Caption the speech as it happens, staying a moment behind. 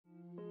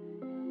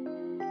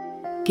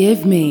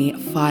Give me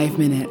 5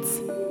 minutes.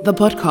 The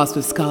podcast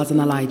with Scars and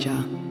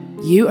Elijah.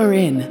 You are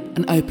in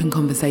an open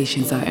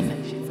conversation zone.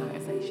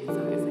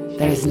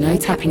 There is no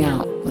tapping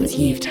out once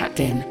you've tapped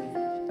in.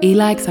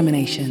 Eli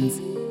examinations,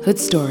 hood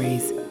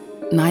stories,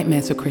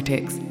 nightmares for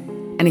critics.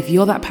 And if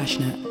you're that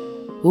passionate,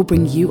 we'll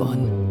bring you on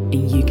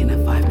and you can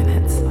have 5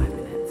 minutes.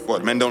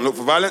 What, men don't look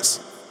for violence?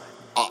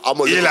 I'm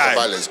not looking for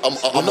violence.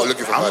 I'm not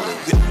looking for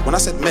violence. When I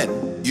said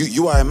men,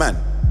 you are a man.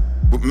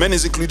 Men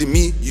is including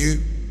me, you,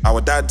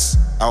 our dads,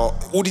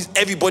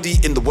 everybody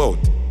in the world.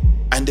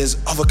 And there's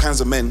other kinds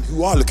of men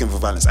who are looking for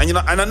violence. And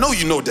I know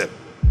you know them.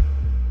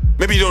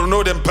 Maybe you don't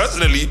know them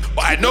personally,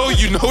 but I know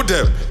you know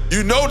them.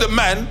 You know the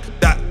man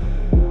that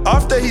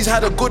after he's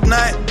had a good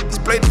night, he's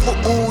played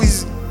football,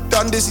 he's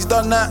done this, he's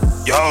done that.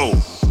 Yo,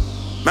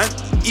 man,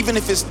 even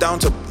if it's down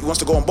to he wants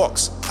to go on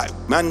box,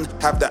 man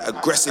have that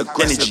aggressive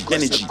energy.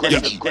 That's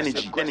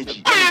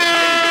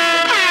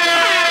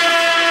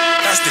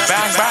the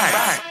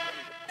bang.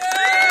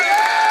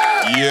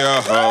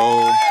 Yeah,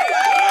 ho.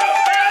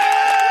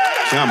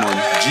 Come on,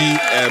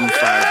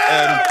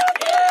 GM5M.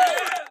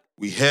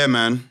 We here,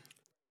 man.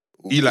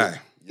 Eli.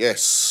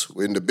 Yes,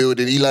 we're in the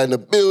building. Eli in the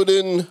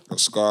building. Got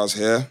Scars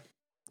here.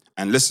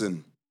 And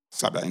listen,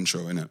 slap that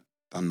intro, innit?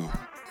 Don't know.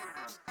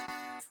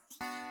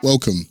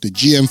 Welcome. The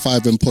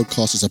GM5M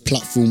podcast is a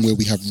platform where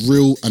we have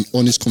real and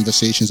honest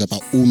conversations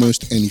about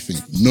almost anything.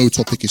 No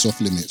topic is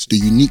off limits. The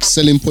unique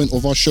selling point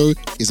of our show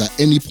is at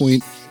any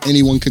point,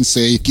 anyone can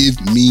say,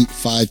 give me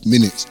 5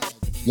 minutes.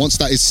 Once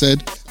that is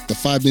said, the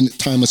 5 minute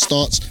timer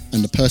starts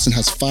and the person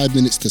has 5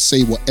 minutes to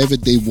say whatever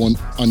they want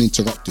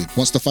uninterrupted.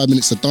 Once the 5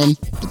 minutes are done,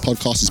 the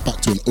podcast is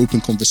back to an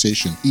open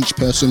conversation. Each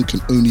person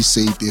can only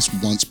say this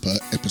once per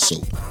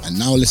episode. And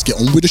now let's get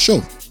on with the show.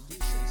 I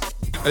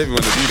didn't even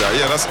want to do that.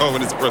 Yeah, that's all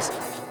when it's pressed.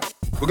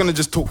 We're going to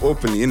just talk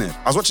openly, innit?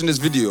 I was watching this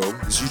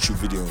YouTube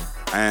video,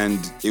 and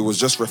it was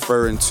just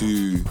referring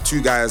to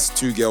two guys,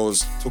 two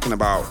girls talking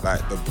about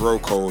like the bro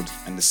code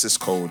and the cis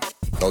code.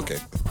 Okay.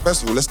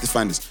 First of all, let's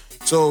define this.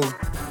 So,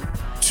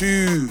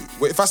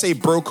 if I say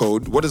bro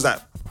code, what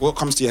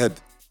comes to your head?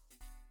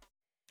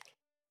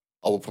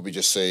 I would probably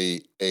just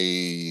say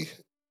a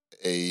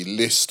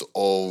list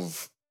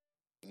of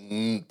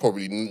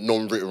probably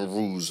non-written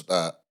rules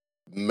that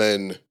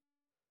men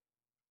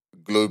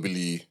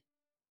globally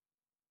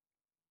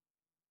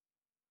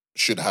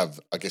should have.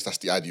 I guess that's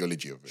the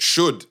ideology of it.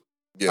 Should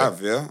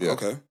have, yeah?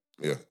 Okay.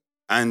 Yeah.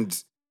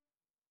 And,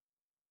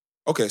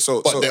 okay,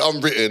 But they're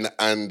unwritten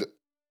and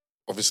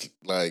obviously,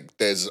 like,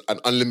 there's an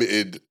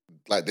unlimited,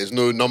 like, there's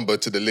no number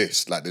to the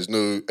list. Like, there's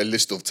no a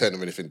list of 10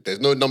 or anything.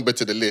 There's no number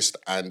to the list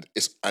and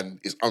it's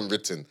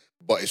unwritten.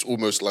 But it's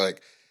almost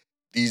like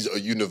these are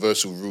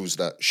universal rules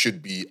that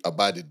should be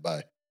abided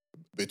by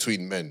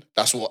between men.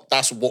 That's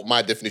what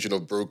my definition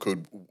of bro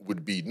code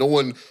would be. No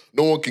one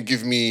can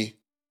give me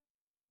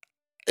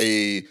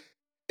a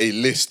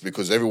list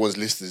because everyone's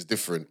list is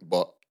different,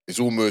 but it's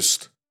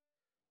almost,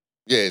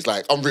 it's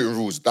like unwritten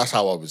rules. That's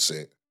how I would say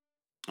it.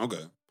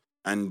 Okay.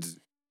 And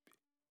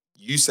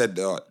you said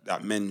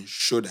that men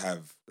should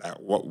have, like,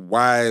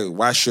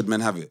 why should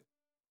men have it?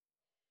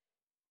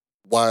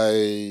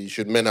 Why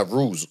should men have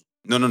rules?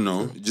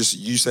 No. Just,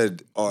 you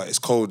said, it's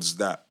codes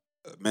that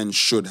men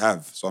should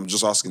have. So I'm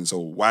just asking, so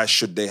why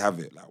should they have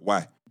it? Like,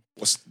 why?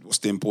 What's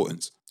the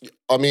importance?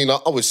 I mean, I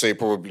would say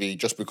probably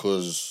just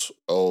because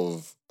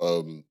of,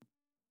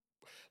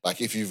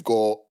 like, if you've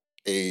got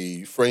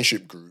a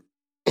friendship group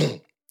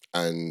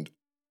and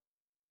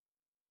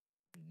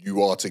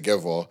you are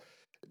together,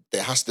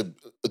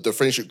 the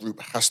friendship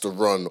group has to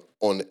run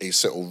on a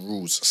set of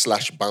rules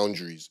 /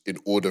 boundaries in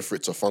order for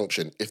it to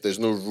function. If there's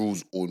no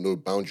rules or no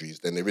boundaries,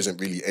 then there isn't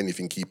really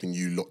anything keeping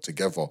you locked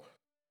together.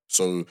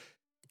 So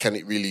can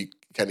it really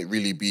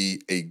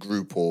be a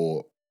group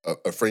or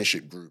a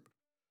friendship group?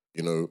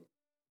 You know,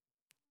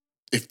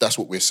 if that's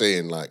what we're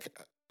saying, like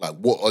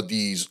what are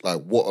these,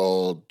 like, what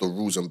are the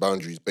rules and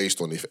boundaries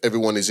based on? If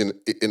everyone is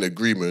in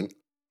agreement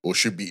or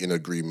should be in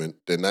agreement,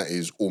 then that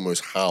is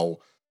almost how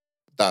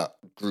that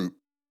group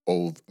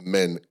of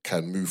men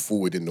can move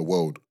forward in the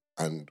world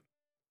and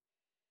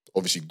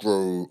obviously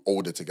grow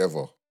older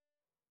together.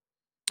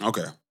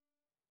 Okay.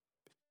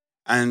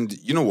 And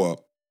you know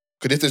what?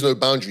 Because if there's no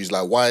boundaries,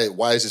 like, why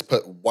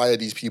are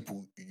these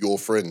people your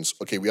friends?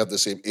 Okay, we have the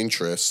same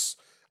interests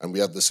and we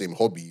have the same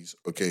hobbies,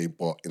 okay,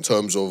 but in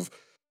terms of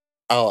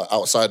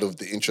outside of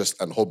the interests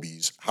and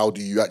hobbies, how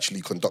do you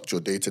actually conduct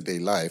your day-to-day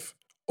life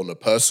on a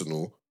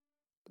personal,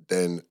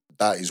 then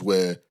that is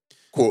where,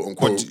 quote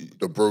unquote,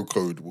 the bro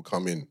code will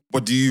come in.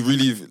 But do you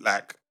really,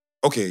 like,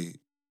 okay,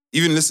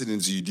 even listening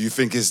to you, do you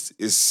think it's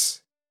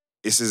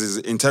as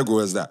integral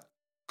as that?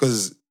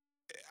 Because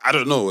I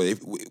don't know,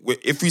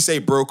 if we say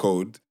bro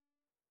code,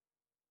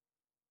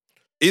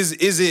 is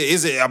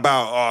it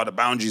about the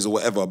boundaries or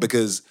whatever?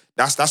 Because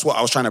that's what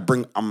I was trying to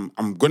bring.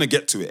 I'm gonna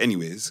get to it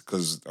anyways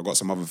because I got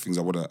some other things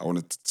I want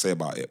to say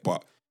about it.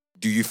 But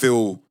do you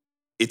feel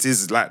it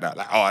is like that?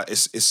 Like,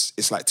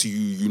 it's like to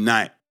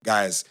unite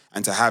guys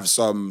and to have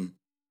some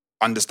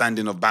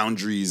understanding of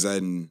boundaries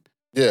and...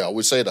 Yeah, I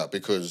would say that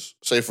because,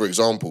 say for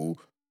example,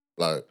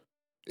 like,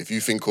 if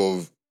you think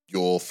of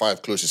your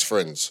 5 closest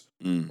friends,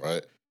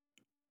 right?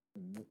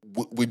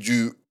 Would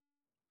you?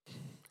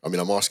 I mean,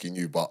 I'm asking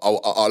you, but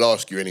I'll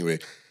ask you anyway.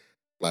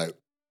 Like,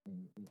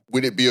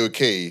 would it be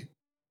okay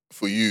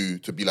for you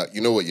to be like,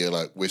 you know what? Yeah,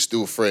 like we're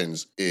still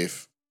friends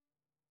if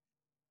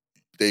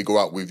they go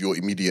out with your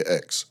immediate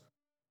ex.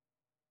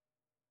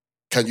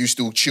 Can you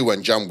still chill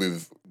and jam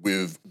with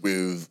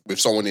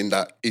someone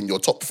in your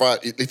top 5?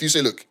 If you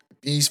say, look,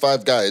 these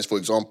 5 guys, for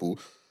example,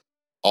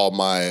 are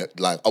my,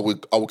 like, I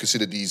would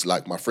consider these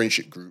like my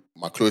friendship group,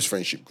 my close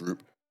friendship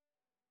group,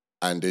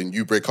 and then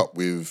you break up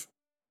with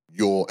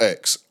your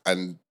ex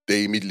and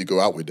they immediately go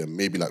out with them,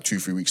 maybe like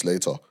 2-3 weeks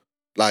later.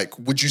 Like,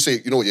 would you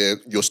say, you know what, yeah,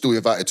 you're still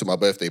invited to my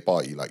birthday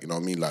party, like, you know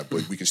what I mean? Like,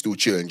 but we can still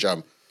chill and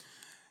jam.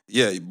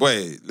 Yeah,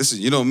 boy,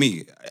 listen, you know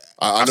me.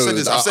 I know.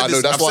 I've said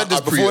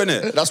this before,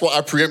 innit? That's what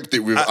I preempt it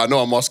with. I know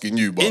I'm asking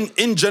you, but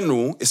in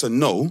general, it's a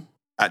no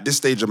at this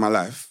stage of my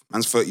life.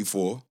 Man's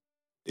 34.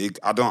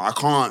 I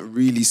can't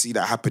really see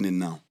that happening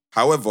now.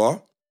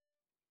 However,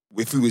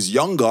 if he was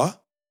younger,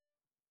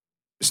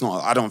 it's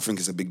not. I don't think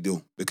it's a big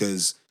deal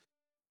because,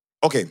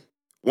 okay,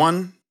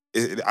 one,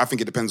 I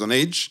think it depends on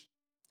age,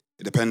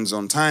 it depends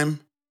on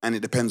time, and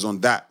it depends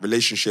on that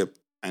relationship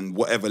and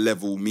whatever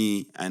level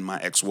me and my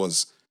ex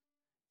was.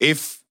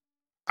 If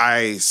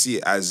I see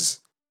it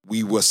as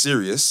we were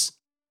serious,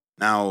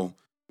 now...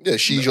 Yeah,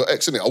 she's your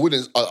ex, innit? I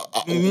wouldn't...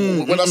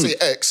 when I say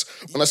ex,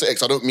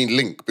 I don't mean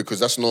link, because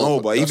that's not... No,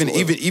 but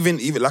even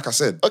like I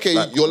said... Okay,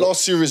 like, your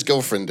last serious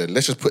girlfriend then,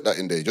 let's just put that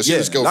in there. Your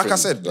serious girlfriend. Like I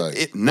said,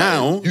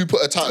 now... You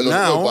put a title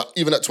on it, but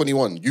even at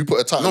 21, you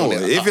put a title on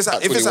it. If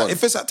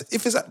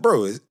it's at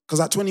bro, because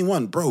at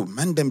 21, bro,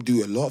 man them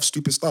do a lot of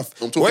stupid stuff.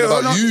 I'm talking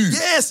about you.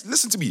 Yes,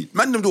 listen to me.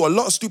 Man them do a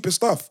lot of stupid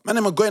stuff. Man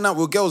them are going out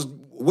with girls...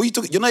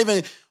 You're not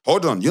even...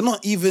 Hold on. You're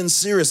not even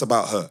serious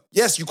about her.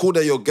 Yes, you called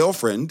her your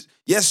girlfriend.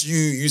 Yes,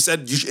 you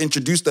said you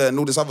introduced her and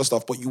all this other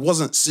stuff, but you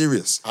wasn't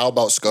serious. How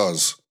about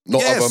scars?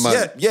 Not other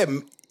man. Yeah.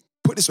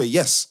 Put it this way,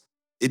 yes.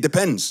 It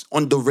depends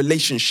on the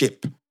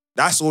relationship.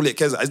 That's all it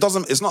cares.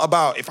 It's not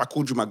about if I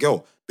called you my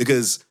girl.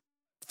 Because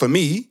for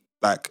me,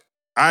 like,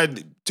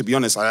 to be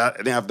honest, I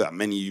didn't have that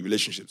many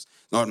relationships.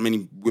 Not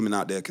many women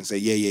out there can say,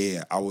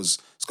 yeah, I was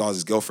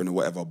Scars' girlfriend or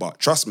whatever. But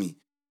trust me,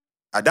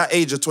 at that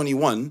age of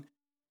 21,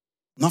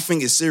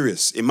 nothing is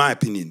serious, in my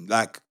opinion.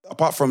 Like,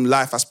 apart from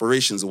life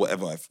aspirations or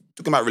whatever, if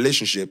talking about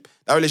relationship,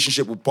 that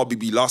relationship would probably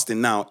be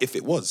lasting now if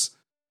it was.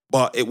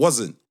 But it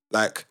wasn't.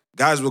 Like,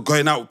 guys were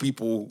going out with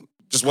people,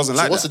 just wasn't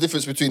like that. So what's the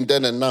difference between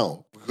then and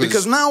now?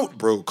 Because now,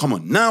 bro, come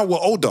on. Now we're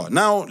older.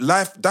 Now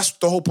life, that's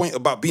the whole point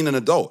about being an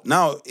adult.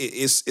 Now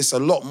it's a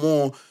lot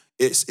more,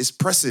 it's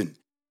pressing.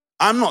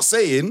 I'm not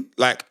saying,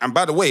 like, and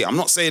by the way, I'm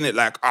not saying it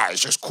like,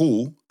 it's just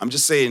cool. I'm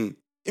just saying,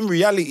 in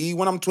reality,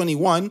 when I'm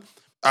 21,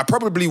 I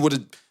probably would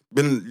have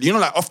been,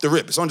 like off the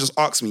rip. If someone just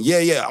asks me,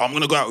 yeah, I'm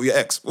gonna go out with your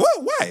ex.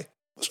 What? Why?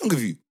 What's wrong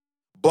with you?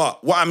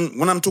 But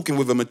when I'm talking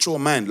with a mature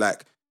mind,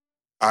 like,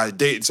 I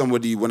dated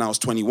somebody when I was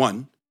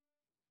 21.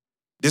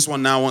 This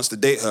one now wants to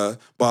date her,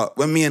 but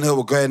when me and her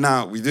were going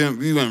out, we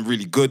weren't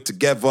really good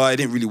together. It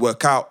didn't really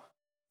work out.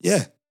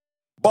 Yeah.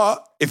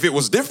 But if it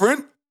was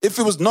different, if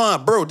it was, nah,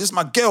 bro, this is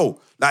my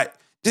girl. Like,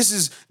 this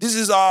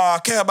is I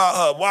care about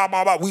her. Blah,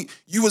 blah, blah.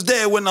 You was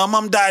there when her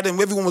mum died and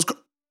everyone was...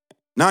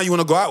 Now you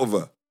want to go out with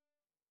her.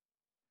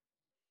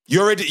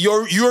 You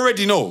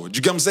already know. Do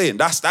you get what I'm saying?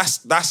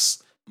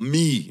 That's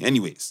me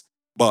anyways.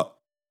 But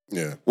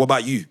yeah, what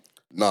about you?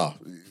 Nah.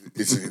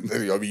 I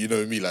mean, you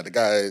know me, like the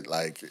guy,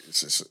 like,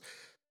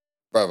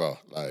 brother,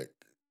 like,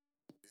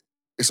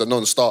 it's a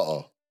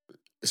non-starter.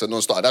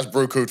 That's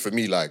bro code for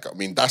me. Like, I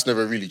mean, that's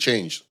never really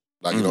changed.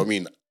 Like, you know what I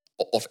mean?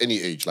 Off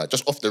any age, like,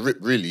 just off the rip,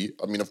 really.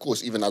 I mean, of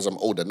course, even as I'm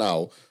older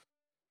now,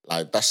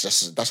 like, that's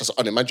just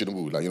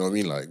unimaginable. Like, you know what I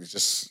mean? Like, it's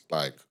just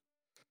like,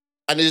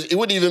 and it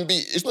wouldn't even be,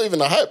 it's not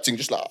even a hype thing.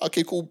 Just like,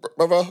 okay, cool,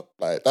 brother.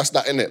 Like, that's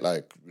that, innit?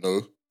 Like, you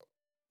know,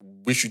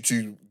 wish you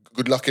two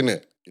good luck,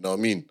 innit? You know what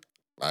I mean?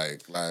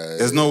 Like,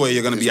 there's no way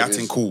you're gonna be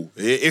acting cool.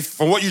 If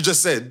from what you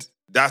just said,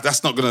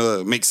 that's not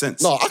gonna make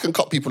sense. No, I can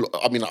cut people.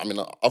 I mean,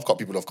 I've cut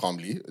people off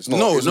calmly. It's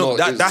not.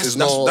 That's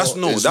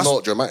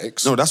not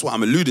dramatics. No, that's what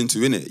I'm alluding to,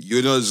 innit?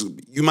 You know,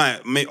 you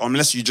might make,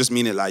 unless you just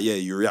mean it like, yeah,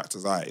 you react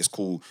as it's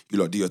cool. You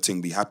lot do your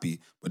thing, be happy.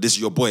 But this is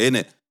your boy,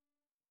 innit?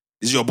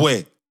 This is your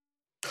boy.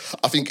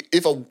 I think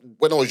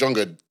when I was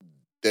younger,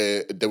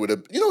 there would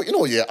have,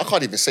 yeah, I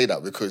can't even say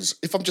that because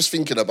if I'm just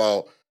thinking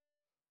about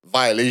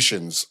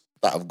violations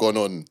that have gone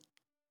on,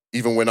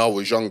 even when I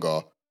was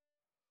younger,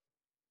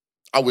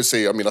 I would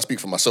say, I mean, I speak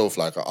for myself,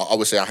 like, I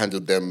would say I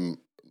handled them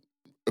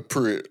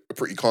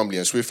pretty calmly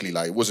and swiftly.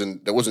 Like,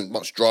 there wasn't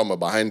much drama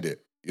behind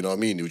it. You know what I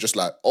mean? It was just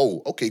like,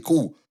 oh, okay,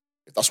 cool.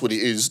 If that's what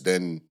it is,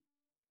 then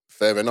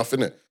fair enough,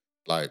 innit?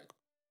 Like,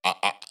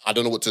 I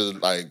don't know what to,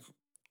 like,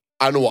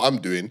 I know what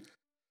I'm doing.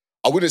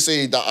 I wouldn't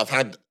say that I've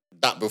had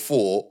that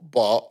before,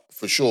 but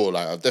for sure,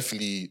 like, I've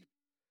definitely,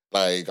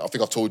 like, I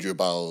think I've told you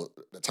about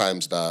the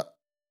times that,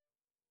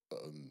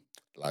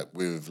 like,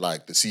 with,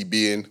 like, the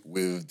CBing,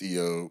 with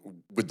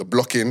the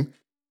blocking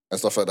and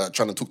stuff like that,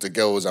 trying to talk to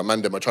girls, and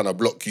man, them are trying to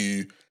block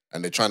you,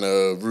 and they're trying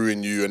to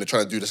ruin you and they're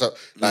trying to do this,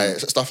 like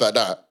stuff like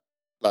that.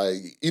 Like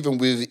even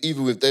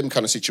with them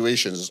kind of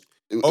situations,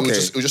 it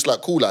was just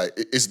like cool, like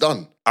it's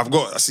done.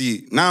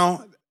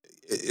 Now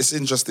it's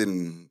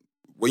interesting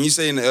when you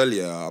saying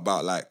earlier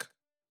about like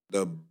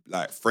the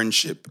like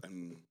friendship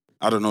and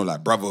I don't know,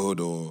 like brotherhood,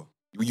 or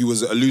you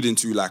was alluding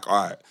to like,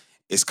 all right,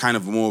 it's kind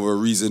of more of a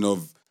reason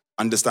of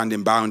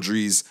understanding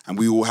boundaries and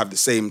we all have the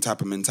same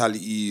type of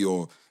mentality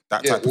or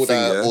that type of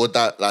thing. Or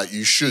that like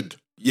you should.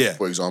 Yeah.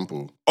 For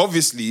example.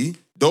 Obviously,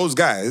 those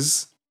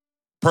guys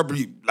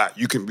probably like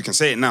we can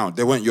say it now,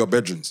 they weren't your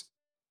bedrooms.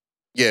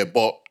 Yeah,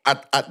 but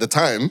at the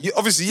time. Yeah,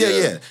 obviously,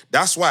 yeah.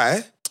 That's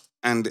why,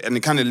 and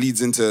it kind of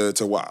leads into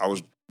what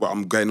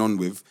I'm going on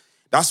with.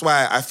 That's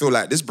why I feel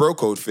like this bro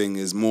code thing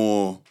is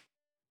more.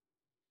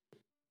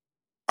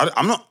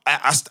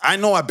 I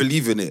know I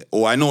believe in it,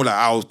 or I know that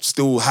I'll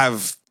still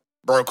have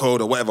bro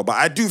code or whatever, but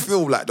I do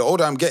feel like the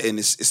older I'm getting,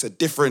 it's a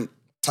different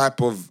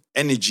type of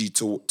energy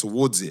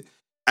towards it.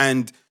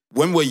 And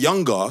when we're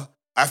younger,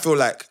 I feel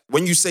like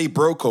when you say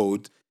bro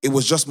code, it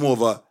was just more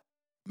of a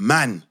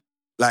man.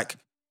 Like,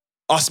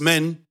 us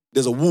men,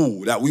 there's a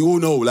wall that we all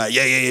know, like,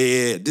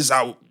 yeah. This is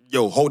how,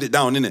 hold it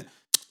down, innit?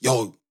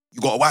 Yo, you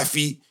got a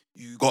wifey,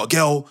 you got a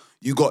girl,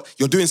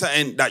 you're doing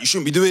something that you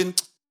shouldn't be doing.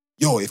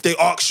 Yo, if they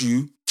ask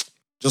you,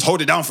 just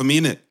hold it down for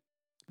me, innit?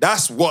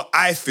 That's what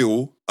I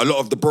feel a lot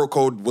of the bro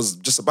code was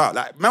just about.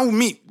 Like, man,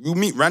 we'll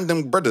meet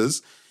random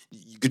brothers.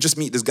 You could just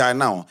meet this guy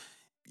now.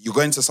 You're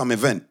going to some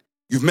event.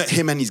 You've met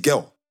him and his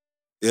girl.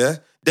 Yeah?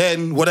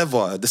 Then,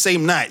 whatever, the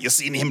same night, you're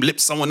seeing him lip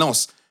someone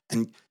else.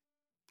 And,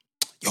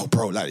 yo,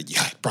 bro, like,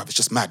 yeah, bro, it's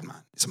just mad,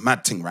 man. It's a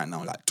mad thing right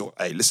now. Like,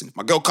 hey, listen, if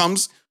my girl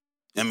comes,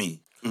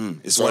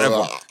 it's so,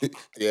 whatever.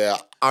 Yeah,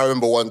 I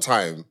remember one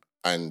time,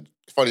 and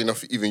funny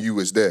enough, even you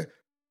was there.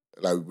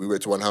 Like, we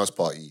went to one house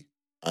party,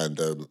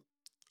 and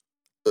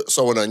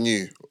someone I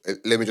knew,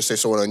 let me just say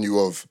someone I knew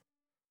of,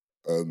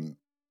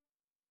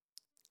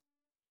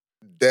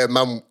 their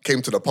mum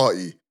came to the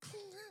party.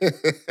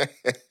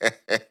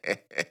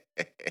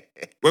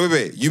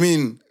 Wait. You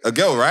mean a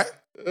girl, right?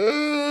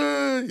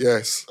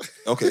 Yes.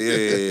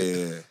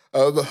 Okay, yeah.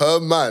 Her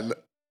man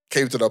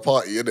came to the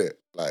party, innit?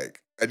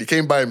 Like, and he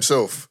came by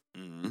himself.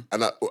 Mm-hmm.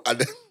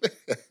 And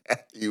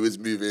he was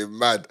moving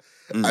mad.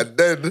 Mm. And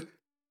then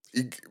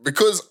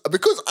because I'd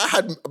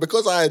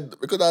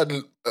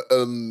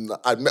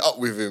met up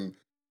with him,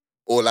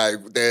 or like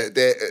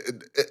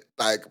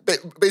like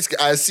basically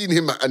I had seen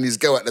him and his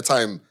girl at the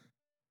time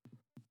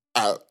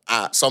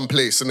at some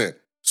place, innit?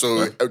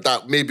 So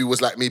that maybe was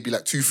like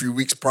 2-3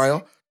 weeks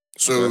prior.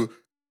 So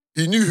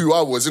he knew who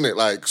I was, innit?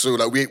 Like, so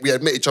like we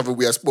had met each other,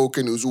 we had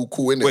spoken, it was all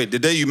cool, innit? Wait, the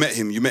day you met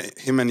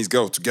him and his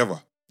girl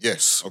together?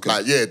 Yes. Okay.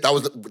 Like, yeah, that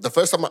was the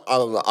first time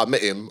I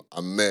met him.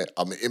 I met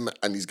him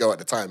and his girl at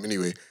the time.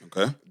 Anyway.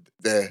 Okay.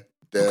 They're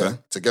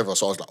together.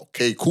 So I was like,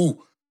 okay,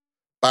 cool.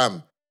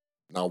 Bam.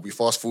 Now we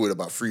fast forward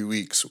about 3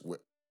 weeks.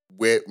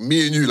 Where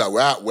me and you, like,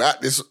 we're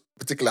at this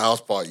particular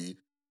house party,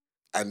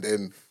 and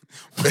then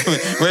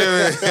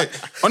wait.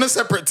 On a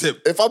separate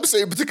tip, if I'm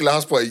saying particular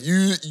house party,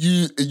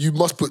 you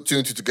must put 2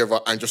 and 2 together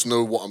and just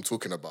know what I'm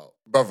talking about,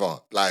 brother.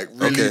 Like,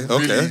 really, really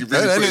put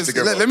it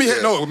together. Let me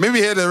hear. No, maybe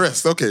hear the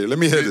rest. Okay, let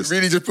me hear this.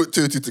 Really, just put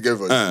 2 and 2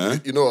 together.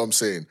 You know what I'm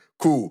saying?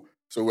 Cool.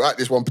 So we're at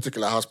this one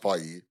particular house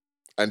party,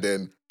 and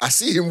then I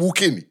see him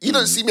walk in. He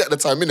doesn't see me at the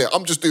time, innit?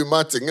 I'm just doing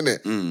my thing,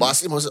 innit? But I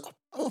see him. I was like,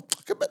 oh,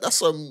 I bet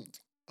that's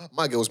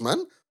my girl's man.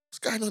 What's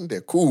going on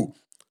there? Cool.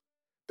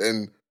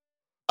 Then,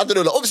 I don't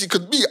know, like, obviously,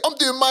 because me, I'm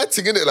doing my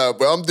thing, innit? Like,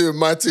 but I'm doing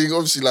my thing,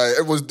 obviously, like,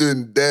 everyone's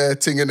doing their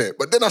thing, innit?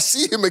 But then I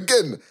see him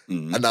again,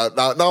 and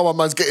now my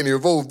man's getting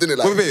involved, innit?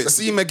 Like, wait,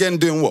 see him again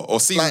doing what? Or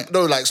see like, him...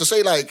 No, like, so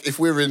say, like, if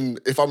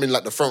I'm in,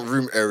 like, the front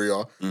room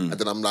area, and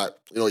then I'm like,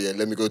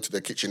 let me go to the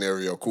kitchen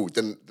area, cool.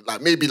 Then,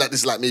 like, maybe, like, this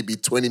is, like, maybe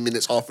 20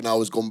 minutes, half an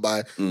hour's gone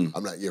by.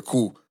 I'm like, yeah,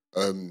 cool.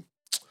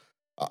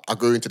 I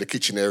go into the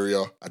kitchen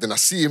area, and then I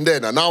see him there.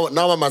 Now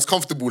my man's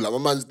comfortable. Like, my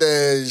man's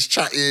there, he's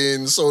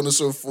chatting, so on and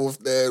so forth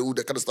there, all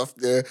that kind of stuff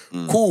there.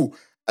 Cool.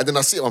 And then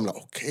I see him, I'm like,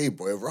 okay,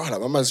 boy, right.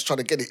 Like, my man's trying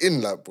to get it in,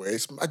 like, boy,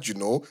 it's mad, you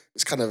know.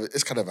 It's kind of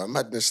a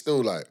madness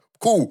still, like,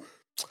 cool.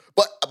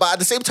 But at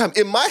the same time,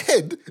 in my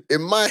head,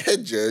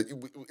 yeah,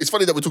 it's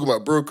funny that we're talking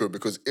about broker,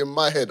 because in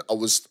my head, I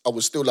was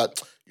still like,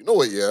 you know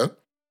what, yeah?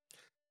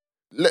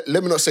 Let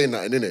me not say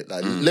nothing, innit?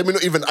 Like, let me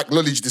not even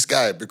acknowledge this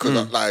guy, because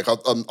I'm not. You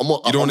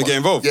don't want to get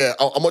involved. Yeah,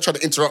 I'm not trying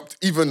to interrupt.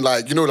 Even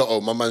like, you know, like, oh,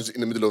 my man's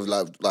in the middle of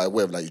like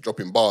whatever, like he's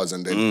dropping bars,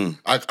 and then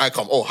I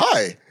come, oh,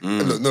 hi,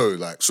 and no,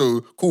 like, so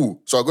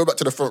cool. So I go back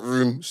to the front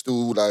room,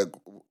 still like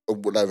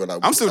whatever. Like,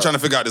 I'm still trying to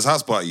figure out this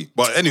house party,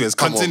 but anyways,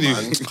 continue.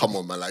 Come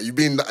on, man. Like, you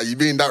being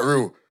that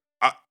real?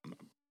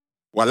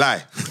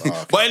 Walai.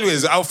 Okay. But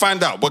anyways, I'll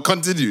find out. But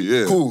continue.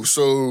 Yeah. Cool.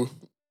 So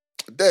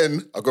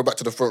then I go back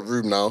to the front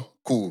room now.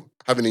 Cool.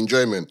 Having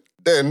enjoyment.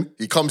 Then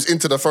he comes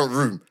into the front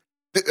room.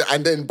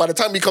 And then by the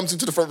time he comes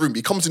into the front room,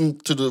 he comes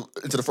into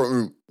the front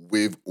room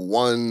with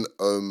one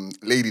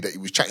lady that he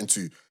was chatting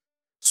to.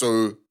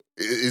 So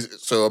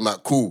I'm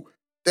like, cool.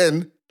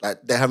 Then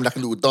like they're having like a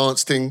little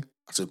dance thing.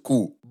 I said,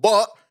 cool.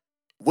 But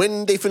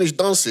when they finished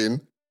dancing,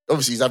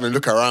 obviously he's having a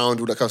look around,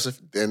 all that kind of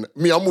stuff. Then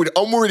me, I'm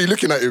already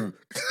looking at him.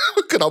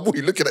 I'm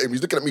already looking at him.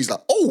 He's looking at me. He's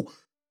like,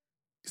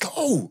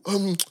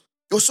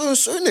 you're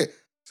so-and-so, innit? I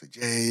said,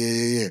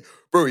 yeah.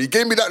 Bro, he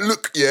gave me that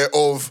look,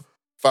 of,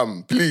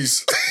 fam,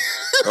 please.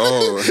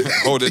 Oh,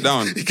 hold it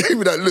down. He gave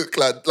me that look,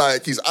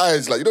 like his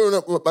eyes, like, you don't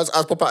know, man's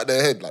eyes pop out of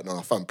their head. Like, no,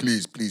 fam,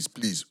 please.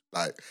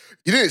 Like,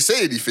 he didn't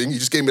say anything. He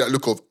just gave me that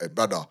look of, hey,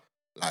 brother,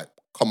 like,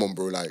 come on,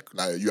 bro, like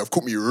you have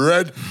caught me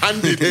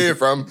red-handed here,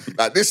 fam.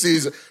 Like, this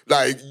is,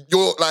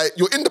 you're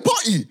in the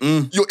party.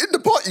 You're in the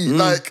party.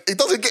 Like, it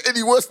doesn't get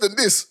any worse than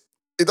this.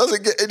 It's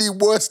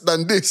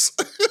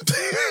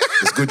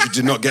good you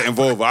did not get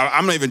involved.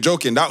 I'm not even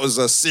joking. That was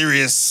a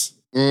serious...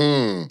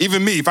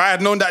 Even me, if I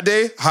had known that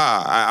day,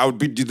 I'd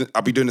be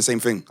doing the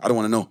same thing. I don't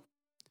want to know.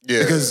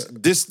 Yeah. Because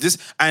this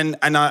and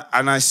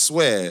I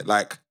swear,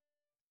 like,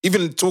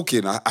 even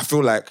talking, I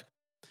feel like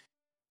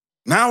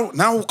now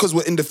because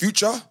we're in the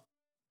future,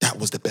 that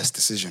was the best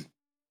decision.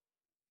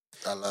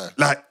 I lie.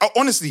 Like,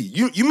 honestly,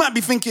 you might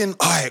be thinking,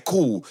 all right,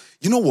 cool.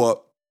 You know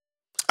what?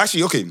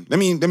 Actually, okay, let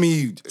me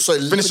finish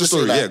the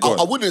story. Like, go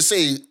on. I wouldn't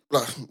say,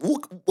 like,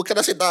 what can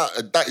I say?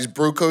 That is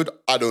bro code.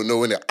 I don't know,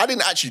 innit? I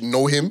didn't actually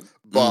know him,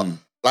 but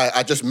like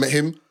I just met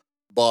him.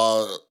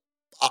 But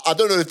I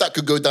don't know if that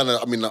could go down.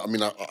 I mean, I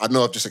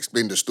know I've just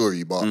explained the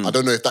story, but I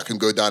don't know if that can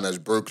go down as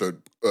bro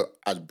code.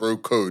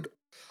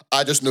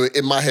 I just know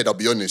in my head, I'll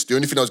be honest, the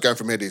only thing I was going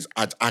from my head is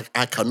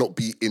I cannot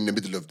be in the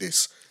middle of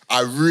this.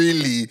 I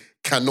really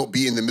cannot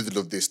be in the middle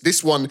of this.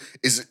 This one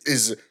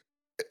is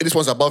this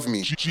one's above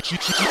me.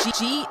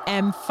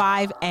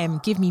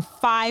 GM5M. Give me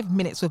 5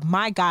 minutes with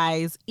my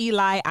guys,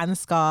 Eli and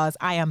Scars.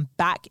 I am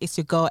back. It's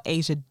your girl,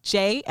 Asia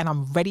J, and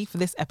I'm ready for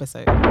this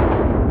episode.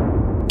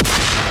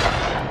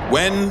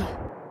 When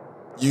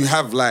you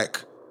have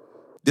like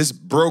this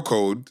bro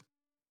code,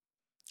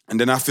 and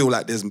then I feel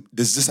like there's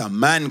just a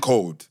man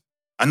code.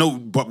 I know,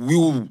 but we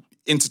will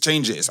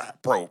interchange it. It's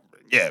like, bro,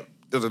 yeah,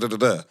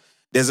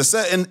 There's a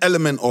certain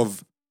element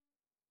of,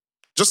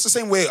 just the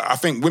same way I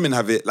think women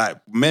have it, like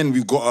men,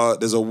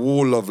 there's a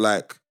wall of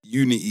like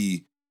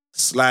unity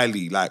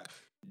slyly. Like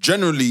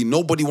generally,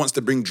 nobody wants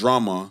to bring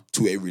drama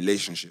to a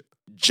relationship.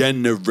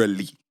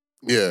 Generally.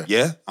 Yeah.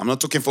 Yeah? I'm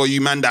not talking for you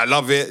man that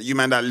love it, you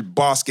man that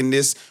bask in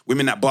this,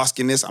 women that bask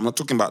in this. I'm not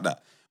talking about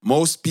that.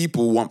 Most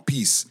people want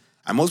peace.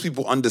 And most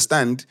people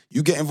understand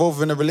you get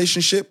involved in a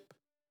relationship,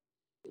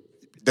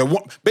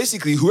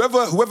 basically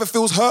whoever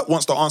feels hurt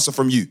wants the answer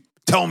from you.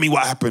 Tell me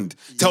what happened.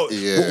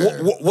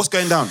 What's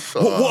going down?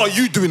 What are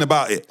you doing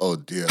about it? Oh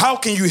dear. How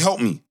can you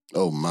help me?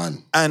 Oh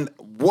man. And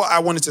what I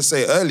wanted to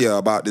say earlier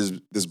about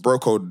this bro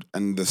code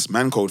and this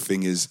man code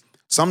thing is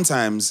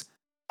sometimes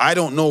I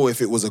don't know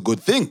if it was a good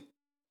thing.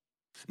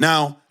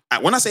 Now,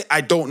 when I say I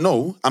don't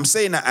know, I'm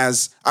saying that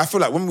as I feel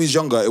like when we was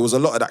younger, it was a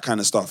lot of that kind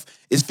of stuff.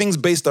 It's things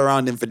based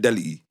around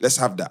infidelity. Let's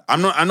have that.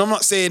 I'm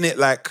not saying it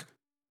like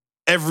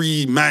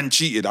every man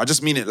cheated. I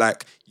just mean it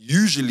like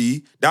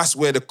usually that's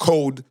where the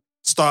code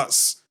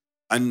starts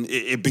and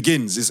it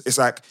begins. It's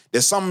like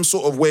there's some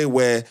sort of way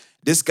where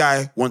this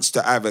guy wants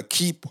to either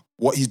keep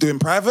what he's doing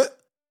private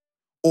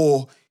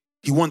or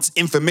he wants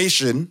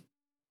information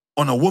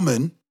on a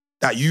woman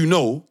that you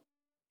know,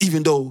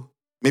 even though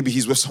maybe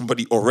he's with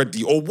somebody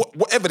already or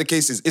whatever the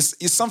case is.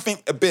 It's something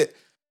a bit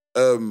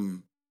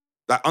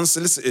like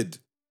unsolicited,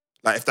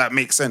 like if that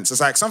makes sense.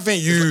 It's like something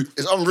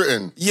it's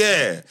unwritten.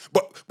 Yeah,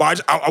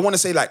 but I want to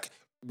say like,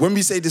 when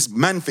we say this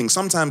man thing,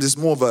 sometimes it's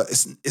more of a,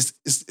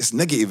 it's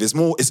negative.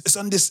 It's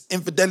on this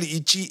infidelity,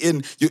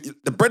 cheating.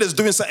 The brother's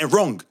doing something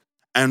wrong,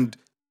 and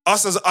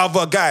us as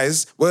other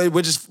guys,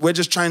 we're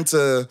just trying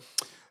to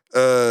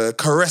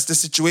caress the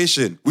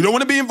situation. We don't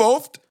want to be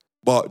involved,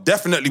 but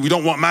definitely we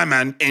don't want my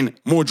man in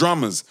more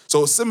dramas.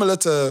 So similar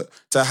to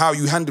how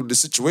you handled the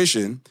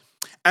situation.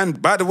 And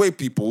by the way,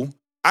 people,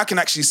 I can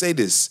actually say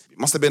this. It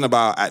must have been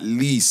about at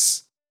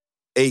least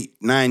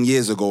 8-9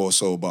 years ago or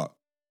so, but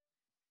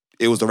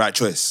it was the right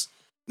choice.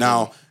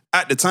 Now,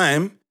 at the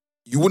time,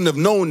 you wouldn't have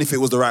known if it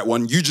was the right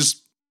one. You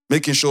just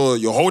making sure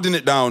you're holding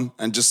it down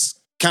and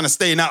just kind of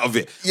staying out of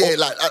it. Yeah,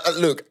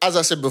 look, as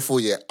I said before,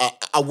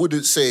 I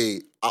wouldn't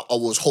say I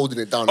was holding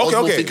it down. I was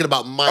more thinking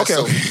about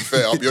myself, to be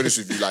fair. I'll be honest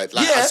with you.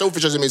 As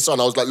selfish as it may sound,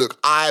 I was like, look,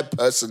 I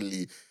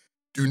personally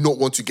do not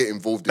want to get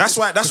involved in this.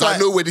 That's why I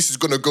know where this is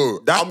going to go.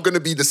 I'm going to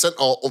be the center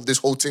of this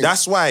whole thing.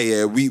 That's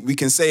why, we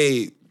can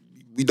say,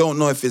 we don't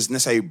know if it's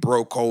necessarily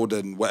bro code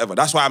and whatever.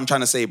 That's why I'm trying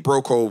to say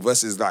bro code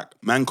versus like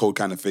man code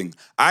kind of thing.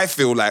 I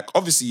feel like,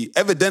 obviously,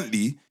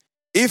 evidently,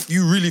 if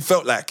you really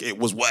felt like it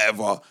was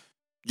whatever,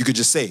 you could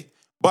just say.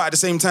 But at the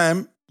same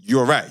time,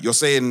 you're right. You're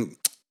saying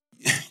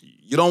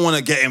you don't want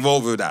to get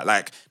involved with that.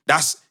 Like,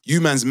 that's you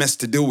man's mess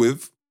to deal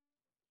with.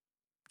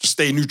 Just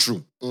stay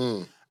neutral.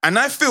 And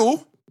I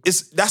feel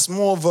that's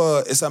more of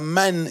a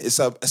man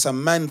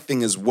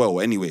thing as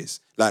well, anyways.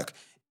 Like,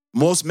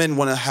 most men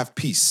want to have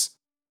peace.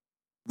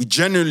 We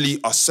generally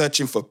are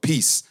searching for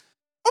peace.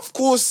 Of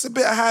course, a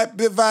bit of hype,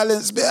 bit of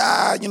violence, bit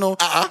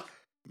of,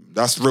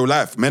 That's real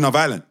life. Men are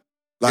violent.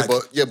 Like,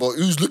 but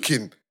who's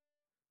looking?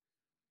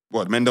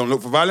 What, men don't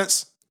look for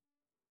violence?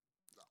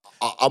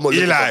 I'm not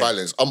looking Eli. for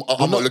violence. I'm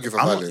not looking for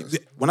violence.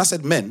 When I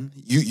said men,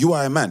 you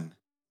are a man.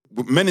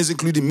 Men is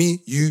including me,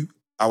 you,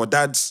 our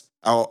dads,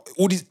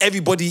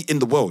 everybody in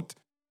the world.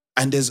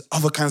 And there's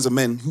other kinds of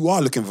men who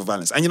are looking for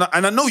violence. And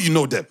I know you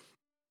know them.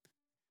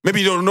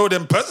 Maybe you don't know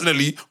them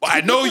personally, but I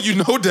know you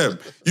know them.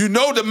 You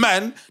know the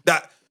man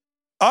that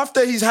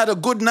after he's had a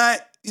good night,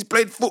 he's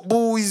played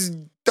football, he's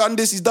done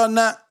this, he's done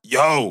that.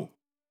 Yo,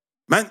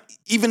 man,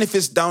 even if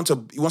it's down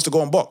to he wants to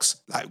go and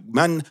box, like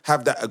man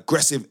have that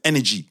aggressive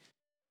energy.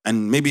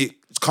 And maybe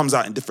it comes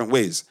out in different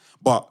ways.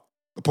 But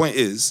the point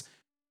is,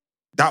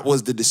 that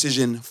was the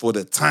decision for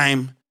the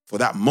time, for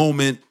that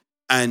moment.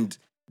 And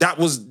that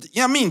was,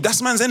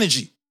 that's man's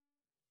energy.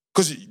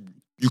 Because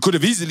you could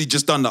have easily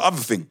just done the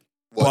other thing.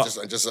 Well,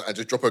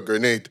 just drop a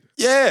grenade.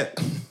 Yeah.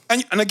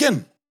 And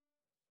again,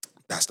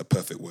 that's the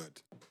perfect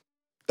word.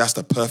 That's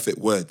the perfect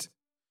word.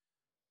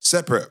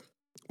 Separate.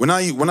 When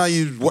I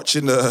was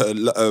watching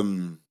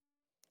the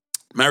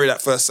Married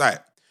at First Sight,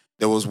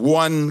 there was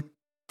one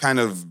kind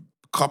of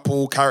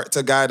couple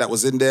character guy that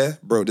was in there.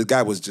 Bro, this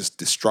guy was just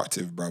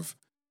destructive, bruv.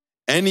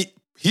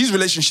 His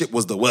relationship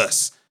was the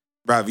worst.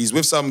 Bruv, he's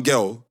with some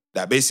girl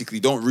that basically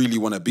don't really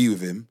want to be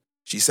with him.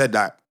 She said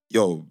that,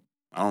 yo,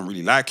 I don't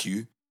really like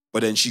you.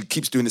 But then she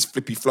keeps doing this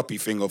flippy floppy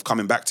thing of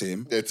coming back to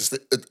him. Yeah,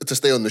 to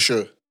stay on the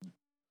show.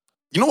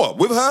 You know what?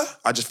 With her,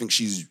 I just think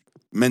she's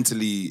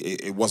mentally,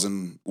 it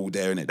wasn't all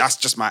there in it. That's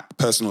just my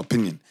personal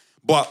opinion.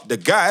 But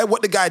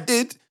what the guy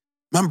did,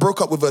 man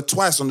broke up with her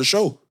twice on the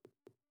show.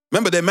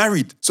 Remember, they're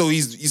married. So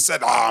he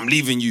said, I'm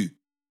leaving you.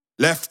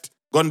 Left,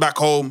 gone back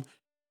home.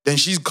 Then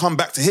she's come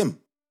back to him.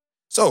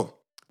 So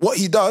what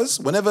he does,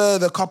 whenever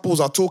the couples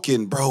are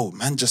talking, bro,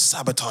 man just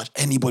sabotage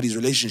anybody's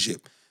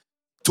relationship.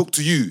 Talk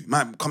to you,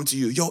 man, come to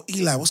you. Yo,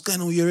 Eli, what's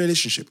going on with your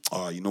relationship?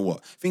 Oh, you know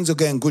what? Things are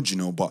getting good,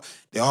 but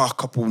there are a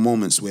couple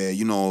moments where,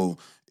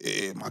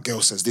 my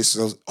girl says this.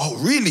 Oh,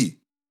 really?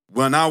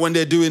 Well, now when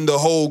they're doing the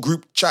whole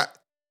group chat,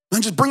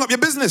 man, just bring up your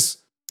business.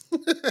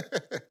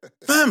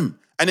 Fam.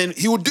 And then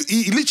he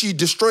literally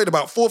destroyed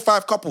about 4 or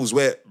 5 couples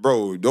where,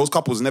 bro, those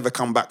couples never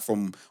come back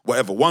from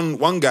whatever.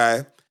 One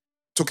guy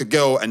took a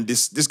girl and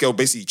this girl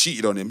basically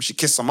cheated on him. She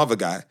kissed some other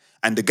guy.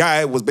 And the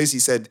guy was basically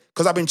said,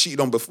 because I've been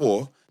cheated on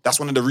before, that's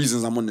one of the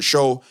reasons I'm on the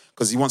show,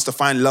 because he wants to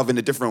find love in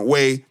a different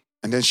way.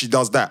 And then she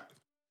does that.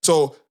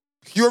 So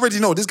you already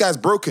know this guy's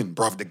broken.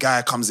 Bruv, the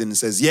guy comes in and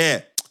says,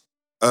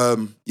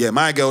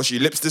 my girl, she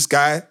lips this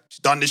guy. She's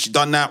done this, she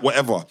done that,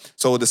 whatever.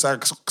 So the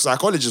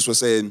psychologist was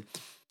saying,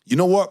 you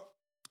know what?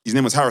 His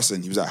name was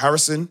Harrison. He was like,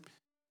 Harrison,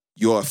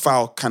 you're a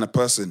foul kind of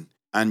person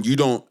and you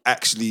don't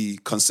actually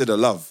consider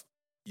love.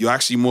 You're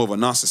actually more of a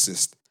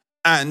narcissist.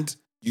 And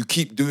you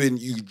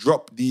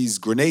drop these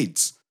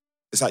grenades.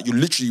 It's like you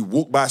literally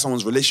walk by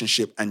someone's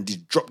relationship and you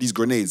drop these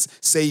grenades,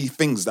 say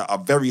things that are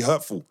very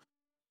hurtful.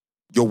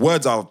 Your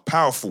words are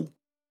powerful,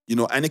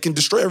 and it can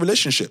destroy a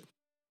relationship,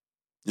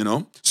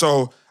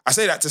 So I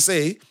say that to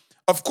say,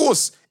 of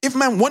course, if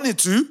man wanted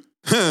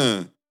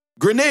to,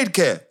 grenade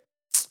care,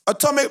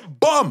 atomic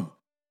bomb.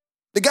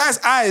 The guy's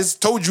eyes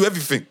told you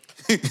everything.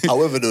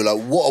 However, though,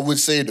 like what I would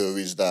say though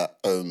is that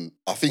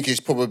I think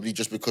it's probably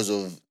just because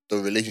of the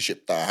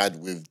relationship that I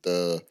had with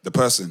the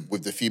person,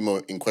 with the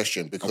female in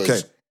question.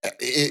 Because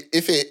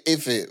if it,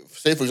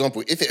 say for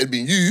example, if it had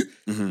been you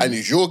and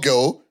it's your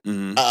girl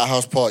at a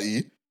house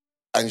party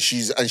and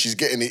she's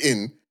getting it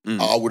in,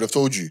 I would have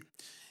told you.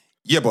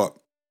 Yeah, but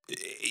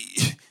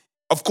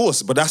of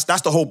course, but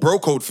that's the whole bro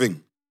code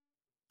thing.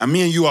 And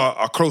me and you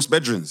are close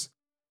bedrooms.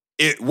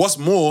 What's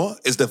more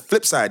is the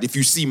flip side. If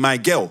you see my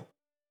girl,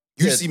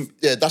 see.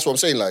 Yeah, that's what I'm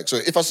saying. Like, so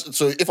if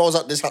I was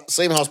at this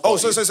same house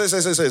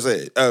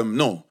party.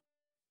 No.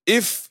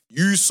 If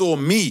you saw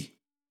me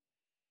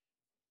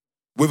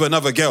with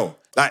another girl,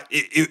 like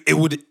it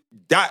would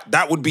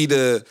that would be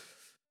the.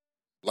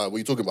 Like, what are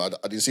you talking about?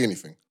 I didn't see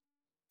anything.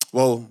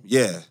 Well,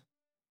 yeah.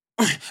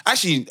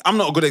 Actually, I'm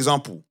not a good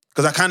example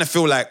because I kind of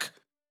feel like.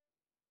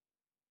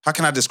 How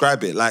can I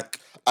describe it? Like,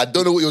 I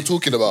don't know what you're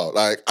talking about.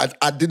 Like,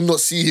 I did not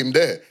see him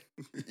there.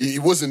 He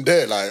wasn't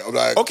there. Like, I'm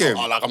like, okay,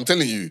 I'm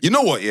telling you. You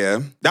know what?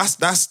 Yeah, that's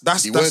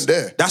he weren't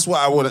there. That's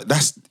what I want.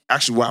 That's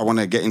actually what I want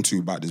to get into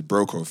about this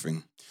bro code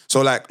thing.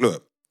 So, like,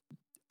 look,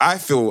 I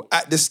feel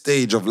at this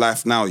stage of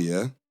life now,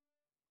 yeah,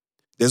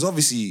 there's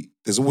always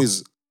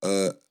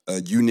a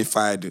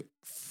unified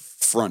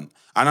front,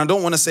 and I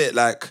don't want to say it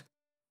like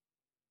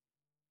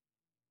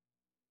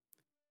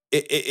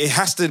it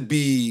has to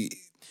be.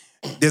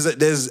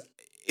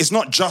 It's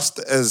not just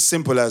as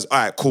simple as, all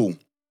right, cool.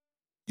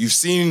 You've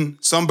seen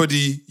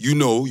somebody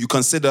you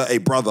consider a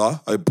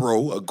brother, a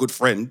bro, a good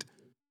friend.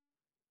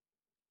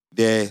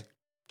 They're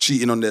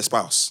cheating on their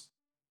spouse.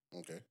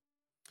 Okay.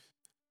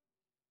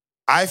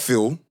 I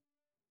feel,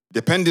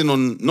 depending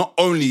on not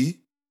only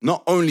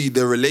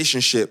the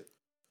relationship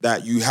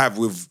that you have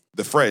with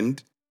the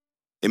friend,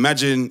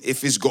 imagine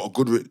if it's got a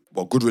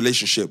good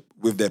relationship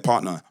with their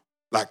partner.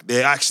 Like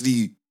they're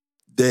actually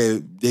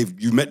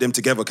you met them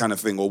together kind of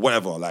thing or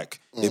whatever. Like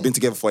they've been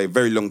together for a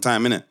very long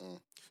time, innit?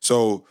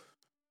 So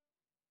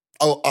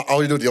I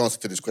already know the answer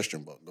to this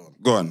question, but go on.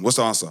 Go on. What's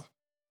the answer?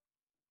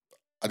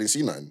 I didn't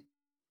see nothing.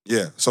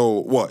 Yeah. So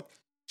what?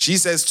 She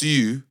says to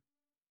you,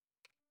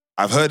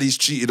 I've heard he's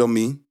cheated on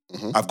me.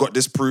 I've got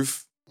this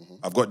proof.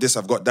 I've got this,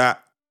 I've got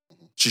that.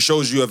 She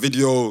shows you a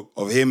video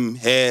of him,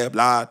 hair,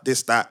 blah,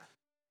 this, that.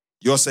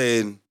 You're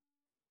saying,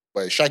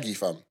 But Shaggy,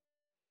 fam.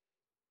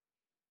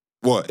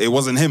 what? It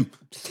wasn't him.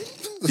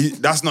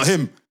 That's not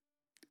him.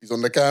 He's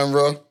on the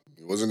camera.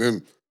 It wasn't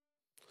him.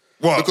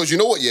 What? Because you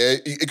know what, yeah?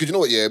 Because you know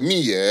what, yeah?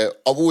 Me, yeah?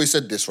 I've always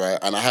said this, right?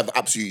 And I have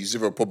absolutely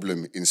zero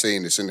problem in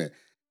saying this, innit?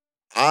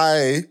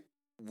 I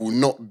will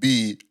not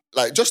be,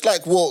 like, just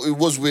like what it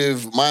was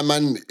with my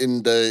man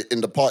in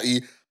the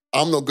party,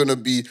 I'm not gonna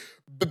be...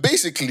 But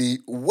basically,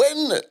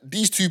 when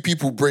these two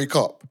people break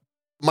up,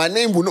 my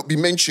name will not be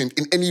mentioned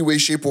in any way,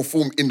 shape, or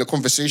form in the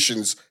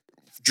conversations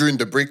during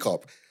the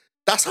breakup.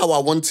 That's how I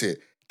want it.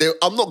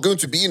 I'm not going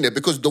to be in there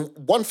because the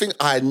one thing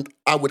I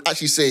would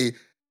actually say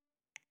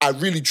I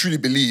really truly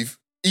believe,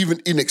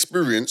 even in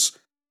experience,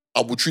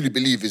 I would truly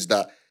believe is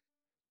that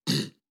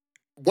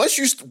once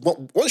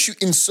you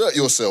insert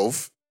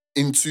yourself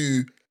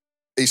into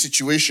a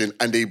situation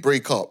and they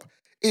break up,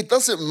 it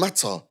doesn't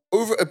matter.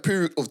 Over a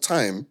period of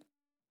time,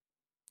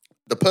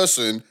 the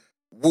person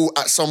will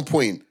at some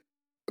point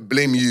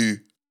blame you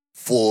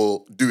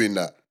for doing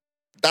that.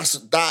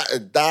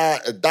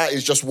 That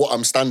is just what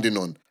I'm standing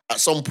on at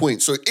some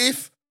point. So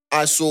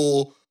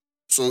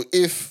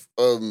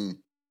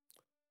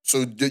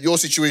your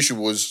situation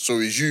was, so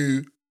is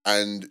you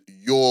and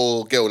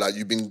your girl, like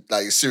you've been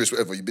like serious,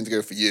 whatever, you've been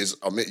together for years,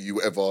 I met you,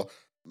 whatever,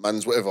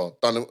 man's whatever,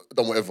 done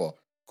whatever,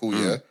 cool,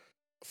 yeah,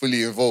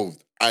 fully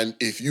involved. And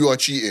if you are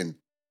cheating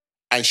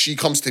and she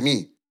comes to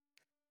me,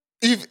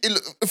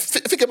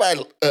 think about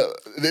it,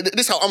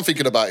 this is how I'm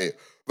thinking about it.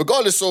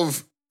 Regardless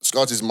of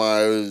Scott is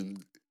my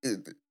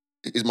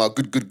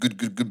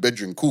good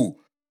bedroom, cool.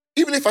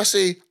 Even if I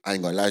say, I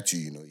ain't gonna lie to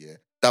you, yeah,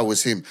 that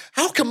was him.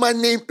 How can my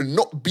name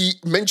not be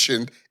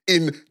mentioned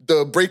in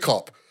the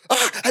breakup?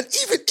 And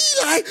even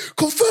Eli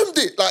confirmed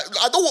it. Like,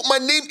 I don't want my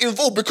name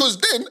involved because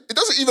then it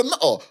doesn't even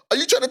matter. Are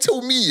you trying to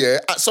tell me, yeah,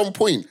 at some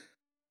point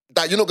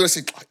that you're not gonna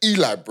say,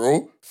 Eli,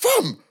 bro,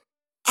 fam,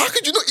 how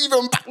could you not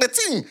even back the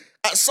thing?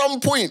 At some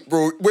point,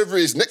 bro, whether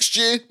it's next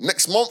year,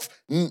 next month,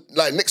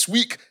 like next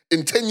week,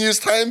 in 10 years'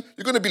 time,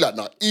 you're going to be like,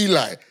 nah,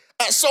 Eli.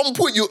 At some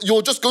point,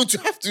 you're just going to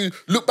have to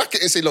look back at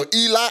it and say, look,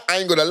 Eli, I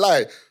ain't going to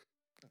lie.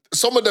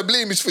 Some of the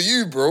blame is for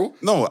you, bro.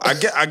 No, I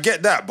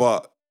get that,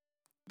 but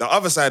the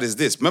other side is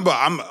this. Remember,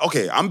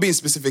 I'm being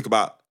specific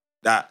about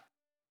that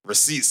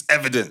receipts,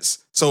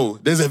 evidence. So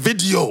there's a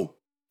video.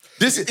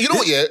 You know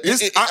what, yeah?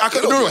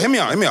 Hear me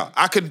out.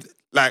 I could,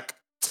 like,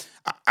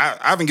 I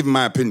haven't given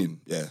my opinion,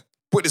 yeah.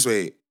 Put it this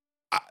way,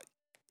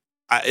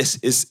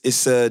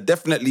 it's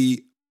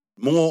definitely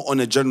more on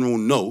a general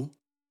no.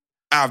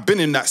 I've been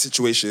in that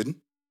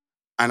situation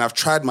and I've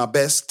tried my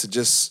best to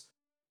just,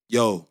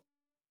 you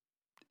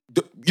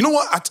know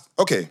what?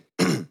 Okay.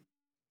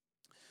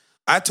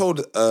 I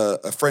told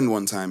a friend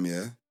one time,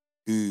 yeah,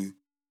 who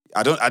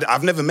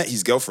I've never met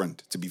his girlfriend,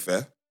 to be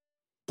fair,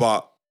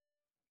 but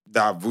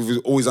that we've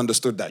always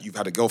understood that you've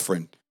had a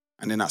girlfriend.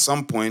 And then at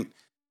some point,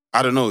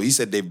 I don't know, he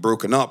said they've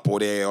broken up or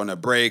they're on a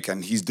break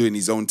and he's doing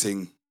his own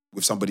thing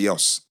with somebody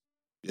else.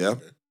 Yeah?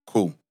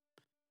 Cool.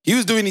 He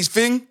was doing his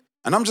thing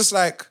and I'm just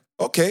like,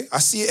 okay, I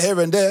see it here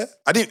and there.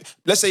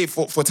 Let's say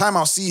for time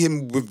I'll see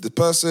him with the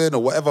person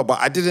or whatever, but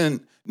I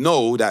didn't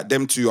know that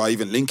them two are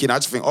even linking. I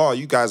just think, oh,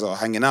 you guys are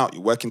hanging out,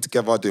 you're working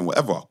together, doing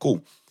whatever.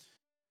 Cool.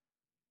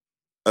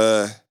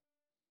 The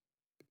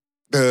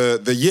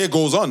year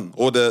goes on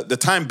or the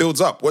time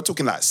builds up. We're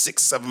talking like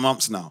 6-7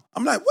 months now.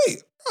 I'm like,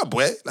 wait,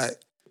 boy, like,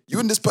 you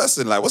and this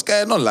person, like, what's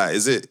going on? Like,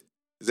 is it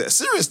a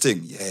serious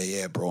thing?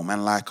 Yeah, bro,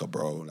 man, like her,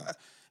 bro. Like,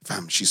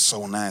 fam, she's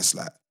so nice.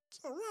 Like,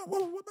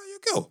 what about your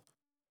girl?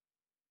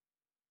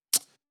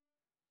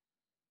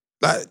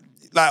 Like,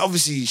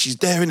 obviously she's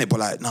there, innit? But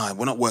like, nah,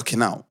 we're not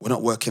working out.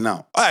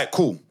 All right,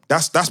 cool.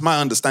 That's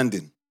my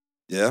understanding.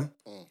 Yeah.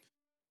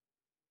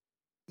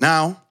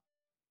 Now,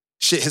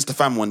 shit hits the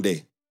fan one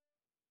day.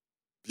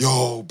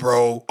 Yo,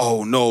 bro.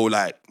 Oh no,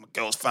 like my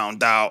girl's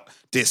found out.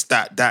 This,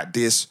 that,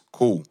 this.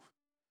 Cool.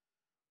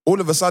 All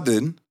of a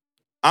sudden,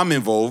 I'm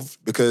involved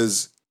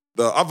because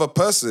the other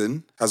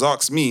person has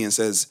asked me and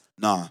says,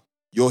 nah,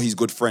 you're his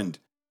good friend.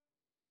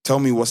 Tell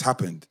me what's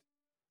happened.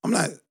 I'm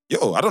like,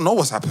 yo, I don't know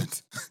what's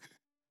happened.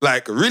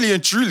 Like, really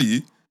and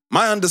truly,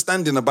 my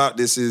understanding about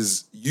this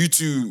is you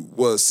two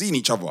were seeing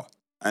each other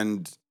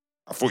and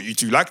I thought you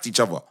two liked each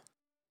other.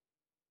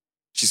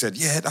 She said,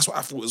 yeah, that's what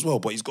I thought as well,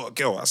 but he's got a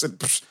girl. I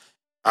said,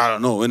 I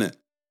don't know, innit?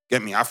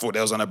 Get me? I thought they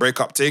was on a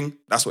breakup thing.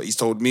 That's what he's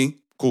told me.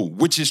 Cool,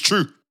 which is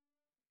true.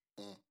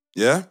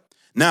 Yeah?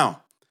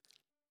 Now,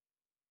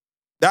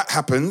 that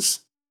happens.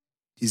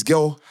 His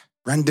girl,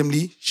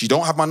 randomly, she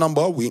don't have my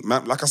number.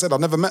 Like I said, I've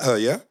never met her,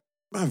 yeah?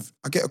 Man,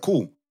 I get a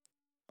call.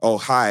 Oh,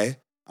 hi,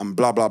 I'm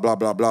blah, blah, blah,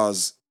 blah,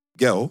 blah's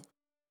girl.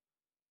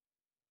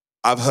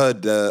 I've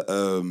heard, I've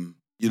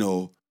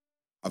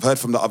heard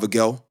from the other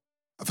girl.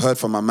 I've heard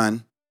from my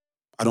man.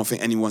 I don't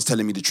think anyone's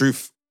telling me the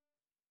truth.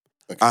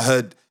 Okay. I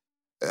heard,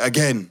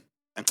 again,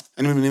 and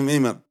let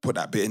me put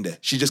that bit in there.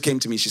 She just came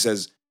to me, she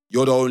says,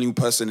 you're the only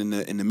person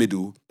in the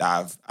middle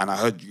that I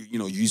heard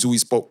you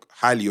always spoke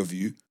highly of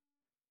you.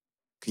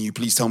 Can you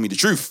please tell me the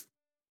truth?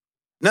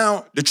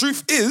 Now, the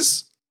truth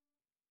is,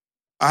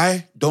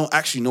 I don't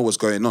actually know what's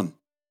going on.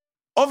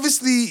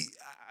 Obviously,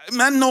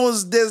 man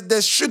knows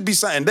there should be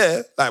something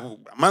there. Like,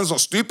 man's not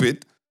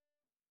stupid.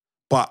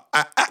 But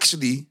I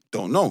actually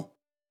don't know.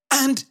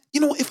 And,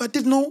 if I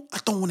did know, I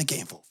don't want to get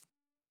involved.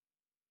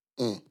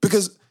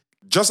 Because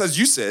just as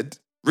you said,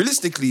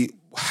 realistically,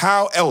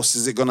 how else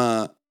is it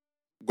gonna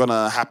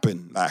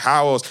happen? Like,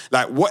 how else?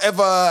 Like,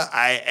 whatever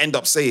I end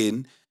up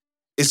saying,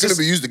 it's going to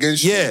be used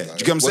against you. Yeah, Like, do you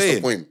get what I'm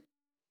saying? What's the point?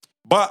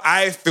 But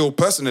I feel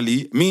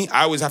personally,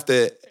 I always have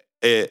to,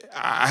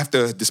 I have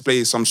to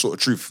display some sort of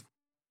truth.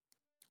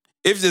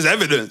 If there's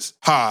evidence,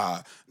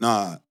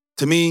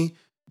 to me,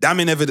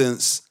 damning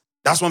evidence,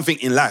 that's one thing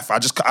in life. I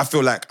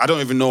feel like I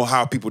don't even know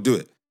how people do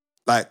it.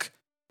 Like,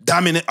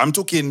 damning it, I'm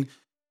talking,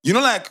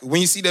 like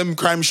when you see them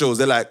crime shows,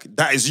 they're like,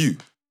 that is you.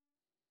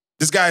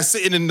 This guy is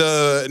sitting in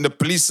the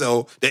police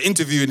cell, they're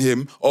interviewing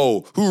him.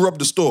 Oh, who robbed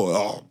the store?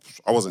 Oh,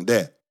 I wasn't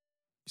there.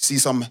 You see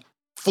some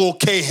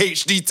 4K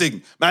HD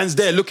thing. Man's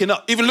there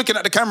even looking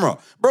at the camera.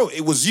 Bro,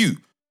 it was you.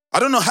 I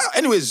don't know how.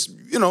 Anyways,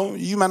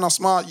 you man are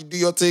smart. You do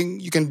your thing.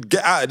 You can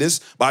get out of this.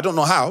 But I don't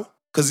know how,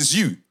 because it's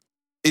you.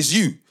 It's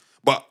you.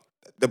 But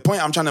the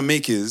point I'm trying to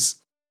make is,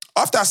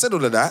 after I said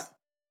all of that,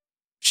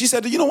 she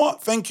said, you know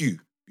what? Thank you.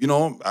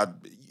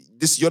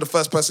 You're the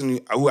first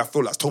person who I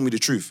feel like told me the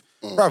truth.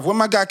 Bruv, when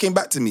my guy came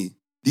back to me,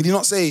 did he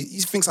not say he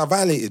thinks I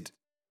violated?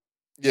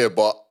 Yeah,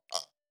 but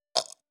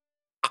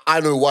I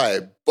know why.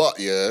 But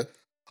yeah,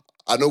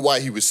 I know why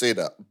he would say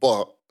that.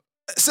 But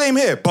same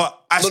here.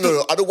 But I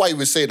know why he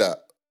would say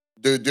that.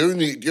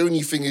 The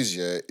only thing is,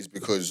 is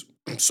because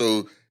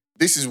so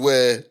this is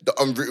where the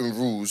unwritten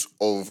rules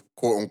of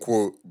quote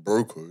unquote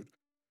bro code,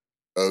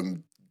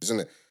 isn't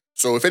it?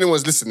 So if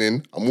anyone's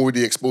listening, I'm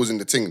already exposing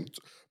the thing.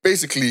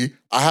 Basically,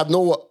 I have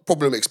no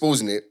problem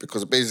exposing it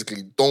because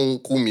basically,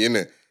 don't call me,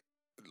 innit?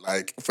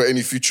 Like, for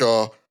any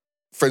future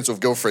friends of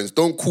girlfriends,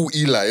 don't call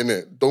Eli,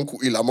 innit? Don't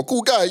call Eli. I'm a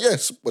cool guy,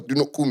 yes, but do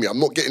not call me. I'm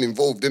not getting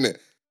involved, innit?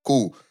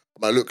 Cool.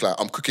 I might look like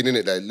I'm cooking,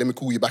 innit? Like, let me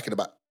call you back in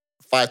about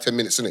 5-10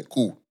 minutes, innit?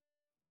 Cool.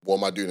 What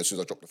am I doing as soon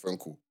as I drop the phone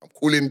call? I'm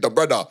calling the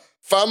brother.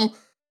 Fam,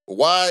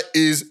 why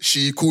is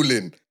she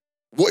calling?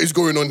 What is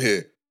going on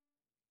here?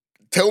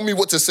 Tell me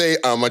what to say,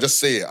 I just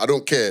say it. I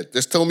don't care.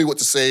 Just tell me what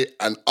to say,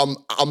 and I'm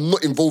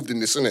not involved in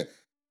this, innit?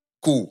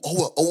 Cool.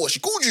 Oh, what? She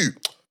called you?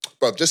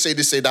 Bruv, just say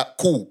this, say that.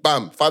 Cool.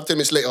 Bam. 5-10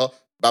 minutes later,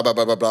 blah, blah,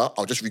 blah, blah, blah.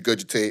 I'll just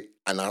regurgitate,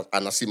 and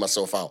I see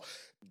myself out.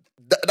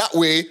 That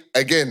way,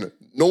 again,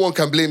 no one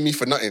can blame me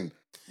for nothing.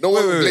 No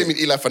one blaming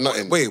Eli for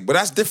nothing. Wait, but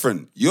that's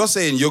different. You're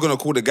saying you're going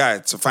to call the guy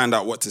to find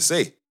out what to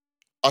say.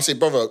 I say,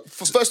 brother,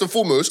 first and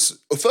foremost,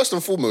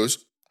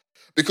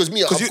 because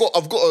me,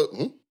 I've got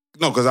a...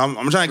 No, because I'm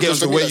trying to get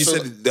into where you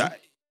said that,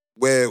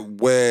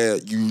 where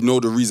you know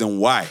the reason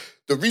why.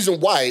 The reason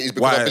why is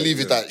because I believe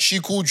is that she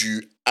called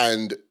you,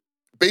 and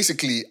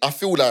basically I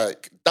feel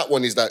like that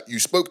one is that you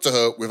spoke to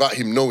her without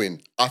him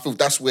knowing. I feel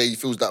that's where he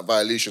feels that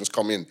violations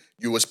come in.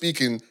 You were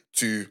speaking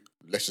to,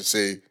 let's just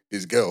say,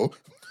 his girl.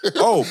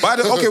 Oh,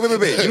 okay,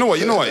 wait. You know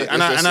what?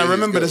 And I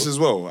remember this as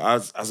well.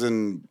 As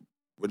in,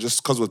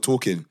 just because we're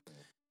talking.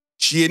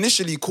 She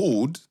initially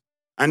called,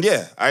 and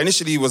I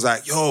initially was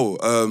like, yo,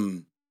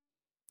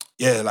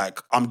 like,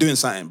 I'm doing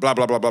something, blah,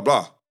 blah, blah, blah,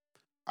 blah.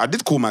 I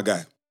did call my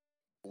guy.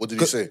 What did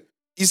he say?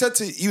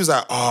 He was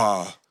like,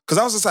 because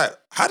I was just like,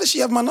 how does she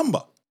have my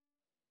number?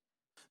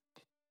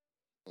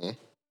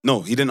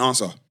 No, he didn't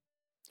answer.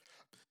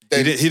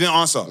 He didn't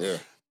answer. Yeah.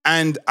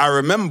 And I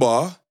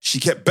remember she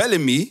kept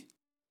belling me,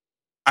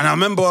 and I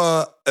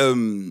remember,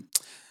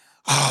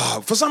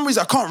 for some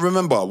reason, I can't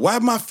remember. Why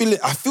am I feeling?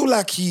 I feel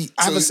like he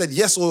either said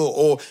yes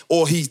or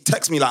he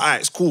texted me like, all right,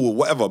 it's cool or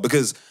whatever,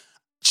 because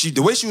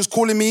the way she was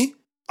calling me,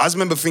 I just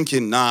remember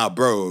thinking, nah,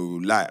 bro,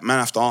 like, man,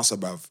 I have to answer,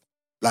 bruv.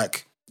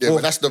 Like,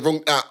 but that's the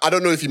wrong... I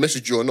don't know if he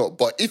messaged you or not,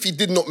 but if he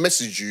did not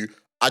message you,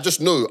 I just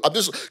know.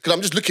 Because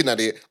I'm just looking at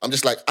it, I'm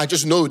just like, I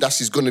just know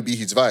that's going to be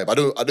his vibe. I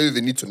don't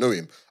even need to know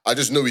him. I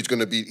just know he's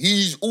going to be...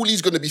 All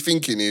he's going to be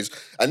thinking is,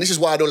 and this is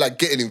why I don't like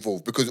getting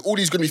involved, because all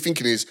he's going to be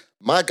thinking is,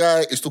 my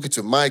guy is talking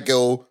to my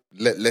girl,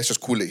 let's just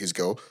call it his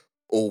girl,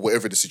 or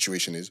whatever the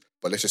situation is,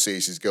 but let's just say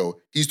it's his girl.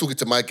 He's talking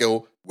to my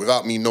girl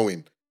without me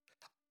knowing.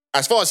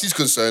 As far as he's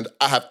concerned,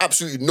 I have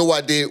absolutely no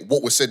idea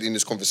what was said in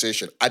this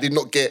conversation. I did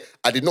not get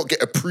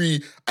a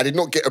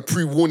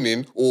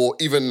pre-warning, or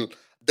even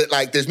that,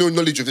 like, there's no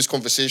knowledge of this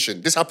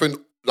conversation. This happened,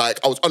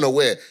 like, I was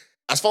unaware.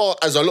 As far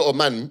as a lot of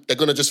men, they're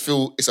gonna just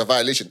feel it's a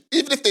violation.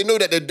 Even if they know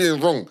that they're doing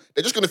wrong,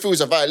 they're just gonna feel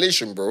it's a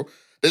violation, bro.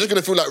 They're just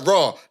gonna feel like,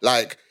 raw.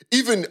 Like,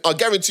 I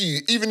guarantee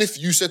you, even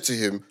if you said to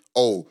him,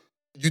 oh,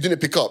 you didn't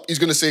pick up, he's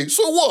gonna say,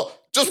 so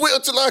what? Just wait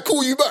until I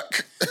call you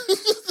back.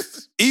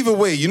 Either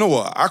way, you know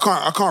what? I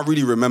can't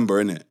really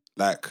remember, innit?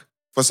 Like,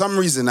 for some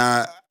reason,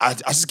 I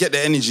just get the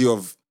energy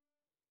of,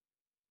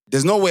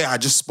 there's no way I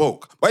just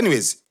spoke. But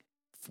anyways,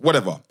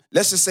 whatever.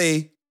 Let's just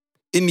say,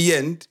 in the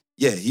end,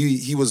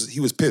 he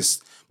was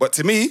pissed. But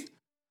to me,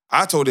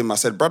 I told him, I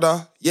said,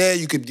 brother, yeah,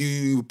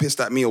 you pissed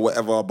at me or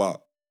whatever,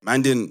 but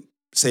man didn't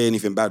say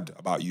anything bad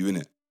about you,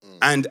 innit?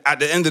 And at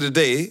the end of the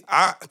day,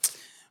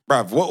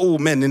 bruv, we're all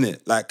men,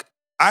 innit? Like,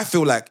 I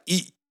feel like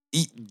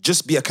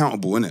just be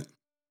accountable, innit?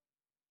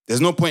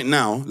 There's no point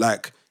now,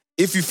 like,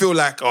 if you feel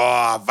like,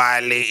 I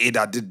violated,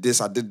 I did this,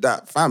 I did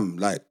that, fam,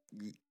 like,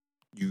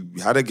 you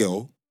had a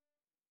girl,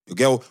 your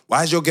girl,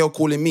 why is your girl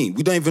calling me?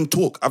 We don't even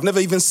talk. I've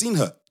never even seen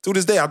her. Till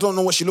this day, I don't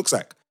know what she looks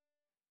like.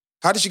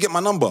 How did she get my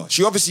number?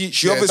 She obviously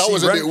that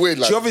was a bit weird.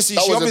 Like,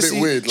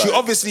 she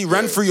obviously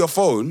ran through your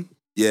phone,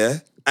 yeah.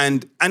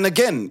 And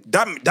again,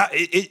 there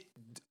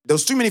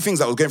was too many things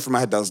that was going through my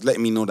head that was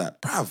letting me know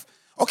that, bruv,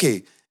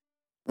 okay,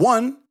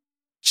 one,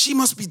 she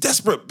must be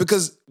desperate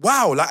because,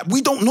 wow, like,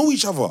 we don't know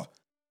each other.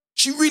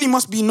 She really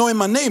must be knowing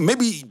my name.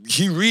 Maybe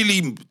she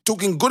really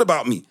talking good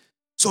about me.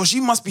 So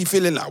she must be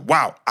feeling like,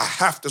 wow, I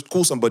have to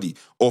call somebody.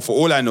 Or for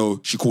all I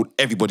know, she called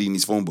everybody in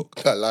his phone book.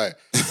 Can't lie.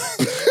 You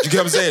get what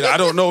I'm saying? I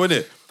don't know,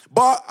 innit?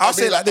 But I'll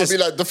say like this. I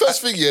mean, like, the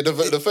first thing,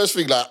 the first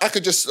thing, like, I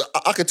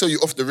could tell you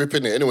off the rip,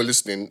 innit? Anyone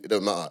listening, it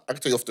don't matter. I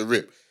could tell you off the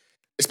rip.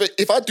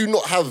 If I do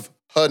not have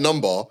her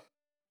number,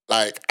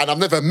 like, and I've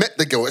never met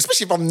the girl,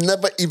 especially if I've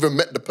never even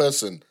met the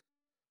person,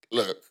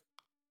 look,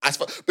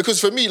 because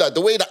for me, like,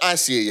 the way that I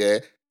see it, yeah,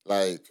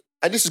 like,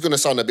 and this is going to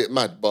sound a bit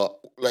mad, but,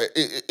 like,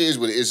 it is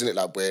what it is, isn't it?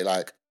 Like, where,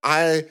 like,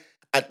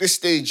 at this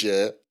stage,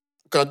 yeah,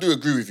 because I do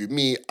agree with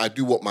you, I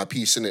do want my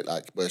peace, innit?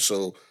 Like, where,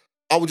 so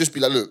I would just be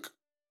like, look,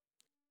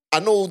 I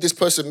know this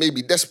person may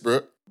be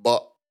desperate,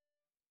 but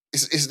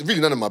it's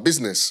really none of my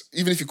business.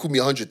 Even if you call me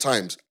 100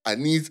 times, I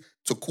need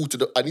to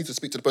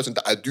speak to the person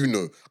that I do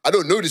know. I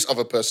don't know this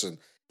other person.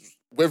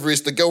 Whether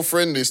it's the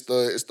girlfriend, it's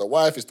the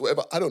wife, it's the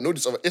whatever. I don't know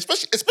this other.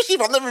 Especially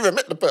if I've never even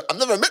met the person. I've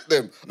never met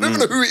them. I don't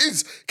even know who it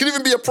is. It can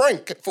even be a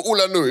prank for all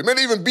I know. It may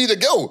not even be the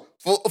girl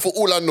for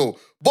all I know.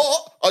 But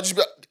I'll just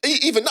be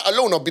like, even that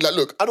alone, I'll be like,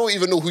 look, I don't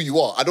even know who you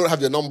are. I don't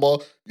have your number.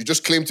 You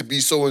just claim to be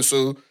so and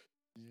so.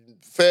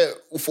 Fair,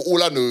 for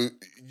all I know,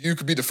 you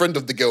could be the friend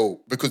of the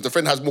girl because the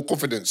friend has more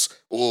confidence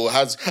or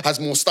has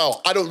more style.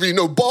 I don't really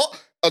know.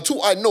 But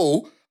until I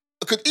know,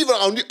 because even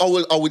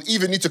I would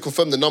even need to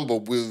confirm the number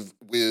with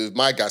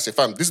my guy. Say,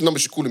 fam, this number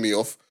she's calling me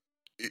off.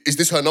 Is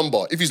this her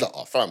number? If he's like,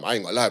 oh, fam, I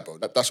ain't gonna lie, bro.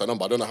 That's her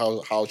number. I don't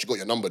know how she got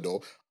your number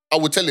though. I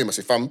would tell him, I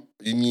say, fam,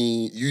 you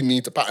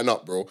need to pattern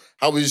up, bro.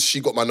 How is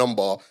she got my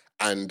number?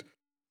 And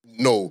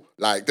no,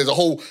 like, there's a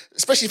whole,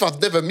 especially if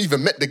I've never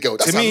even met the girl.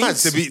 That's mad.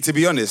 To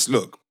be honest,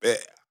 look,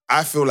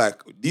 I feel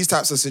like these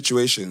types of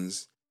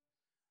situations,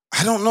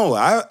 I don't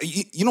know.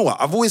 You know what?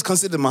 I've always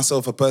considered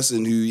myself a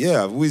person who,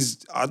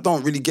 I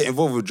don't really get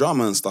involved with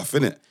drama and stuff,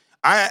 innit?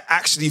 I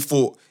actually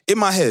thought, in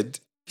my head,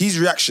 his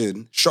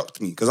reaction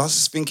shocked me because I was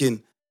just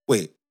thinking,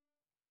 wait,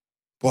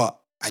 but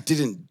I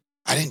didn't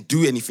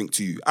do anything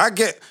to you.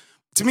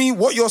 To me,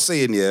 what you're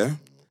saying, yeah,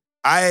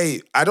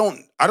 I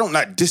don't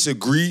like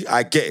disagree.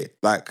 I get it.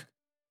 Like,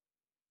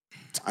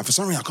 and for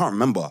some reason, I can't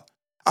remember.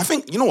 I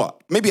think, you know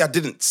what? Maybe I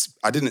didn't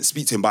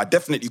speak to him, but I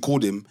definitely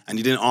called him and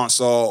he didn't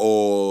answer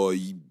or,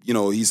 you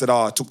know, he said,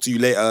 I'll talk to you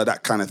later,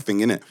 that kind of thing,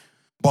 innit?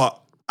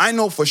 But I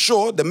know for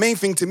sure the main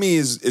thing to me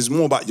is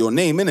more about your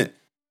name, innit?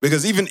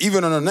 Because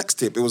even on the next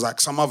tip, it was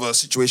like some other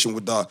situation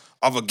with the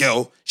other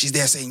girl. She's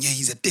there saying, yeah,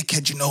 he's a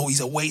dickhead, you know,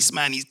 he's a waste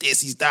man, he's this,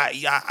 he's that,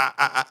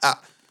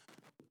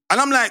 And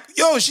I'm like,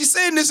 yo, she's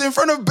saying this in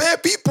front of bare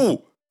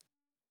people.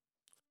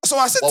 So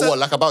I said what,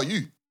 like about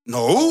you?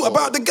 No,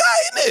 about the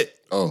guy, innit?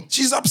 Oh.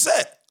 She's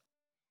upset.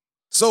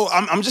 So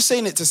I'm just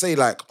saying it to say,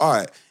 like, all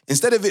right,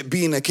 instead of it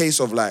being a case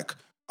of like,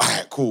 all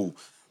right, cool,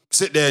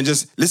 sit there and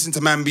just listen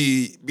to man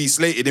be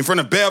slated in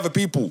front of bare other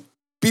people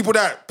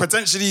that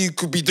potentially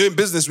could be doing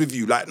business with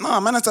you. Like, nah,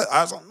 man, I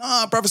was like,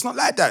 nah, bruv, it's not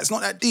like that. It's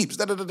not that deep. It's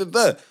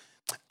da-da-da-da-da.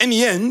 In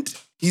the end,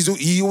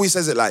 he always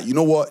says it like, you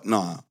know what?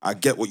 Nah, I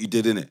get what you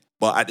did, innit?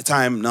 But at the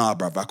time, nah,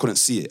 bruv, I couldn't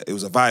see it. It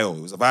was a vial. I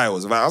was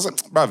like,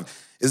 bruv,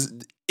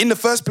 in the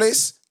first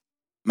place,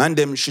 man,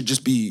 them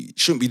shouldn't be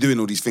doing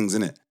all these things,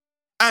 innit?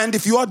 And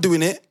if you are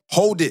doing it,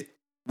 hold it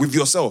with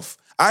yourself.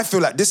 I feel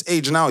like this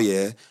age now,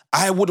 yeah,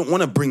 I wouldn't want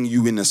to bring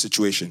you in a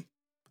situation.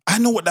 I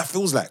know what that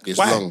feels like. It's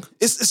long.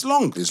 It's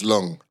long. It's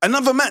long.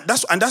 Another man.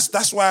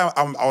 That's why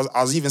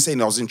I was even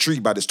saying I was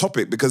intrigued by this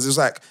topic because it's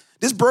like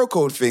this bro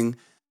code thing.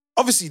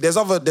 Obviously,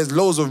 there's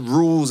loads of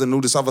rules and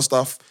all this other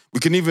stuff. We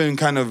can even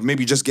kind of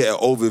maybe just get an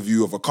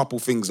overview of a couple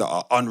things that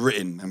are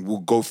unwritten and we'll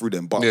go through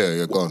them. But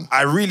yeah, go on.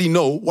 I really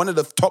know one of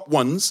the top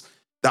ones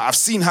that I've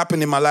seen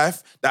happen in my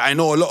life, that I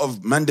know a lot of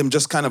mandem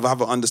just kind of have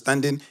an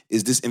understanding,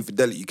 is this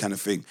infidelity kind of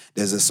thing.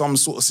 There's some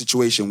sort of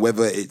situation,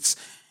 whether it's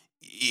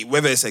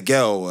a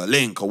girl or a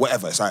link or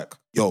whatever, it's like,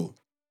 yo,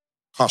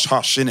 hush,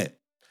 innit?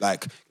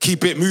 Like,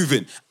 keep it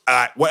moving.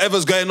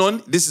 Whatever's going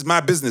on, this is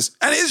my business.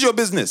 And it is your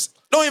business.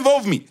 Don't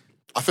involve me.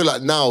 I feel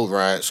like now,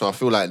 right? So I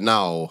feel like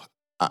now,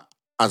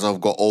 as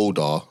I've got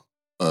older,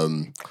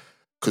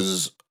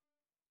 because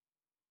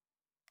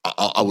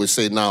I would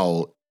say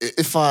now,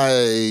 if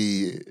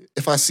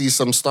I see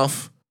some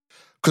stuff,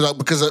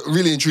 because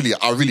really and truly,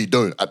 I really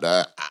don't at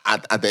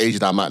the age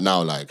that I'm at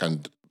now, like,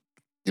 and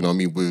you know what I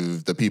mean,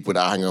 with the people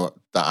that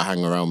I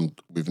hang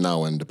around with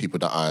now and the people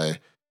that I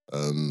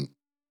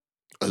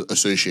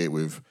associate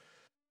with,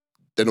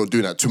 they're not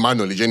doing that, to my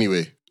knowledge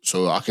anyway.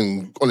 So I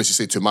can honestly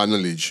say, to my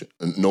knowledge,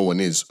 no one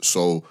is.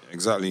 So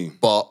Exactly.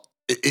 but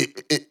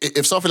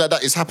if something like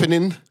that is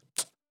happening,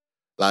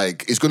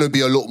 like, it's gonna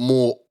be a lot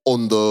more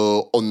on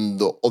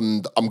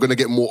the. I'm gonna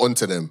get more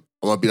onto them.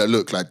 I'm gonna be like,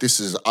 look, like, this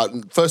is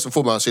first and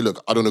foremost. I say,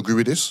 look, I don't agree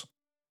with this.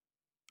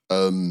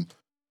 And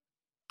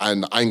I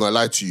ain't gonna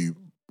lie to you,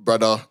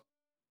 brother.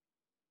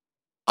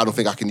 I don't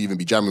think I can even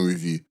be jamming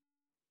with you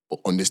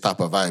on this type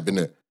of vibe,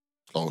 innit?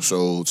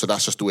 So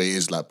that's just the way it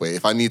is. Like, but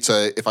if I need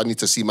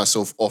to see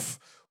myself off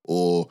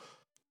or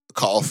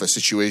cut off a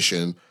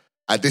situation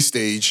at this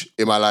stage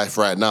in my life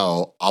right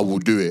now, I will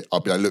do it. I'll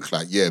be like, look,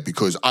 like, yeah,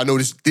 because I know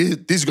this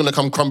is gonna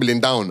come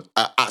crumbling down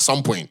at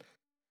some point.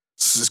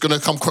 It's gonna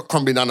come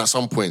crumbling down at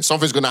some point.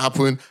 Something's gonna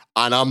happen,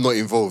 and I'm not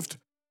involved.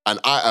 And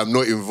I am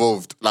not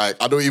involved.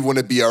 Like, I don't even want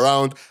to be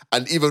around.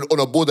 And even on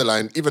a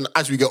borderline, even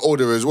as we get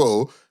older as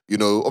well, you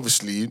know,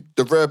 obviously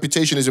the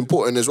reputation is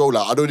important as well.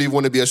 Like, I don't even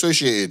want to be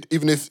associated.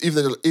 Even if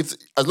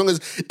as long as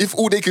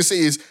all they can say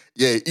is,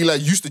 yeah, Eli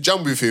used to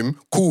jam with him,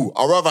 cool.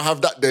 I'd rather have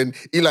that than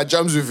Eli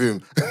jams with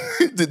him.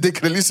 They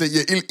can at least say,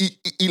 yeah,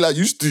 Eli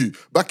used to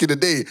back in the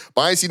day,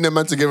 but I ain't seen them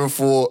man together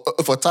for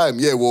time.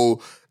 Yeah,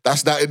 well,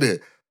 that's that,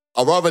 innit?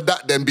 I'd rather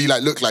that than be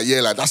like, look, like,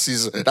 yeah, like, that's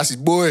his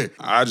boy.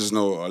 I just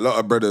know a lot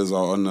of brothers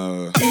are on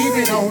the... Keep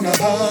it on the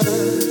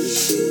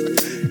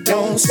hush.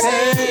 Don't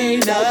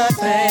say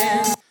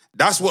nothing.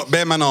 That's what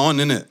bare man are on,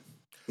 innit?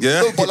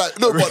 Yeah? No,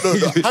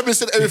 but having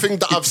said everything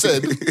that I've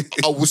said,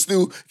 I will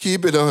still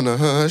keep it on a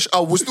hush. I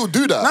will still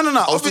do that. No.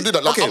 I'll still do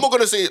that. Like, Okay. I'm not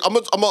going to say,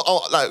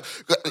 like,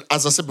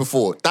 as I said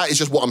before, that is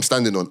just what I'm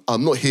standing on.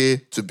 I'm not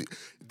here to be...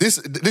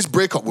 This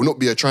breakup will not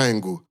be a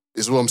triangle.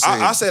 Is what I'm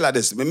saying. I say it like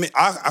this.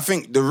 I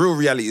think the real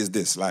reality is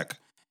this. Like,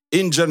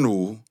 in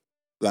general,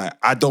 like,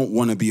 I don't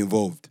want to be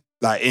involved.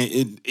 Like,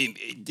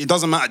 it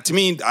doesn't matter to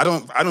me. I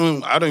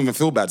don't even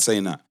feel bad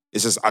saying that.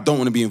 It's just I don't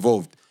want to be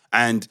involved.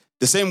 And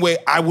the same way,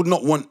 I would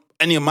not want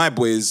any of my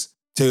boys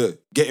to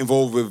get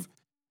involved with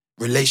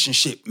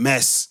relationship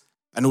mess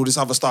and all this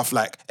other stuff.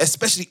 Like,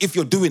 especially if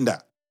you're doing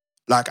that.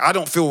 Like, I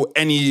don't feel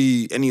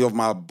any of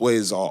my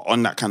boys are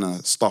on that kind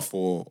of stuff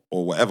or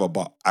whatever,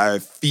 but I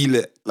feel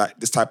it like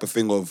this type of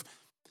thing of,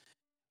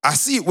 I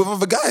see it with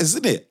other guys,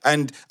 isn't it?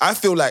 And I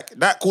feel like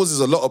that causes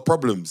a lot of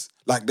problems.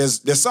 Like,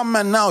 there's some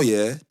man now,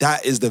 yeah,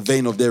 that is the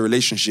vein of their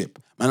relationship.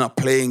 Man are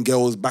playing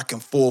girls back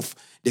and forth.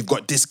 They've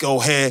got this girl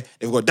here,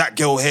 they've got that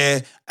girl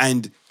here,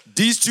 and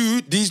these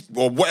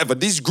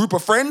group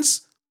of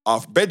friends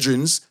are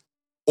bedrooms,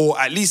 or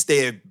at least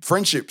their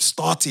friendship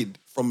started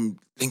from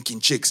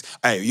linking chicks.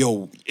 Hey,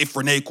 yo, if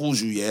Renee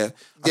calls you, yeah.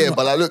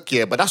 But like, look,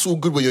 yeah, but that's all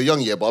good when you're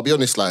young, yeah. But I'll be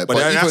honest, like, even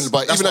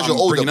as you're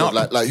older, bro,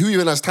 like, who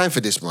even has time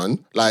for this,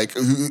 man? Like,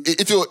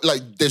 if you're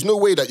like, there's no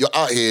way that you're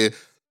out here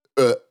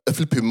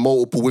flipping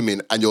multiple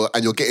women and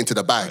you're getting to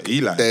the bag.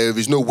 Eli. There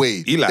is no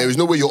way. Eli. There is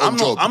no way you're on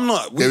job.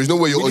 There is no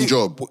way you're on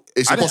job.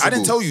 It's impossible. I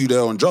didn't tell you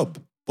they're on job,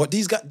 but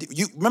these guys.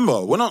 You remember?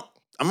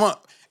 I'm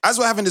not. As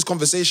we're having this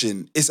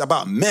conversation, it's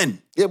about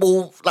men. Yeah,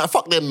 but like,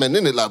 fuck them men,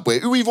 innit? Like, boy,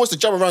 who even wants to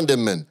jam around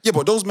them men? Yeah,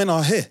 but those men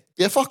are here.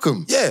 Yeah, fuck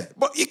them. Yeah,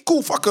 but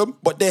cool, fuck them,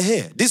 but they're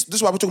here. This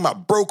is why we're talking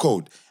about bro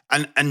code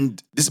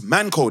and this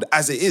man code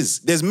as it is.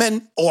 There's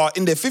men who are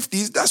in their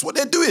 50s, that's what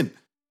they're doing.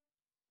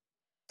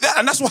 Yeah,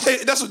 and that's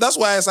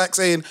why it's like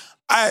saying,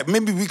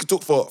 maybe we could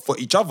talk for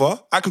each other.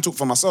 I can talk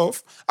for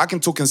myself. I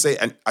can talk and say,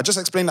 and I just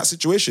explained that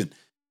situation.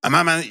 And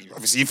my man,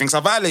 obviously he thinks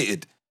I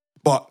violated.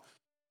 But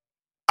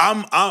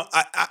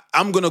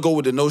I'm gonna go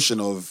with the notion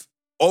of,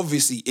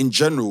 obviously, in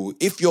general,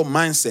 if your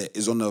mindset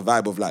is on the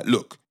vibe of like,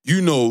 look,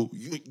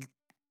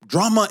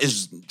 drama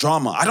is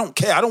drama. I don't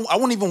care. I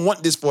won't even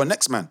want this for a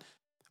next man.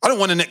 I don't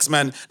want a next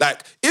man.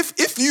 Like,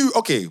 if you,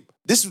 okay,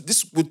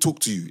 this would talk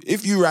to you.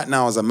 If you right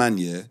now as a man,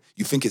 yeah,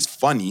 you think it's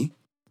funny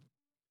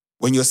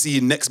when you're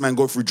seeing next man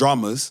go through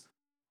dramas,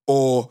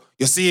 or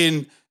you're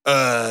seeing,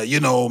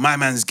 my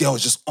man's girl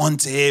is just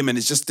onto him and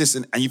it's just this,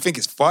 and you think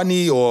it's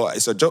funny or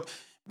it's a joke,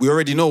 we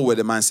already know where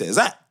the mindset is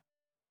at.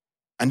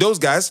 And those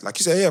guys, like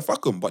you say, yeah,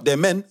 fuck them. But they're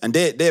men, and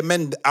they're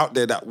men out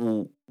there that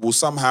will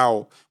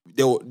somehow,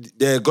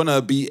 they're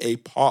gonna be a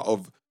part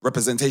of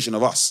representation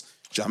of us.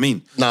 Do you know what I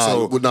mean?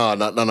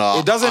 No.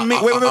 It doesn't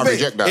mean, wait. I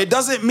reject that. It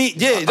doesn't mean,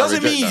 it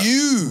doesn't mean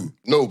you.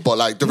 No, but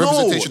like the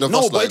representation of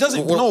us, but like, it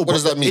doesn't, what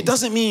does that mean? It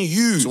doesn't mean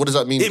you. So what does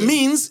that mean It then?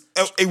 means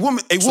a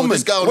woman. So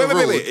this guy on the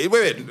road-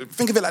 Wait.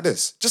 Think of it like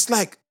this. Just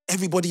like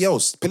everybody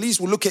else,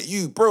 police will look at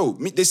you, bro.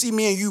 They see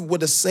me and you, we're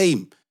the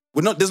same.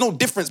 There's no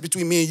difference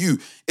between me and you.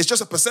 It's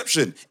just a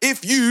perception.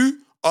 If you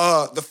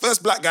are the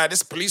first black guy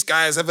this police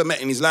guy has ever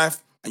met in his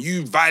life, and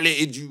you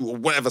violated you or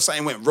whatever,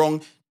 something went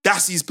wrong,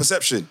 that's his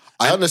perception.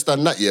 I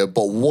understand that, yeah,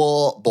 but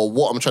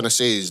what I'm trying to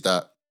say is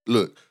that,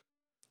 look,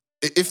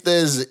 if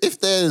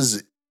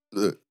there's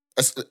look,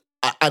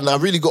 and I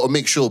really got to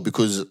make sure,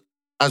 because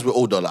as we're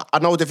older, like,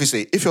 and I would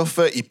definitely say, if you're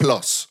 30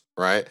 plus,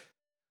 right,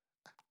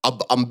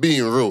 I'm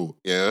being real,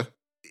 yeah.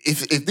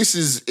 if this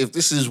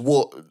is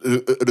what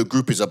the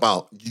group is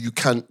about, you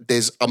can.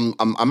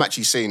 I'm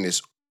actually saying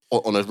this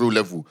on a real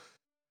level.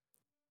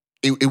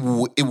 It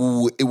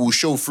will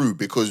show through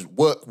because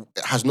work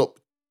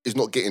is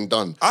not getting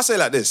done. I'll say it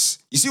like this.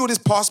 You see all this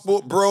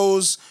passport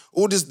bros,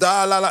 all this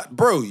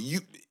bro,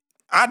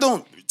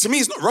 to me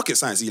it's not rocket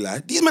science, Eli.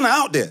 These men are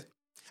out there.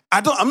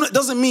 It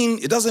doesn't mean,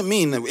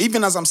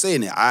 even as I'm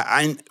saying it,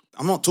 I'm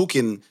not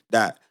talking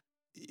that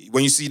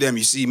when you see them,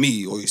 you see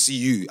me or you see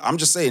you. I'm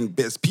just saying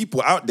there's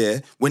people out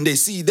there, when they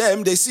see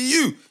them, they see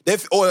you.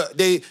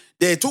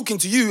 They're talking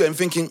to you and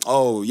thinking,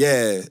 oh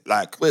yeah,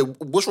 like. Wait,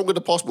 what's wrong with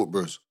the passport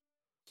bros?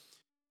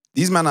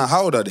 These men are,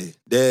 how old are they?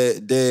 They're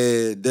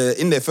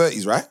in their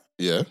 30s, right?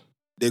 Yeah.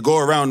 They go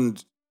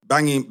around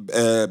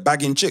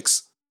bagging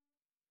chicks.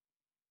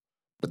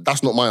 But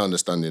that's not my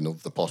understanding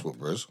of the passport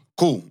bros.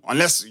 Cool.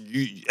 Unless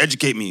you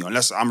educate me,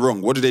 unless I'm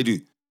wrong. What do they do?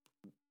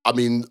 I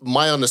mean,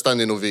 my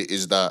understanding of it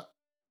is that,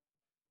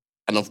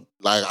 and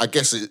I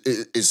guess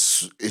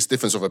it's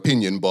difference of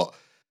opinion, but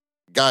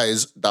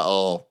guys that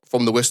are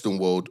from the Western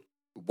world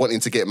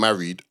wanting to get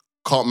married,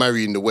 can't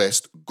marry in the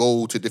West,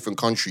 go to different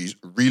countries,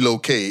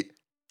 relocate,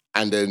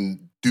 and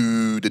then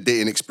do the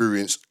dating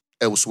experience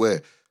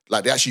elsewhere.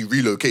 Like, they actually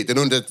relocate. They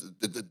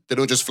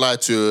don't just fly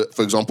to,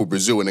 for example,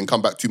 Brazil and then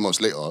come back 2 months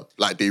later.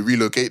 Like, they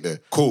relocate there.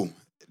 Cool.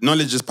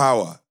 Knowledge is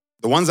power.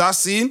 The ones I've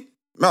seen,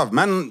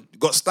 man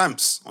got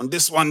stamps on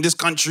this one, this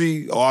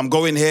country, or I'm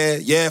going here.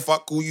 Yeah,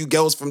 fuck all you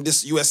girls from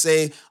this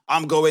USA.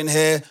 I'm going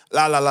here.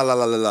 La, la, la, la,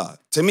 la, la, la.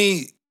 To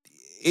me,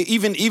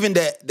 even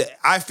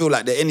I feel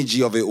like the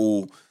energy of it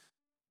all,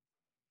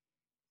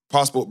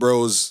 passport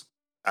bros.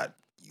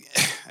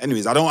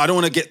 Anyways, I don't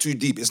want to get too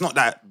deep. It's not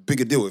that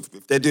big a deal.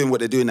 If they're doing what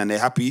they're doing and they're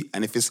happy,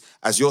 and if it's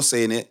as you're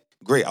saying it,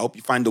 great. I hope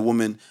you find a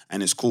woman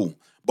and it's cool.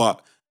 But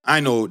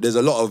I know there's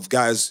a lot of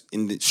guys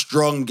in their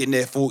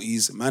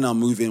 40s, man, are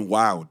moving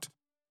wild.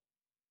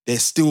 They're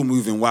still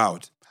moving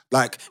wild.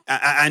 Like,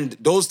 and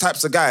those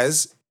types of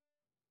guys,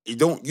 you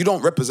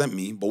don't represent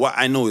me. But what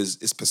I know is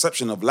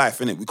perception of life,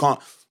 innit? We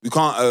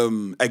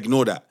can't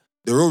ignore that.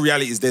 The real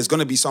reality is there's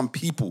gonna be some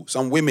people,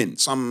 some women,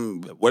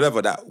 some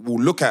whatever that will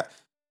look at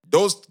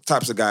those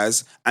types of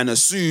guys and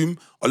assume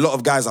a lot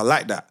of guys are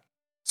like that.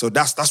 So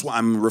that's what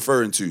I'm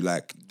referring to.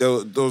 Like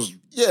those,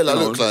 yeah, like,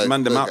 look, like,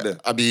 man them out there.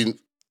 I mean,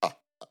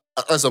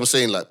 as I'm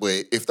saying, like,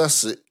 wait, if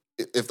that's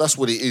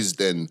what it is,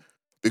 then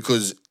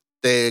because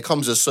there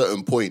comes a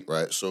certain point,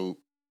 right? So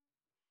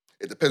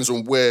it depends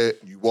on where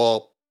you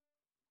are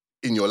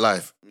in your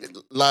life.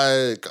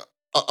 Like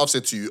I've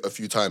said to you a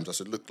few times, I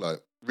said, look,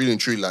 like, really and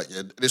truly, like,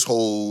 yeah, this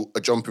whole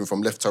jumping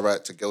from left to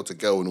right to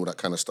girl and all that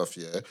kind of stuff,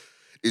 yeah,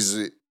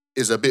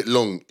 is a bit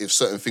long if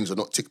certain things are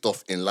not ticked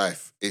off in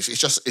life. It's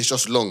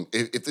just long.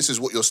 If this is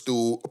what you're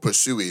still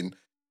pursuing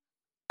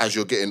as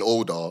you're getting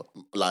older,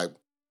 like,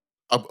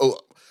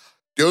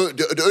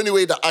 the only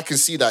way that I can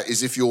see that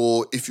is if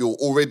you're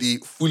already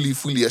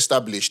fully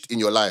established in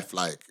your life,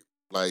 like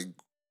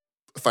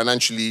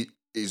financially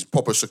is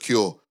proper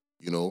secure,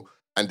 you know,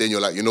 and then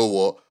you're like, you know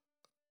what,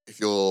 if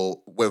you're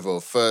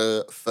whether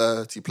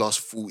 30 plus,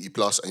 40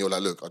 plus, and you're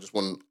like, look, I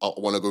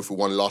want to go through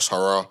one last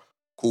hurrah,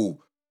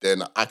 cool,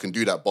 then I can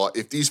do that. But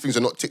if these things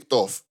are not ticked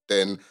off,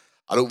 then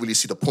I don't really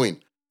see the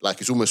point.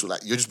 Like, it's almost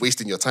like you're just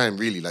wasting your time,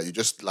 really. Like, you're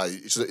just like,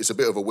 it's a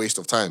bit of a waste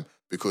of time,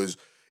 because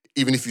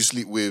even if you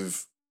sleep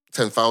with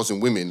 10,000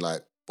 women,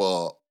 like,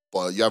 but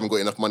you haven't got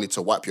enough money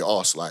to wipe your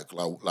ass, like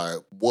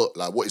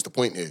what is the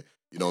point here?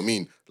 You know what I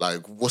mean?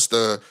 Like, what's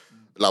the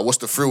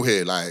thrill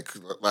here? Like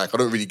I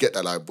don't really get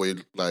that. Like, boy,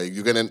 like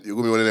you're gonna be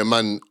one of them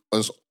man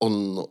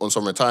on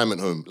some retirement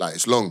home. Like,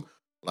 it's long.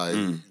 Like,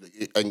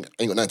 it ain't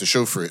got nothing to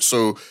show for it.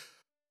 So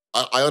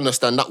I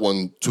understand that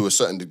one to a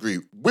certain degree.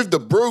 With the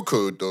bro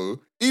code, though,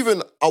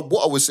 even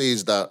what I would say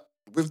is that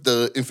with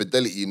the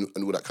infidelity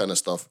and all that kind of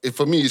stuff,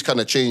 for me, it's kind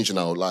of changed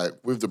now. Like,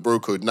 with the bro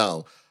code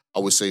now, I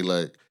would say,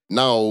 like,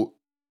 now,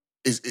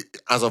 as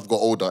I've got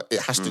older,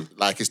 it has to,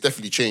 like, it's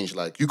definitely changed.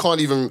 Like, you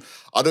can't even,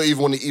 I don't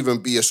even want to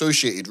even be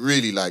associated,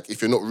 really, like,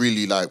 if you're not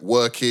really, like,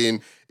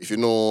 working, if you're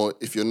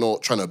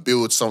not trying to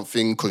build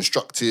something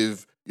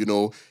constructive, you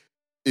know,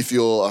 if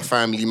you're a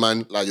family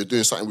man, like, you're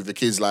doing something with your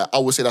kids, like, I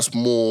would say that's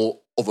more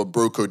of a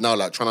bro code now,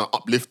 like, trying to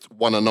uplift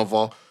one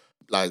another,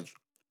 like,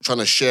 trying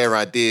to share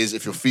ideas.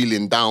 If you're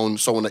feeling down,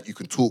 someone that you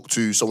can talk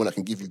to, someone that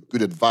can give you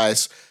good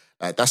advice,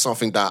 like, that's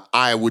something that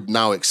I would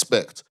now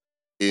expect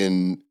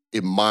in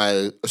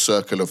my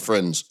circle of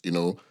friends, you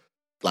know.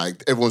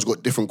 Like, everyone's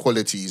got different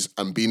qualities,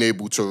 and being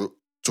able to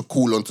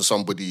call onto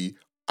somebody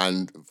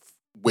and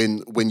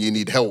when you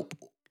need help,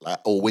 like,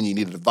 or when you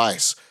need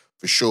advice,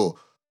 for sure.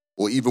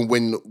 Or even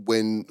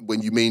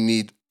when you may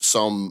need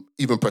some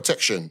even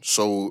protection.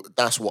 So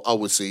that's what I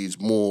would say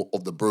is more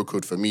of the bro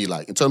code for me.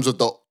 Like, in terms of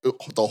the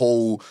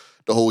whole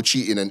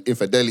cheating and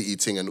infidelity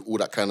thing and all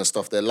that kind of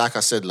stuff there, like I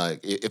said,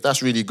 like, if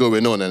that's really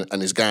going on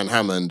and it's going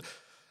ham and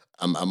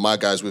my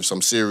guy's with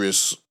some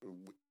serious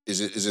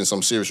is in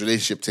some serious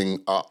relationship thing,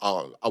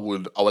 I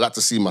would like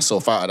to see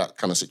myself out of that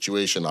kind of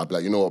situation. I'd be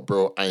like, you know what,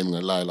 bro, I ain't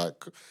gonna lie,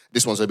 like,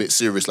 this one's a bit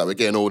serious, like, we're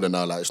getting older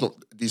now, like, it's not,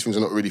 these things are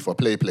not really for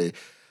play.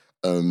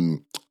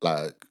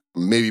 like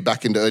maybe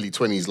back in the early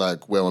 20s,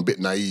 like where I'm a bit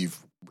naive,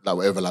 like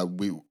whatever,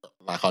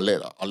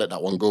 I'll let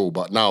that one go.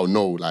 But now,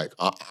 no, like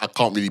I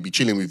can't really be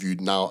chilling with you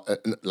now,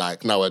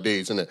 like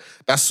nowadays, innit?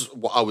 That's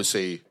what I would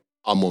say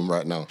I'm on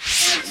right now.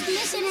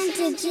 Listening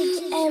to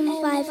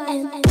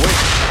GM5M.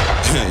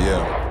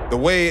 Yeah. The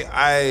way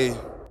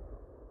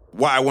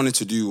what I wanted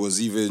to do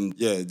was even,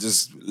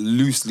 just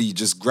loosely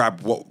just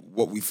grab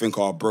what we think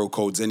are bro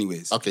codes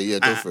anyways. Okay, yeah,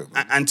 go for it.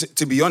 Man. And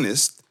to be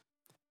honest,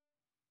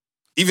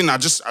 even I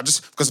just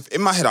because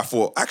in my head I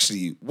thought,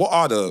 actually, what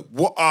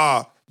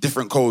are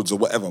different codes or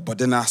whatever? But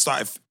then I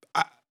started,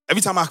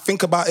 every time I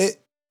think about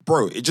it,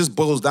 bro, it just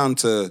boils down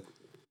to,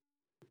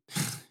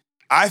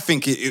 I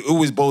think it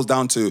always boils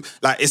down to,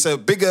 like, it's a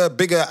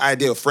bigger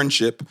idea of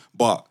friendship,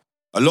 but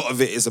a lot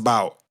of it is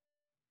about,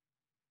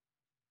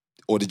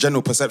 or the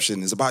general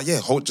perception is about,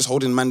 just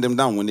holding man them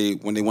down when they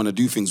want to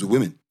do things with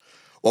women.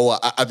 Well,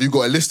 have you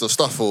got a list of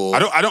stuff or?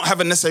 I don't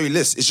have a necessary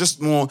list. It's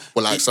just more.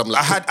 Well, like some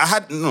like.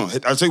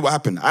 I'll tell you what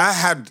happened.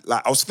 I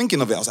was thinking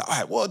of it. I was like, all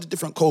right, what are the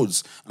different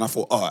codes? And I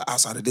thought,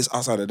 outside of this,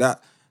 outside of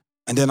that.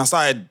 And then I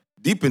started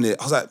deep in it.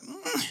 I was like,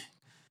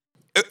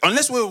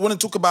 unless we want to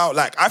talk about,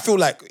 like, I feel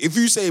like if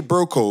you say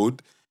bro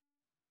code,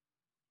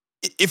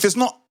 if it's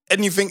not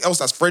anything else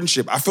that's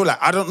friendship, I feel like,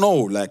 I don't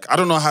know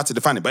how to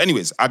define it. But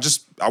anyways, I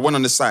went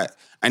on the site,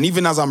 and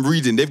even as I'm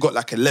reading, they've got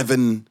like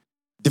 11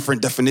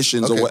 different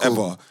definitions or whatever.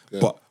 Cool.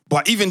 Yeah.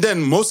 But even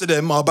then, most of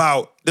them are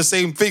about the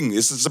same thing.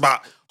 It's just about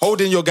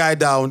holding your guy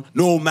down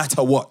no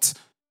matter what.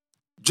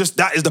 Just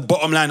that is the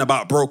bottom line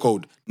about bro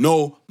code.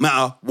 No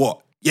matter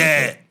what.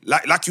 Yeah,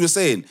 like you were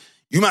saying,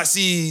 you might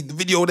see the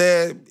video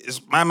there.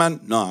 Is my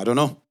man? No, I don't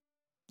know.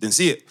 Didn't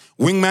see it.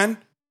 Wingman,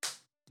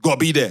 gotta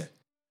be there.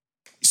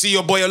 You see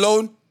your boy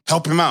alone?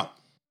 Help him out.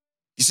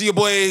 You see your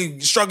boy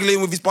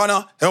struggling with his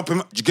partner? Help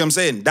him out. Do you get what I'm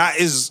saying? That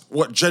is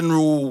what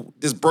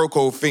this bro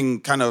code thing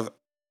kind of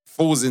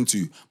falls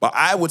into. But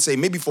I would say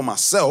maybe for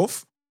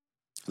myself,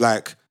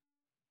 like,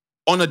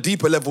 on a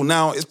deeper level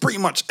now, it's pretty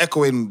much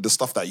echoing the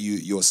stuff that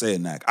you're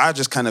saying. Like, I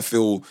just kind of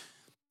feel,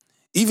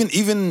 even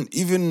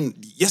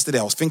yesterday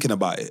I was thinking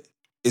about it.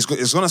 It's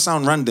gonna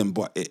sound random,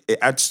 but it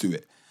adds to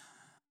it.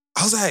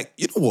 I was like,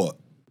 you know what?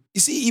 You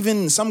see,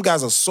 even some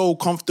guys are so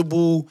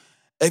comfortable.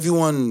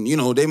 Everyone,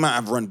 they might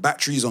have run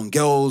batteries on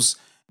girls.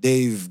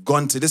 They've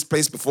gone to this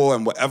place before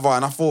and whatever.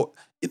 And I thought,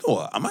 you know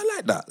what? Am I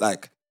like that?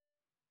 Like,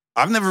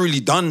 I've never really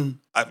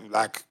done,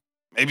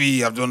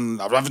 maybe I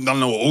haven't done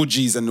no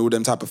OGs and all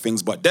them type of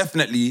things, but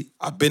definitely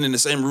I've been in the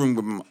same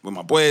room with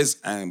my boys,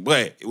 and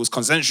boy, it was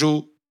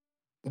consensual.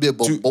 Yeah,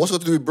 but what's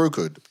got to do with bro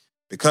code?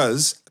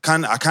 Because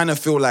I kind of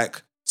feel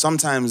like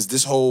sometimes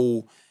this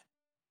whole,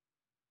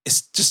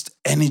 it's just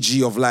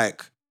energy of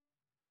like,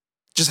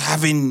 just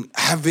having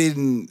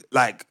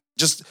like,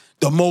 just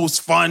the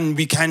most fun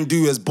we can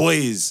do as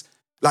boys.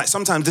 Like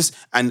sometimes this,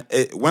 and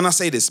when I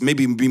say this,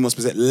 maybe be more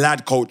specific,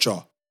 lad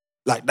culture.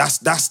 Like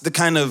that's the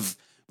kind of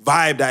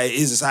vibe that it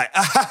is. It's like,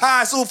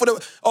 it's all for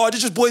they're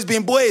just boys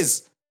being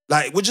boys.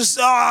 Like, we're just,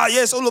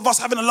 it's all of us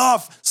having a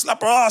laugh.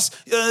 Slap our ass.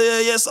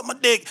 Yeah, suck my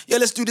dick. Yeah,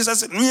 let's do this. I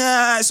said,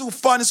 yeah, it's all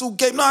fun. It's all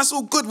game. No, it's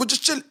all good. We're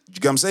just chilling. You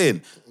get what I'm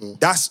saying? Mm.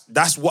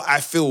 That's what I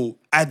feel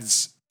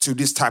adds to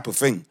this type of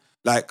thing.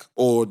 Like,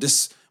 or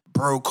this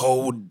bro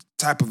code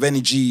type of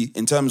energy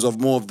in terms of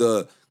more of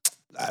the,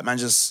 like, man,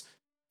 just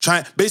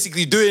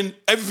basically doing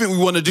everything we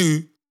want to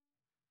do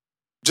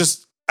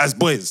just as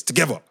boys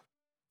together.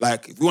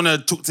 Like, if we want to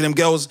talk to them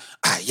girls,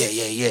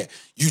 yeah.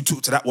 You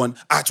talk to that one,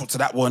 I talk to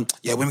that one.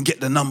 Yeah, when we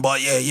get the number,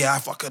 I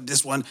fuck up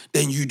this one.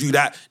 Then you do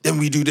that. Then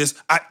we do this.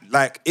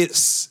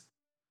 It's...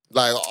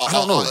 Like, I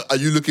don't know. Are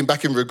you looking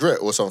back in regret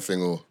or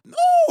something? Or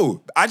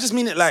no, I just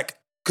mean it like,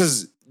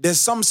 because there's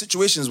some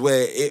situations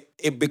where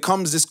it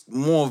becomes this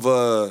more of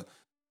a...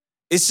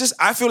 It's just,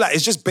 I feel like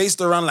it's just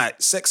based around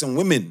like sex and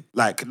women.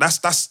 Like,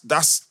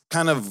 that's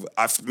kind of,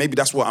 maybe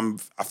that's what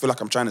I feel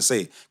like I'm trying to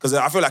say. Because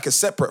I feel like it's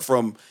separate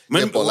from...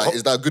 but like,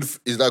 is that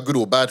a good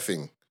or bad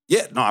thing?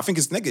 Yeah, no, I think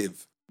it's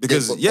negative.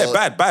 Because,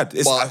 bad.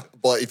 It's,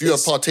 but if you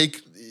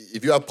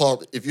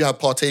have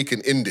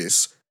partaken in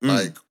this,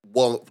 like,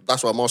 well,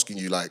 that's what I'm asking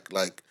you. Like,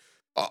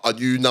 are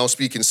you now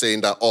speaking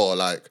saying that,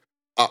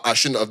 I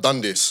shouldn't have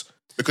done this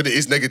because it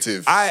is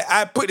negative?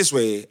 I put it this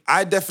way,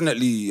 I've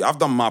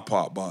done my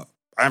part, but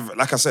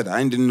like I said, I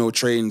ain't doing no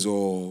trains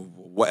or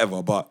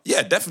whatever. But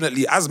yeah,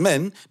 definitely, as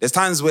men, there's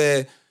times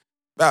where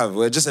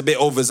we're just a bit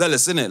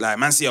overzealous, innit? Like,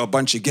 man, see a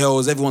bunch of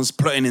girls, everyone's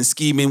plotting and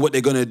scheming what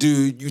they're gonna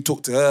do. You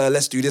talk to her,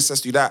 let's do this,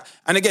 let's do that.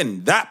 And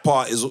again, that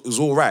part is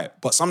all right.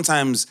 But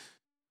sometimes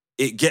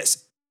it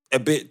gets a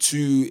bit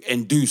too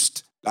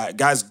induced. Like,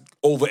 guys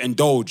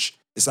overindulge.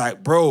 It's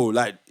like, bro,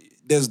 like,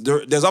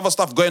 there's other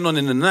stuff going on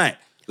in the night.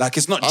 Like,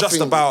 it's not just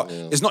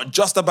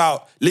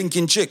about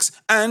linking chicks.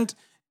 And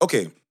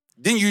okay,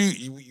 didn't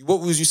you?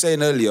 What was you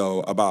saying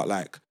earlier about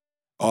like,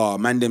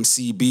 man, them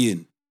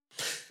CBing?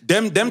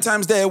 Them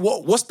times there.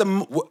 What's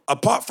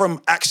apart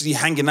from actually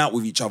hanging out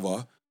with each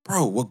other,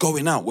 bro? We're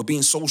going out. We're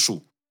being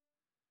social.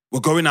 We're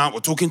going out,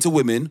 we're talking to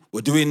women,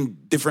 we're doing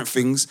different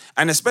things.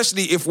 And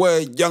especially if we're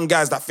young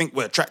guys that think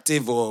we're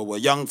attractive or we're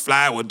young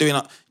fly, we're doing... Do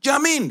you know what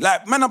I mean?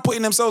 Like, men are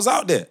putting themselves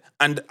out there.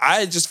 And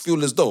I just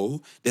feel as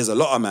though there's a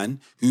lot of men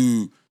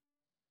who...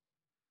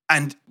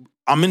 And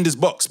I'm in this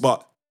box,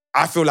 but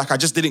I feel like I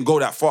just didn't go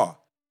that far.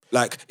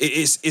 Like,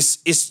 it's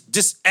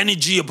this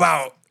energy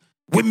about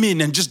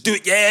women and just do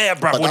it. Yeah,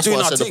 bro, we're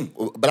doing our thing.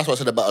 But that's what I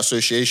said about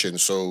association.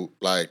 So,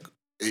 like,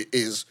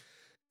 it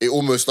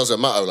almost doesn't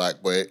matter, like,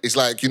 where it's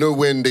like, you know,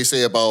 when they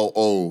say about,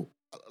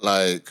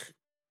 like,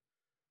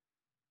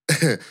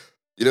 you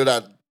know,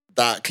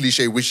 that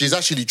cliche, which is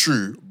actually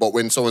true, but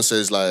when someone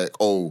says, like,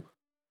 when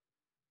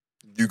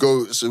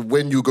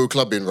you go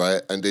clubbing,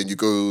 right, and then you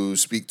go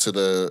speak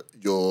to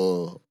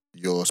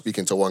you're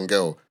speaking to one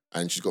girl,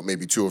 and she's got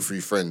maybe 2 or 3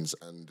 friends,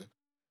 and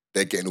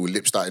they're getting all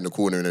lips out in the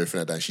corner and everything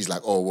like that. She's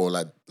like, oh, well,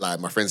 like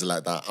my friends are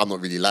like that. I'm not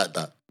really like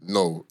that.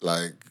 No,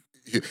 like,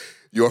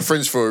 you're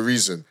friends for a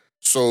reason.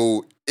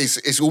 So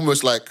it's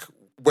almost like,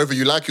 whether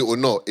you like it or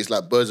not, it's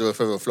like birds of a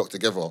feather flock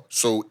together.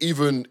 So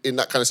even in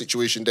that kind of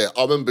situation there,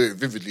 I remember it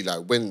vividly,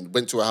 like,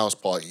 went to a house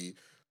party,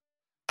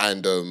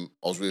 and I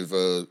was with,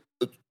 I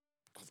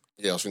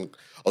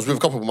was with a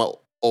couple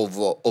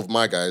of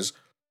my guys.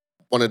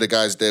 One of the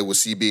guys there was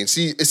CB. And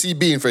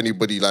CBing, for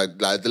anybody, like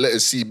the letter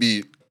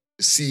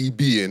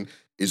CBing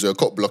is a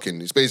cock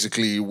blocking. It's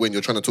basically when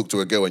you're trying to talk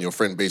to a girl and your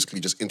friend basically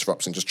just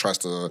interrupts and just tries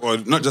to... Well,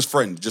 not just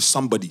friend, just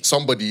somebody.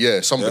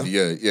 Yeah.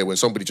 When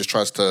somebody just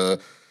tries to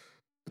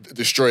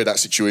destroy that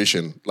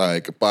situation,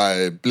 like,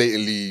 by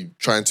blatantly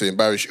trying to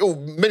embarrass you.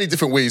 Many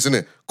different ways,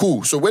 innit?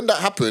 Cool. So when that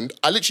happened,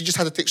 I literally just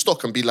had to take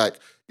stock and be like,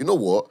 you know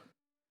what?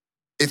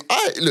 If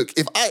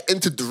I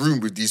entered the room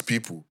with these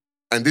people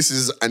and this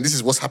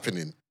is what's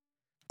happening,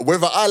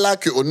 whether I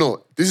like it or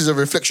not, this is a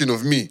reflection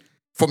of me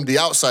from the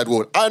outside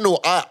world. I know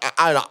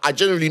I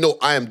generally know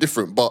I am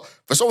different, but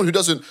for someone who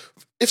doesn't,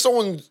 if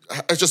someone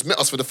has just met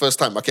us for the first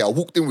time, okay, I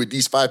walked in with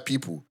these 5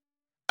 people,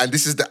 and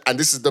this is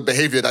the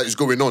behavior that is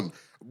going on.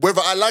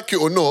 Whether I like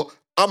it or not,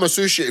 I'm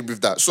associated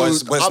with that. So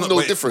I'm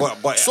no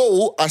different. But it's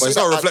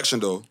not a reflection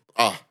though.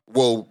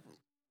 Well,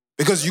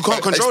 because you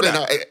can't control explain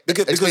that.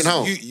 How, explain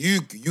how.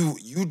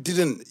 You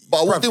didn't.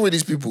 But I walked in with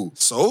these people.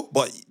 So,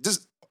 but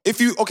just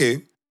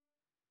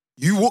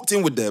you walked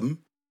in with them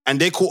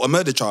and they caught a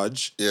murder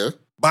charge. Yeah.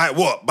 By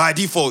what? By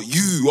default,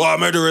 you are a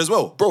murderer as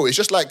well. Bro, it's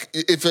just like,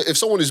 if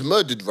someone is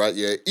murdered, right,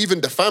 yeah, even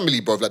the family,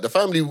 bro, like, the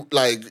family,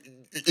 like,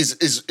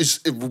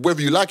 is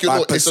whether you like it or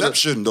not.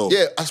 Perception, though.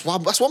 Yeah, that's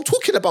what I'm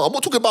talking about. I'm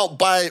not talking about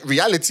by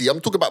reality. I'm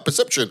talking about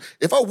perception.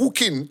 If I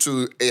walk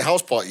into a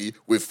house party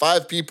with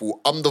 5 people,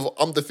 I'm the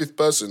 5th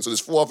person, so there's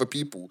 4 other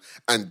people,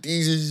 and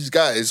these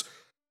guys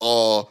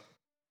are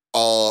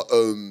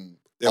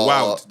they're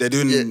wild. They're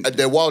doing... Yeah,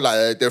 they're wild,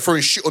 like, they're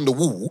throwing shit on the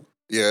wall.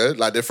 Yeah,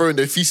 like, they're throwing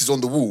their feces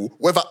on the wall.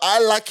 Whether I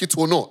like it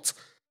or not,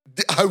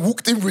 I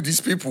walked in with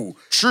these people.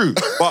 True,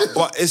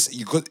 but it's...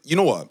 You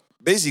know what?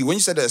 Basically, when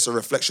you said that it's a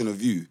reflection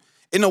of you,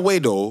 in a way,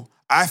 though,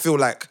 I feel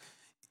like...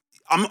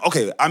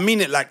 I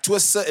mean it, like, to a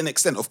certain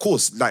extent. Of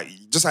course, like,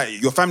 just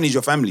like your family is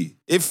your family.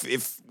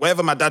 If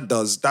whatever my dad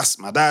does, that's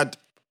my dad.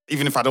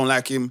 Even if I don't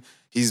like him,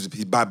 he's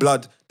by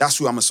blood. That's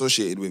who I'm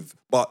associated with.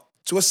 But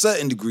to a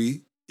certain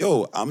degree,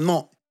 I'm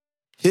not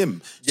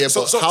him. Yeah,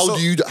 but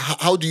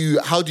how do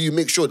you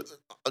make sure?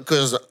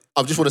 Because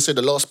I just want to say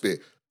the last bit.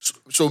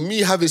 So me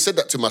having said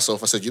that to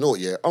myself, I said, you know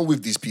what? Yeah, I'm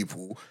with these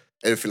people,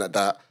 everything like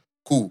that.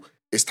 Cool.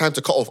 It's time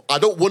to cut off. I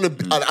don't want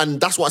to, and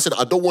that's what I said.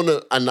 I don't want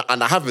to, and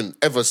I haven't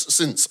ever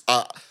since.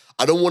 I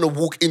don't want to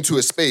walk into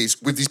a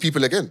space with these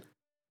people again.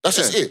 That's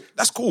just it.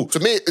 That's cool. To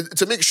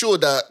make sure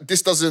that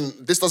this does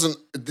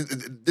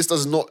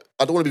not.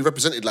 I don't want to be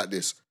represented like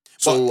this.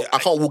 So I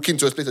can't walk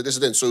into a space like this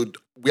again. So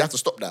we have to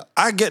stop that.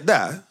 I get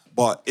that,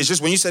 but it's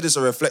just when you said it's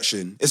a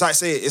reflection. It's like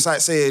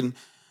saying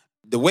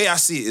the way I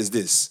see it is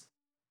this.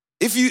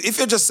 If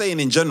you're just saying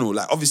in general,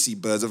 like, obviously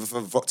birds of a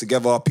feather flock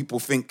together, people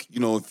think,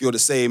 if you're the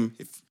same,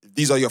 if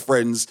these are your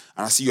friends,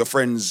 and I see your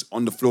friends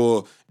on the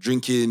floor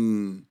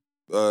drinking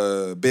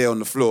beer on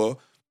the floor,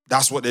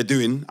 that's what they're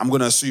doing. I'm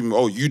gonna assume,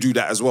 you do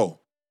that as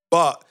well.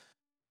 But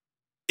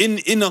in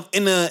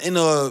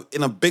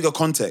a bigger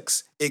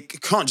context,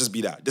 it can't just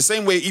be that. The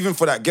same way, even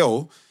for that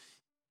girl,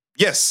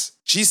 yes,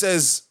 she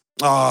says,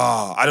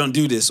 I don't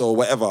do this or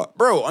whatever.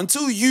 Bro,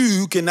 until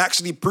you can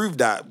actually prove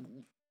that,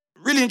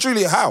 really and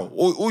truly, how?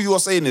 All you are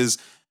saying is,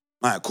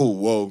 all right, cool,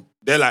 well,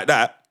 they're like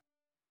that.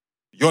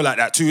 You're like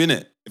that too,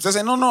 innit? If they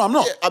say, no, I'm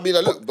not. Yeah, I mean, I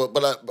look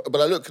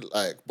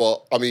like,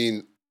 I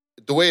mean,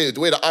 the way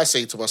that I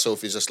say to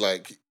myself is just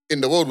like, in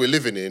the world we're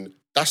living in,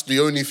 that's the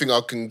only thing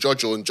I can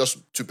judge on just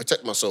to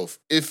protect myself.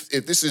 If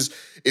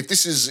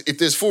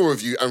there's 4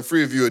 of you and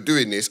 3 of you are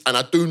doing this and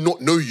I do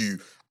not know you,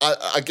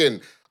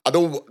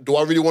 do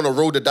I really want to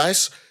roll the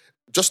dice?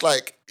 Just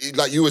like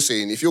you were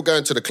saying, if you're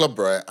going to the club,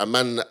 right,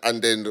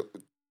 and then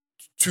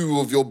 2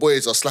 of your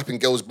boys are slapping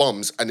girls'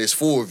 bums and there's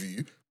 4 of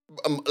you,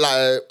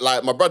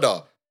 like my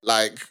brother,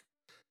 like,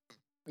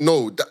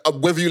 no,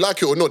 whether you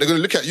like it or not, they're going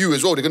to look at you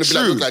as well. They're going to be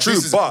like,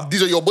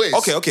 these are your boys.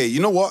 Okay,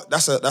 you know what?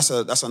 That's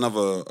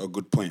another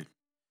good point.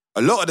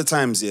 a lot of the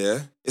times, yeah,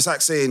 it's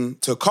like saying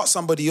to cut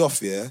somebody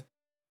off, yeah,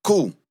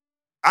 cool.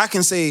 I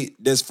can say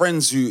there's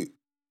friends who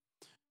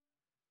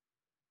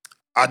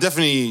I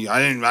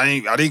didn't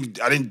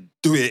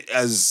do it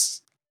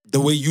as the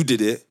way you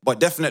did it, but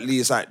definitely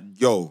it's like,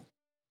 yo,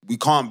 we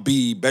can't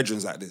be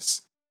bedrooms like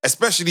this,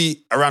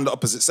 especially around the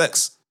opposite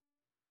sex.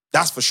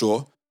 That's for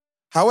sure.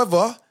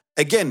 However,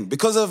 again,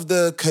 because of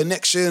the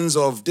connections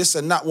of this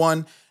and that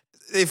one,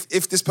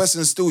 if this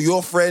person's still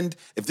your friend,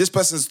 if this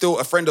person's still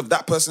a friend of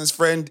that person's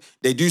friend,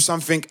 they do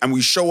something and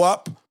we show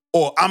up,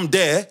 or I'm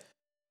there,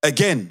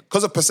 again,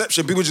 because of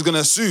perception, people are just going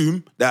to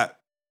assume that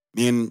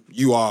me and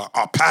you are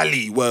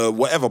pally,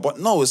 whatever. But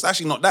no, it's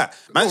actually not that.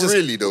 Not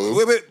really, though.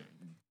 Wait.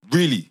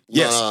 Really?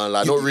 Yes. Nah,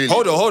 like, not really.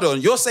 Hold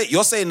on. You're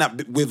saying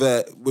that with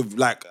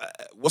like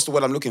what's the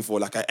word I'm looking for?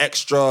 Like an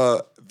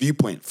extra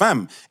viewpoint.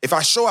 Fam, if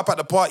I show up at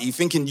the party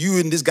thinking you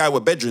and this guy were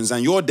bedrooms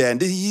and you're there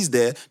and he's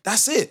there,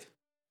 that's it.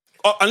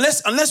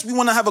 Unless we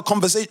want to have a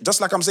conversation,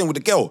 just like I'm saying with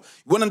the girl,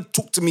 you want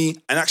to talk to me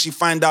and actually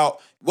find out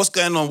what's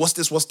going on, what's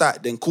this, what's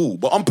that, then cool.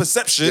 But on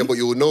perception... Yeah, but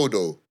you will know,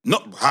 though.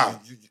 Not how?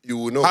 You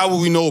will know. How will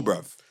we know,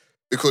 bruv?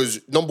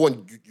 Because, number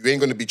one, you ain't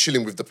going to be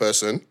chilling with the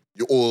person,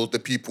 or the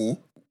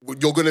people.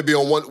 You're going to be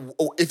on one...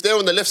 If they're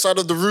on the left side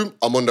of the room,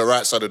 I'm on the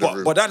right side of the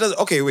room. But that doesn't...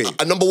 Okay, wait.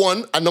 And number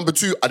one, and number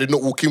two, I did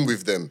not walk in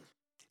with them.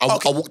 I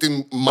walked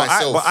in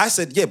myself. But I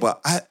said, yeah,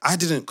 but I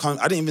didn't come.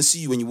 I didn't even see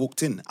you when you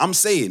walked in. I'm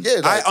saying, Yeah,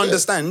 like, I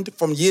understand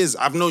from years.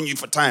 I've known you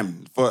for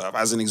time.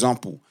 As an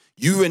example,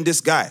 you and this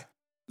guy,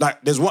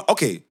 like, there's one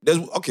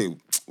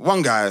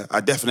guy.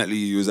 I definitely,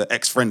 he was an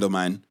ex-friend of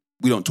mine.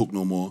 We don't talk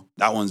no more.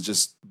 That one's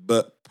just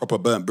proper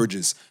burnt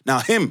bridges. Now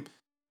him,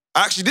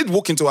 I actually did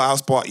walk into a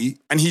house party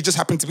and he just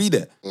happened to be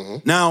there. Mm-hmm.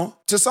 Now,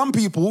 to some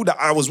people that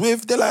I was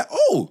with, they're like,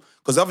 oh,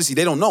 because obviously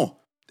they don't know.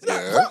 They're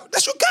like, bro,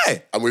 that's your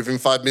guy. And within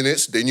 5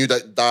 minutes, they knew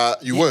that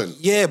you weren't.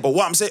 Yeah, but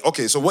what I'm saying,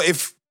 okay, so what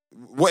if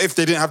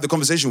they didn't have the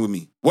conversation with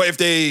me? What if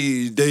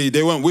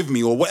they weren't with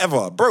me or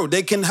whatever? Bro,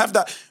 they can have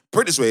that.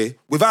 Put it this way,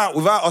 without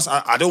us,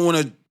 I don't want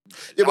to.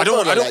 Yeah, but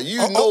hold on.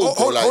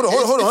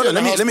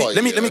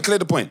 Let me clear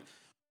the point.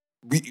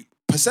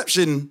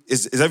 Perception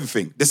is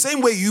everything. The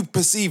same way you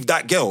perceive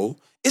that girl,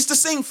 it's the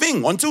same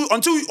thing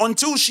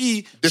until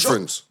she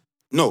difference.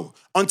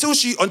 Until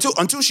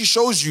she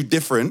shows you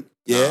different.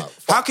 Yeah.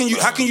 How can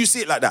you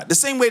see it like that? The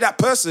same way that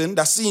person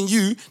that's seeing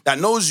you, that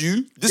knows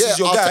you, this is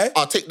your guy.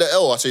 I'll take the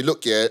L. I say,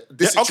 look,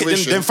 this situation.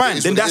 Okay, then fine.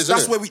 Then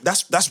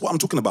that's what I'm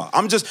talking about.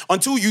 I'm just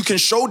until you can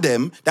show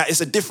them that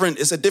it's a different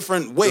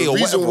way or whatever. The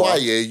reason why,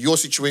 your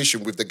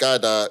situation with the guy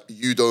that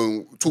you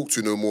don't talk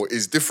to no more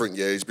is different,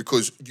 is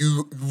because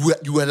you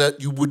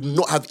would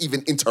not have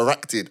even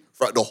interacted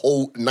throughout the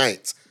whole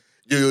night.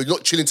 You're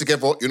not chilling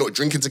together. You're not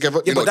drinking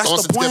together. You're not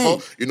dancing together.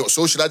 You're not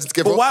socializing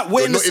together. But why?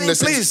 We're in the same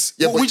place. Sense.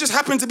 Yeah, we just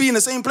happen to be in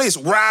the same place.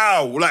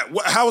 Wow. Like,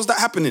 how is that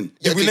happening?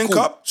 Did we link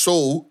up?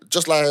 So,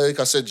 just like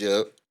I said,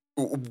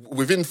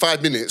 within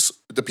 5 minutes,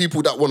 the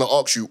people that want to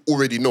ask you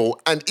already know.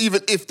 And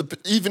even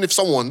if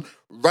someone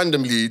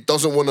randomly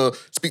doesn't want to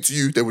speak to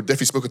you, they would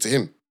definitely spoken to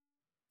him.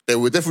 They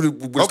would definitely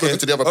spoken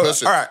to the other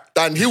person. All right.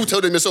 And he will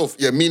tell them himself,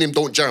 me and him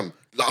don't jam.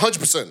 Like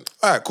 100%.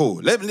 All right, cool.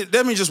 Let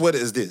me just word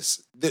it as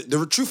this.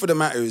 The truth of the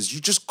matter is you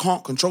just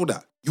can't control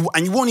that. You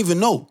won't even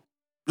know.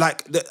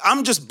 Like,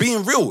 I'm just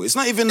being real. It's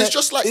not even... How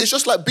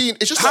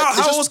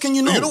else can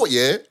you know? You know what,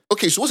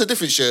 Okay, so what's the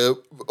difference,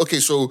 Okay,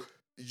 so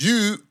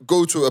you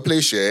go to a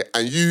place,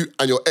 and you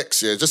and your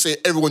ex, just say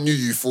everyone knew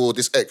you for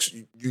this ex.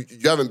 You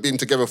haven't been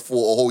together for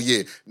a whole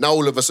year. Now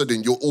all of a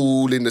sudden you're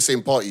all in the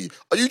same party.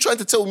 Are you trying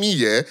to tell me,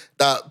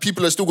 that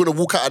people are still going to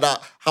walk out of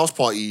that house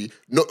party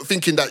not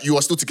thinking that you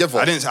are still together?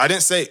 I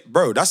didn't say,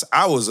 bro, that's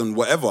ours and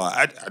whatever.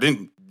 I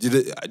didn't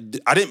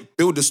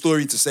build the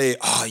story to say,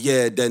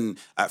 then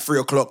at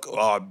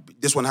 3:00,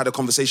 this one had a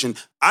conversation.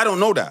 I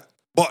don't know that.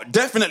 But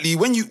definitely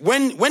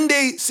when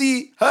they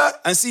see her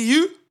and see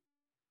you,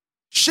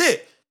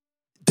 shit,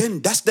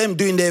 then that's them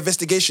doing their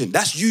investigation.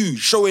 That's you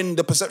showing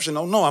the perception,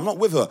 oh no, I'm not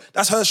with her.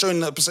 That's her showing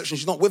the perception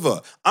she's not with her.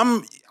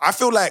 I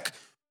feel like,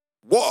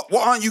 what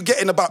aren't you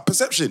getting about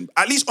perception?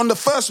 At least on the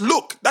first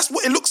look, that's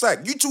what it looks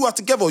like. You two are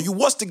together, you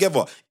was together.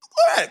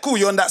 All right, cool,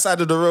 you're on that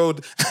side of the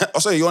road.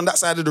 You're on that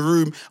side of the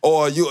room,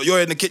 or you're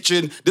in the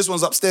kitchen, this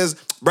one's upstairs.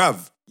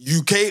 Bruv,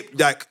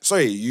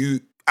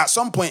 at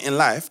some point in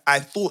life, I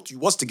thought you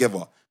was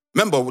together.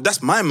 Remember,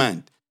 that's my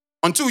mind.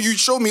 Until you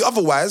show me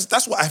otherwise,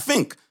 that's what I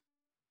think.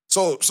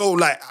 So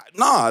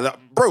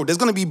bro, there's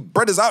gonna be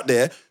brothers out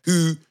there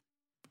who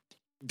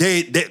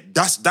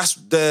that's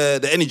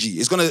the energy.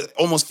 It's gonna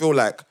almost feel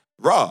like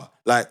raw.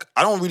 Like,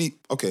 I don't really,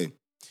 okay,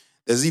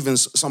 there's even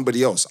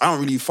somebody else. I don't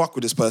really fuck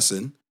with this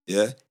person.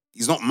 Yeah.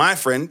 He's not my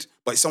friend,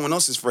 but he's someone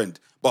else's friend.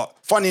 But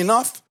funny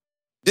enough,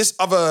 this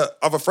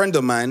other friend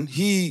of mine,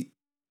 he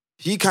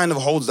kind of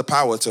holds the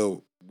power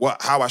to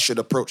how I should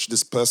approach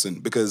this person,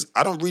 because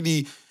I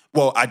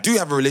do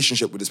have a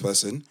relationship with this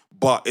person,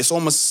 but it's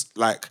almost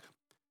like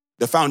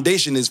the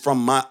foundation is from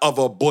my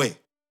other boy.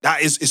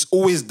 That's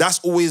always the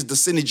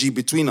synergy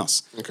between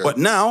us. Okay. But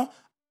now,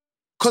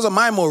 because of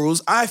my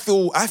morals, I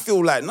feel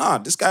like, nah,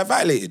 this guy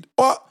violated.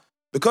 But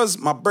because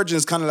my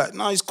brethren's kind of like,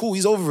 nah, he's cool,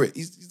 he's over it.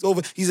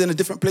 He's in a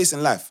different place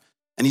in life.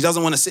 And he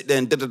doesn't want to sit there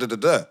and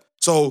da-da-da-da-da.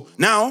 So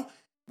now,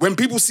 when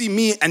people see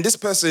me and this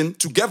person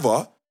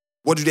together,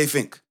 what do they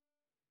think?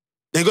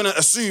 They're going to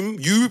assume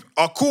you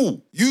are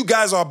cool. You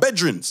guys are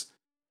bedrooms.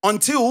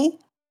 Until,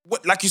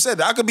 like you said,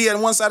 I could be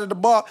on one side of the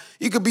bar.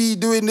 You could be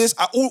doing this.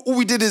 All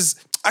we did is,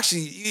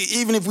 actually,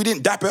 even if we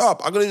didn't dap it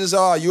up, I could have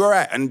just, you all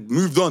right, and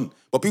moved on.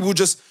 But people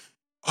just,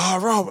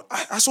 Rob,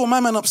 I saw my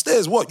man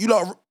upstairs. What? You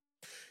lot...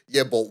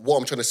 Yeah, but what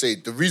I'm trying to say,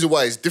 the reason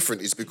why it's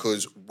different is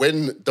because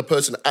when the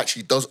person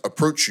actually does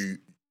approach you,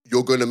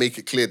 you're going to make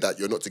it clear that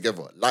you're not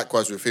together.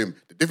 Likewise with him.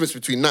 The difference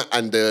between that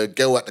and the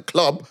girl at the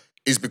club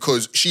is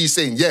because she's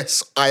saying,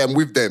 yes, I am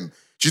with them.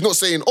 She's not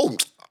saying, oh,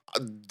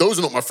 those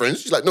are not my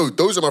friends. She's like, no,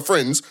 those are my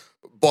friends,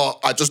 but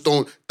I just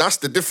don't... That's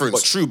the difference.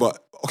 But true, but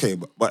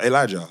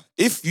Elijah,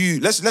 if you...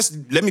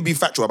 Let me be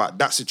factual about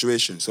that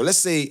situation. So let's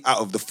say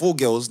out of the 4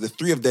 girls, the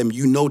 3 of them,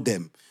 you know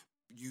them.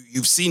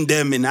 You've seen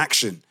them in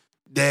action.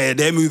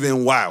 They're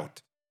moving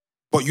wild.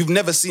 But you've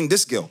never seen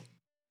this girl.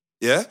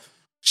 Yeah?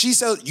 She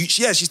said,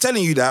 she's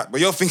telling you that, but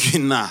you're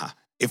thinking, nah,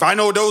 if I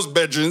know those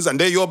bedrooms and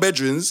they're your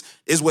bedrooms,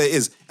 is where it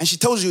is. And she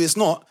tells you it's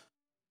not.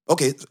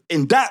 Okay,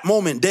 in that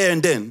moment, there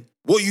and then,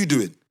 what are you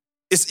doing?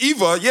 It's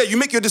either, you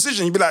make your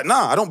decision, you be like,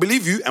 nah, I don't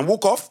believe you, and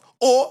walk off,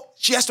 or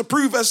she has to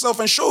prove herself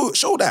and show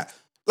that.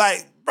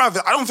 Like, bruv,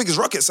 I don't think it's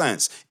rocket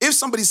science. If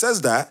somebody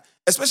says that,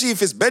 especially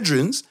if it's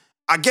bedrooms,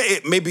 I get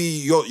it, maybe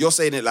you're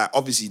saying it like,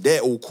 obviously,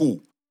 they're all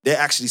cool. They're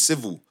actually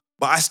civil.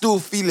 But I still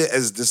feel it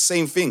as the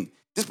same thing.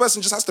 This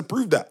person just has to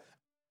prove that.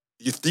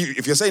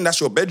 If you're saying that's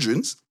your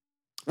bedrooms,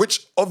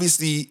 which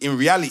obviously in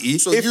reality...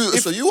 So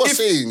you are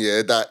saying,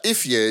 that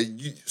if,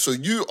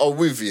 you are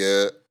with,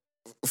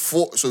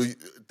 4, so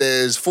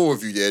there's 4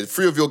 of you,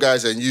 3 of your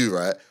guys and you,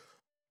 right?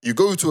 You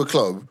go to a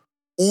club,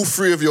 all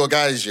 3 of your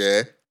guys,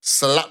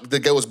 slap the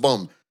girl's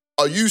bum.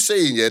 Are you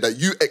saying, that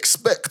you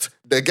expect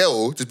the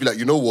girl to be like,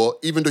 you know what,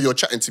 even though you're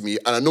chatting to me,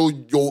 and I know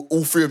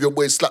all 3 of your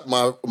boys slap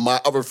my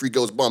other 3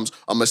 girls' bums,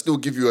 I'm going to still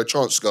give you a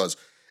chance, Scars?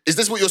 Is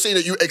this what you're saying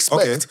that you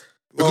expect? Okay.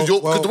 Because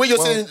the way you're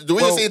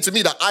saying to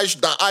me that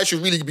I should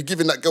really be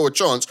giving that girl a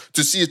chance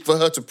to see it for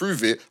her to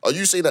prove it. Are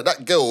you saying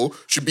that girl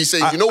should be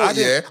saying,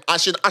 I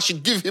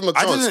should give him a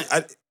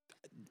chance?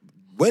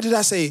 Where did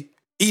I say,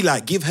 Eli,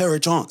 give her a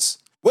chance?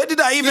 Where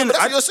did I even? That's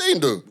what you're saying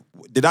though.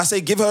 Did I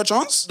say give her a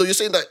chance? No, you're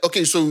saying that.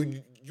 Okay, so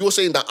you're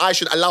saying that I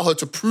should allow her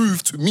to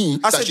prove to me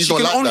I that said she's she not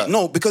can like only that.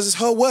 no, because it's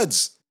her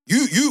words.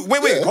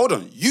 Wait, hold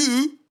on.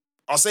 You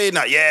are saying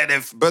that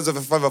they're birds of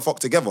a feather flock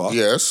together.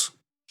 Yes.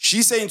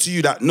 She's saying to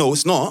you that no,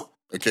 it's not.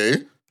 Okay.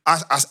 I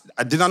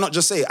did I not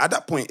just say at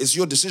that point it's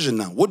your decision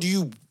now? What do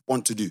you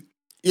want to do?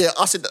 Yeah,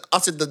 I said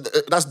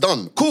that's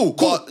done. Cool.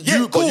 But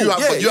you have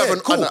an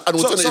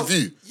alternative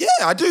view. Yeah,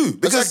 I do.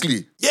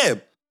 Exactly. Yeah,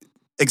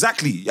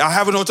 exactly. I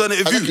have an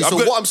alternative view. So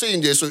what I'm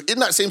saying, so in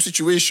that same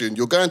situation,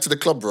 you're going to the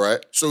club,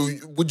 right? So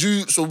would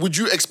you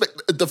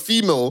expect the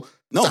female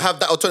to have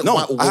that alternative?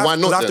 No, why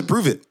not? I have to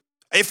prove it.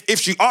 If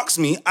she asks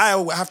me, I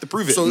will have to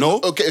prove it. So,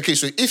 no. Okay.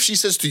 So if she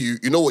says to you,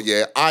 you know what?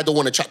 Yeah, I don't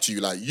want to chat to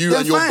you. Like you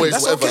and your boys,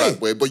 that's whatever. Okay.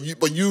 Like, way, but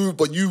you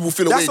will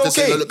feel a way that's to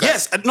say, look,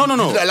 yes, no.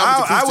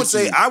 I would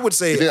say, I would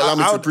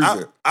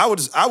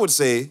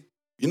say,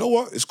 you know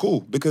what? It's cool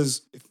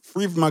because if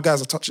 3 of my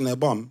guys are touching their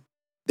bum,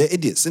 they're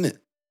idiots, innit?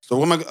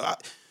 So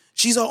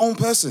she's her own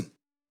person.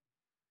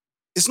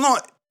 It's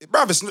not,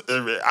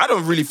 bruv. I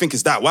don't really think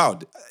it's that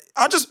wild.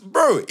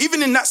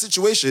 Even in that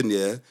situation,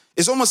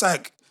 it's almost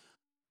like.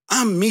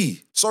 I'm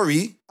me.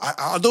 Sorry.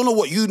 I don't know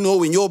what you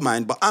know in your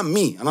mind, but I'm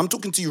me. And I'm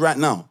talking to you right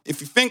now.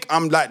 If you think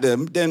I'm like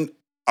them, then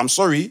I'm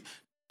sorry.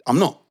 I'm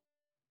not.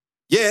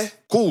 Yeah,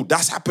 cool.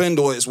 That's happened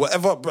or it's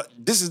whatever. But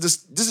this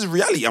is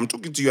reality. I'm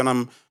talking to you and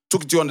I'm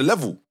talking to you on the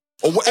level.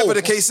 Or whatever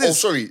the case is. Oh,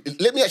 sorry.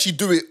 Let me actually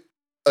do it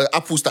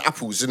apples to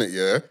apples, innit,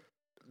 yeah?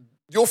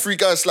 Your 3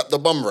 guys slap the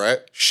bum, right?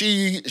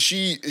 She,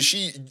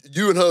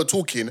 you and her are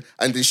talking,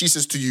 and then she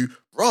says to you,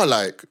 rah,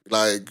 like,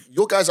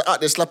 your guys are out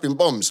there slapping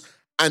bums.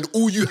 And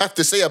all you have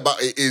to say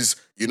about it is,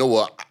 you know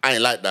what, I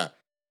ain't like that.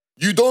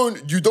 You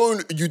don't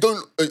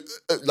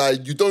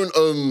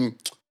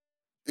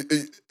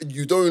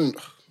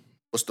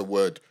what's the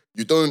word?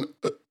 You don't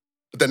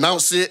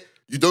denounce it.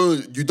 You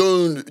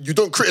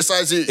don't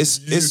criticize it.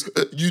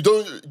 You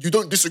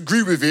don't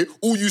disagree with it.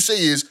 All you say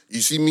is,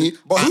 you see me.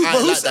 But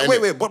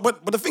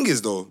the thing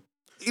is though,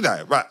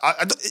 Eli, right?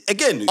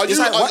 Again, wait.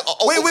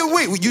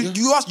 You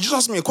just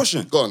asked me a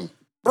question. Go on,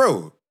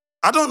 bro.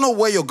 I don't know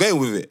where you're going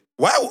with it.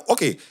 Why?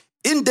 Okay,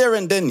 in there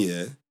and then,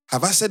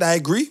 have I said I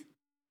agree?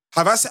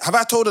 Have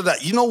I told her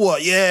that, you know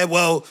what? Yeah,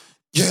 well,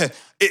 yeah,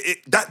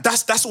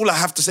 that's all I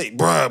have to say,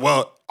 bruh.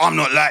 Well, I'm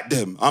not like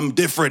them. I'm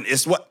different.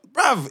 It's what,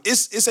 bruv.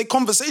 It's a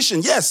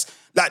conversation. Yes,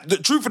 like the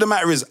truth of the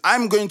matter is,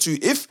 I'm going to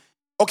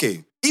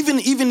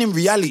even in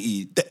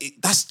reality,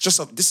 that's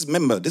just this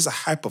is a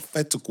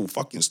hypothetical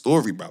fucking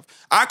story, bruv.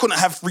 I couldn't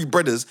have 3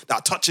 brothers that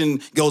are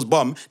touching girls'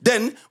 bum.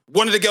 Then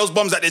one of the girls'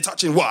 bums that they're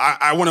touching,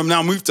 I want to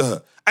now move to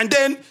her. And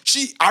then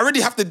I already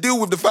have to deal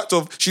with the fact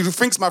of she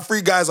thinks my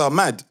 3 guys are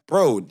mad.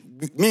 Bro,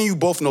 me and you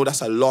both know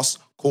that's a lost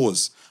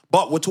cause.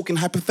 but we're talking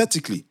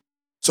hypothetically.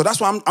 So that's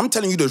why I'm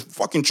telling you the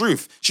fucking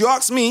truth. She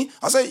asked me,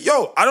 I say,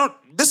 yo,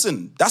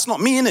 listen, that's not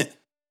me, innit?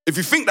 If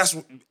you think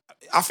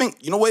I think,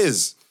 you know what it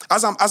is?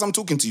 As I'm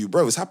talking to you,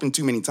 bro, it's happened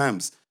too many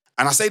times.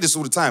 And I say this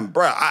all the time,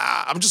 bro,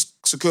 I'm just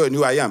secure in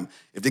who I am.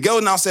 If the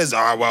girl now says,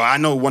 well, I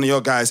know one of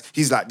your guys,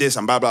 he's like this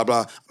and blah, blah,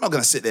 blah, I'm not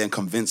going to sit there and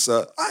convince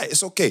her. All right,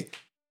 it's okay.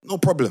 No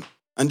problem.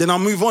 And then I'll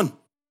move on.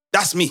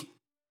 That's me.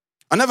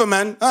 I never,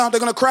 man, they're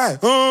going to cry.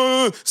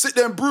 Sit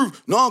there and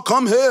prove. No,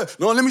 come here.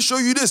 No, let me show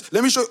you this.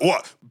 Let me show you.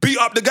 What? Beat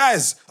up the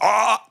guys. Bro,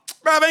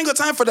 I ain't got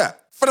time for that.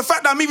 For the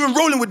fact that I'm even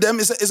rolling with them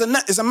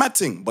is a mad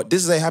thing. But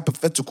this is a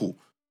hypothetical.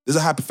 This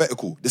is a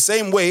hypothetical. The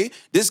same way,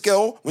 this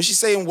girl, when she's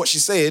saying what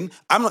she's saying,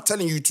 I'm not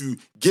telling you to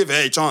give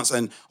her a chance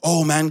and,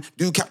 oh man,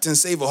 do Captain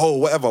Save a Hole,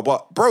 whatever.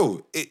 But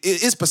bro, it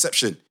is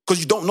perception because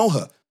you don't know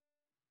her.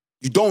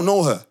 You don't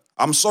know her.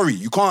 I'm sorry,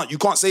 you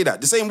can't say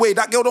that. The same way,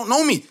 that girl don't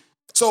know me.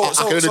 So I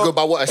can only go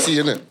by what I see,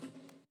 innit?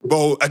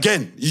 Bro,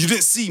 again, you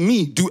didn't see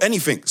me do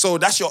anything. So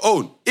that's your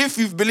own. If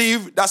you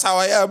believe that's how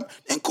I am,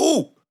 then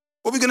cool.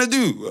 What are we going to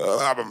do?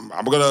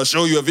 I'm going to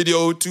show you a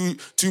video two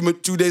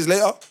days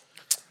later.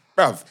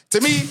 Bruv,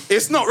 to me,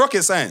 it's not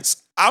rocket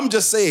science. I'm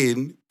just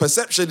saying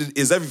perception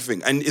is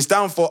everything. And it's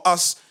down for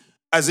us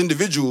as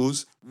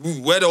individuals.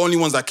 We're the only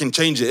ones that can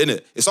change it,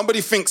 innit? If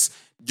somebody thinks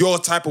your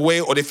type of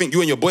way or they think you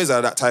and your boys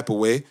are that type of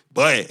way,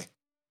 boy,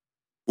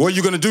 what are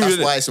you going to do? That's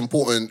why it's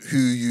important who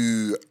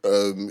you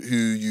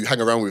hang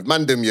around with.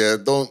 Man, them, yeah,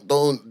 don't,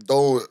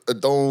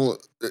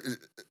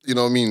 you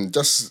know what I mean?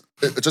 Just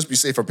be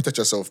safe and protect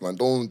yourself, man.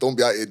 Don't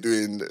be out here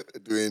doing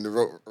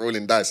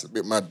rolling dice. A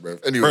bit mad, bro.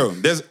 Anyway.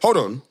 Bro, hold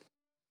on.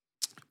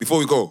 Before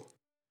we go,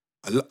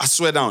 I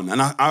swear down, and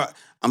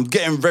I'm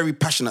getting very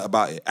passionate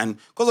about it. And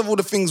because of all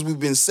the things we've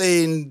been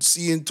saying,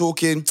 seeing,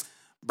 talking,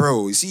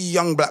 bro, you see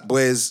young black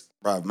boys,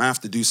 bro, man, have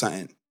to do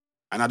something.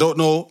 And I don't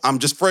know, I'm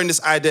just throwing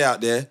this idea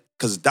out there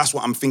because that's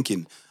what I'm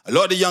thinking. A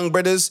lot of the young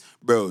brothers,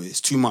 bro,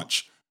 it's too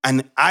much.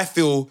 And I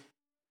feel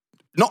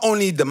not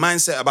only the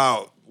mindset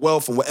about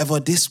wealth and whatever,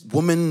 this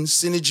woman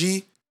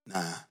synergy,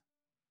 nah.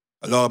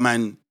 A lot of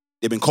man,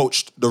 they've been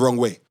coached the wrong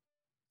way.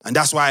 And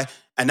that's why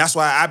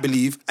I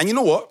believe, and you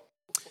know what?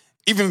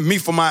 Even me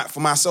for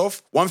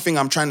myself, one thing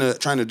I'm trying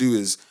to do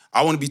is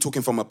I want to be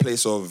talking from a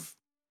place of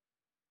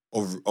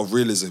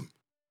realism.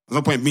 There's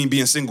no point me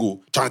being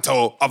single, trying to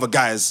tell other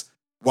guys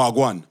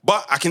wagwan.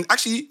 But I can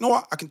actually, you know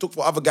what? I can talk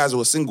for other guys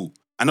who are single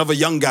and other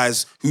young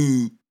guys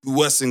who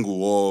were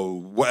single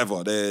or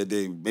whatever.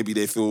 Maybe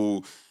they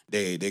feel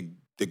they're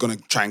gonna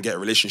try and get a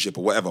relationship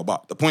or whatever.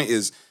 But the point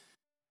is,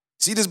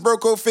 see this bro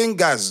code thing,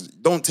 guys,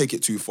 don't take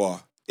it too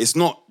far. It's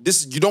not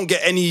this. You don't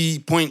get any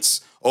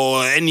points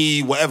or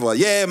any whatever.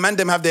 Yeah, man,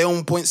 them have their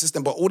own point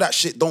system, but all that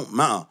shit don't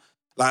matter.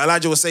 Like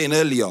Elijah was saying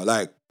earlier,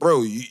 like,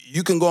 bro,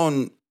 you can go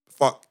and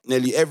fuck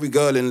nearly every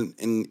girl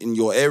in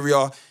your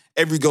area,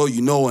 every girl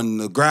you know on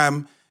the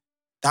gram.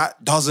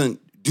 That doesn't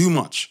do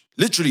much.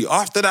 Literally,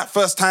 after that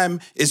first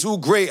time, it's all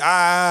great.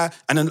 And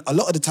then a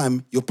lot of the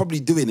time, you're probably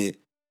doing it.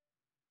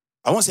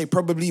 I won't say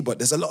probably, but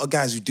there's a lot of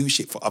guys who do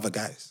shit for other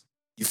guys.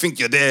 You think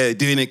you're there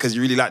doing it because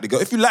you really like the girl.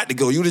 If you like the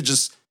girl, you would have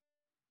just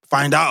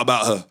find out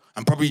about her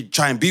and probably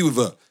try and be with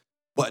her.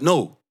 But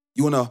no,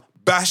 you want to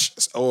bash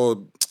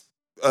or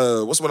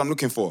what's what I'm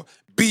looking for?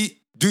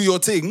 Do your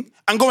thing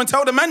and go and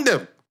tell the man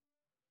them.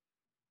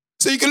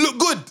 So you can look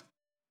good.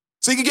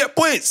 So you can get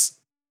points.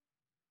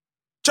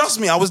 Trust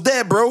me, I was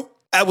there, bro.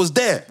 I was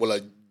there. Well,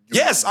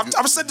 yes,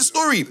 I've said the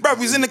story. Bro,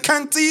 we was in the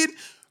canteen.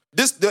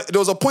 There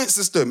was a point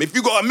system. If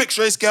you got a mixed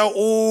race girl,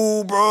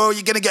 oh, bro,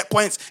 you're going to get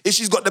points. If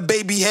she's got the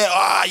baby hair,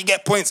 you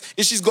get points.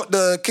 If she's got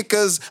the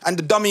kickers and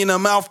the dummy in her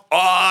mouth,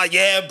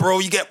 yeah, bro,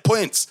 you get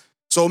points.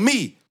 So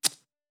me,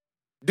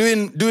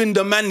 doing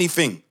the manly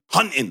thing,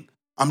 hunting.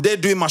 I'm there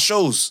doing my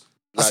shows.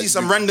 I see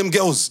some random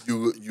girls.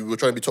 You were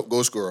trying to be top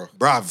goal scorer.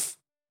 Bruv.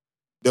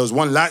 There was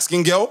one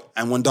light-skinned girl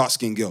and one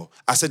dark-skinned girl.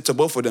 I said to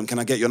both of them, can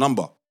I get your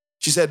number?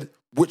 She said,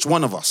 which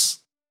one of us?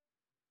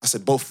 I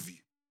said, both of you.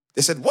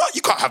 They said, what?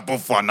 You can't have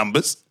both of our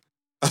numbers.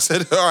 I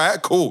said, all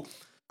right, cool.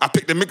 I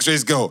picked the mixed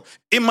race girl.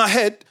 In my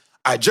head,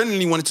 I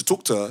genuinely wanted to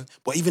talk to her,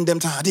 but even them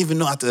time, I didn't even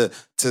know how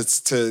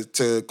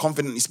to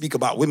confidently speak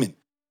about women.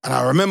 And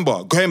I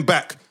remember going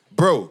back,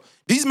 bro,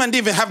 these men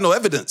didn't even have no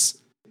evidence.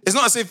 It's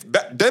not as if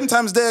them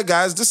times there,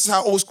 guys, this is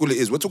how old school it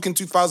is. We're talking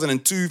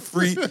 2002,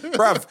 2003.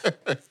 Bruv,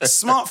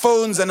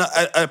 smartphones and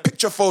a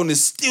picture phone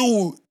is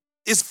still,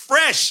 it's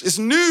fresh, it's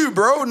new,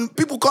 bro. And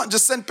people can't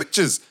just send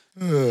pictures.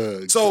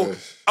 So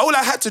all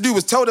I had to do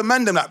was tell the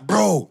man them like,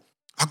 bro,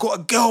 I got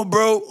a girl,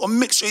 bro, on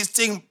mixed race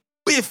thing,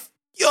 biff.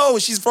 Yo,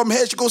 she's from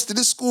here, she goes to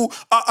this school,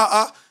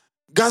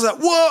 Guys like,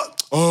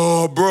 what?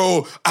 Oh,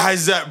 bro,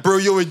 Isaac, bro,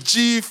 you're a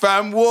G,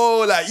 fam,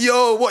 whoa, like,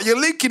 yo, what, you're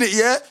linking it,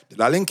 yeah? Did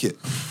I link it?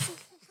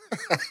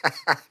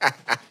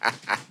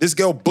 This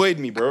girl buoyed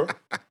me, bro.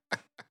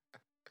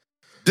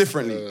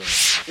 Differently.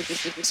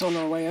 It's on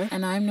our way, eh?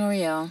 And I'm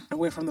Noriel. And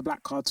we're from the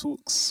Black Card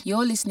Talks.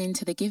 You're listening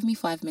to the Give Me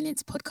 5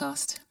 Minutes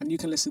podcast. And you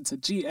can listen to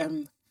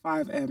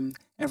GM5M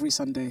every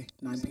Sunday,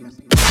 9 p.m.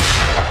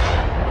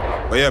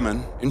 But yeah,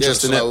 man,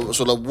 interesting.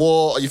 So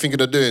what are you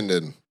thinking of doing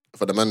then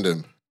for the man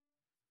them?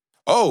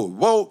 Oh,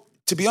 well,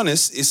 to be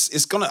honest,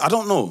 it's gonna, I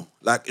don't know.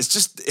 Like,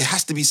 it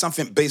has to be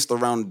something based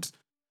around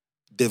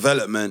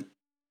development,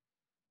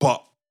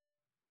 but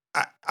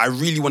I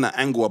really want to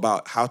angle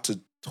about how to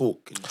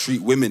talk and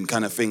treat women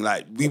kind of thing.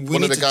 Like, we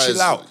need to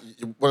chill out.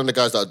 One of the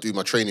guys that I do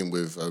my training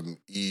with,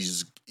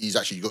 he's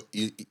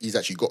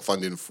actually got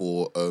funding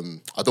for,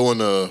 I don't want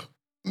to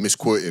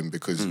misquote him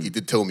because he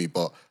did tell me,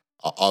 but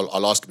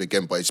I'll ask him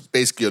again. But it's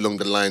basically along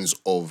the lines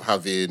of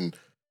having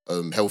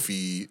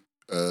healthy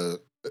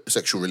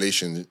sexual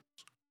relations,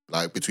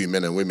 like between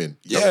men and women.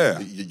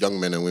 Young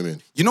men and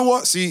women. You know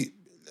what? See,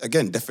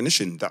 again,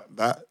 definition,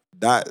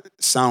 that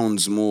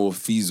sounds more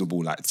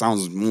feasible. Like, it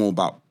sounds more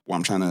about what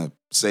I'm trying to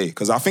say.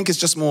 Because I think it's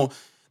just more,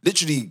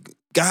 literally,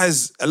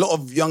 guys, a lot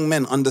of young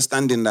men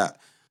understanding that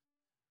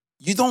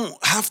you don't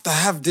have to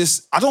have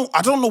this. I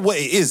don't know what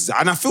it is.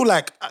 And I feel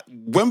like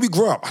when we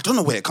grow up, I don't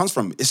know where it comes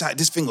from. It's like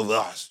this thing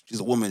of, she's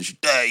a woman, she's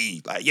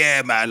dirty. Like,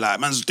 yeah, man, like,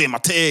 man's just doing my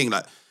thing.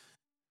 Like,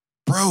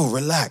 bro,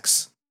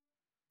 relax.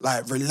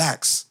 Like,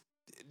 relax.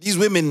 These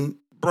women,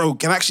 bro,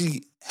 can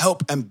actually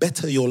help and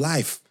better your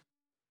life.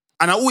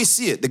 And I always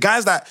see it. The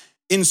guys that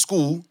in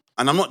school,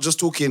 and I'm not just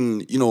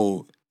talking,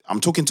 I'm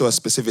talking to a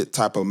specific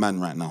type of man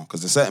right now,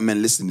 because there's certain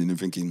men listening and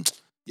thinking,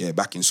 yeah,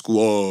 back in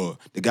school,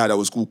 the guy that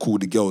was cool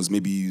the girls,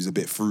 maybe he was a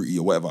bit fruity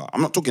or whatever.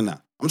 I'm not talking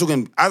that. I'm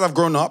talking, as I've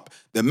grown up,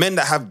 the men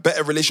that have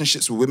better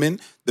relationships with women,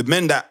 the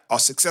men that are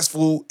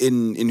successful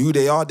in who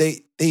they are,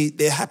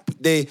 they're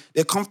happy,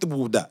 they're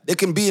comfortable with that. They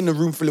can be in a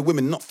room full of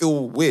women, not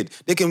feel weird.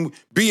 They can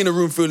be in a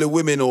room full of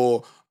women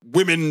or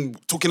women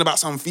talking about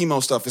some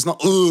female stuff. It's not,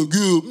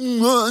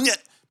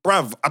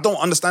 bruv, I don't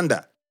understand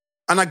that.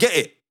 And I get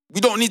it.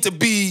 We don't need to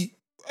be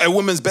a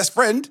woman's best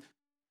friend.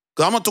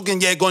 Because I'm not talking,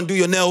 go and do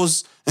your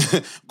nails,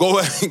 go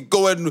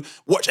and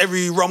watch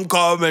every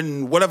rom-com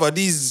and whatever,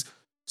 these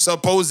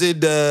supposed,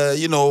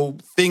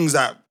 things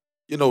that,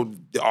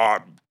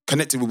 are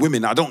connected with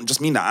women. I don't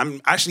just mean that. I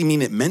actually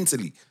mean it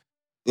mentally.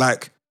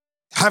 Like,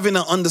 having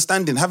an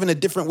understanding, having a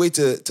different way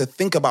to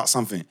think about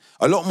something.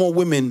 A lot more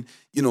women,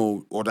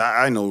 or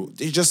that I know,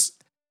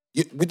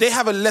 they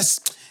have a less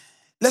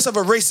of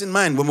a race in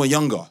mind when we're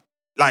younger.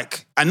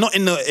 Like, and not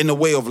in a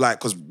way of like,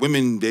 because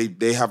women,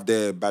 they have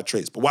their bad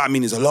traits. But what I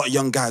mean is a lot of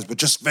young guys, but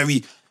just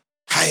very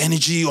high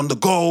energy, on the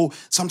go.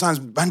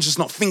 Sometimes man's just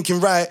not thinking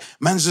right.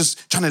 Man's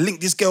just trying to link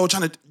this girl,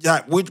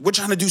 we're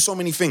trying to do so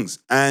many things.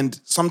 And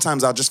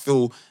sometimes I just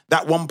feel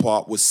that one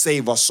part would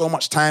save us so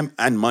much time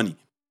and money.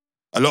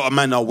 A lot of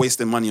men are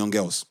wasting money on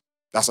girls.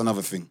 That's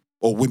another thing.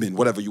 Or women,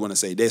 whatever you want to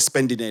say. They're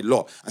spending a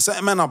lot. And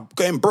certain men are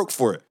getting broke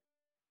for it.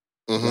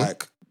 Mm-hmm. Like,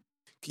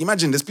 can you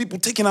imagine? There's people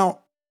taking out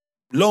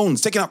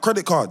loans, taking out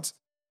credit cards,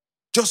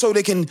 just so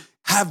they can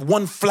have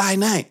one fly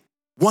night,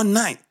 one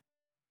night.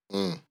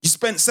 You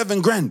spent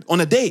 $7,000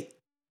 on a date.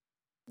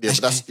 Yeah,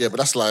 but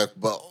that's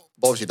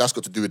obviously that's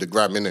got to do with the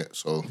gram, innit?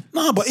 So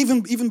no, but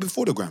even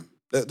before the gram,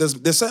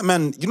 there's certain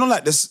men,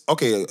 like this.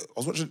 Okay, I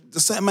was watching.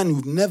 There's certain men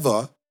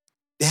who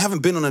they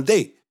haven't been on a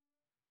date.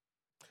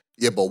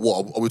 Yeah, but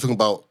what are we talking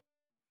about?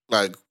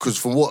 Like, because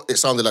from what it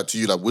sounded like to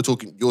you, like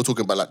you're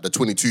talking about like the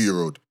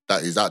 22-year-old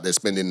that is out there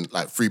spending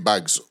like 3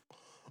 bags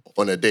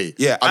on a day.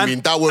 Yeah, I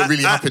mean that weren't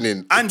really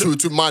happening.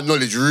 To my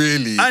knowledge,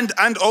 really.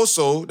 And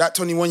also that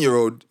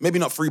 21-year-old, maybe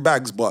not 3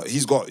 bags, but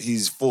he's got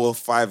his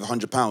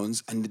 400-500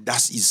 pounds, and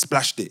he's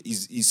splashed it.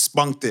 He's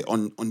spunked it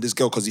on this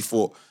girl because he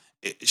thought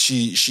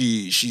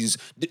she's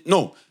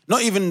no,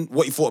 not even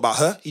what he thought about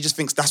her. He just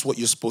thinks that's what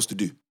you're supposed to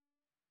do.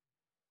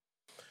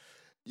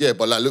 Yeah,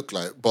 but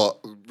but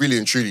really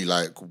and truly,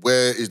 like,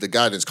 where is the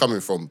guidance coming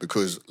from?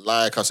 Because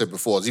like I said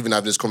before, I was even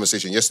having this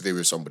conversation yesterday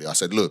with somebody. I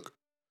said, look,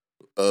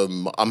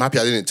 I'm happy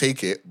I didn't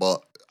take it,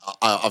 but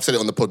I've said it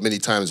on the pod many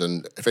times,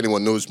 and if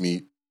anyone knows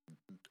me,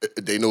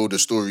 they know the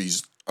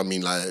stories. I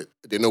mean, like,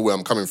 they know where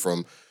I'm coming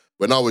from.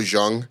 When I was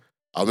young,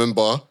 I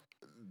remember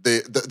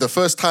the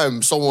first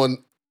time someone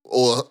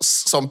or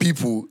some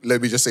people,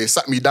 let me just say,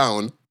 sat me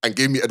down and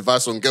gave me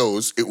advice on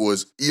girls, it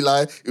was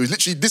Eli. It was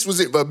literally, this was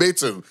it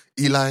verbatim.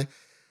 Eli,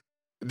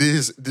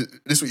 this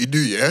what you do,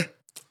 yeah?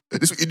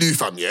 This what you do,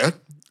 fam, yeah?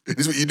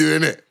 This what you do,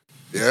 innit?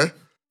 Yeah?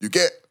 You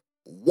get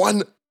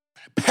one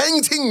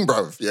painting,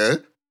 bruv, yeah?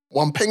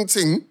 One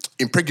painting,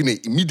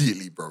 impregnate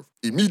immediately, bruv.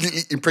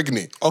 Immediately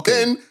impregnate. Okay.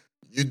 Then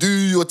you do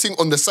your thing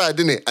on the side,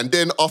 innit? And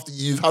then after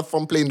you've had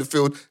fun playing the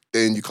field,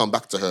 then you come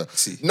back to her.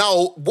 See.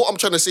 Now, what I'm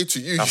trying to say to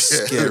you... That's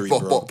scary,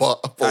 bro.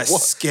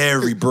 That's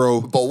scary, bro.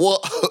 But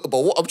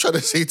what I'm trying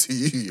to say to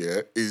you,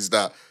 yeah, is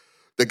that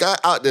the guy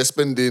out there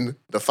spending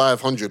the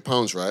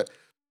 £500, right?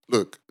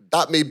 Look,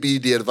 that may be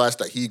the advice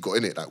that he got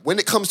in it. Like, when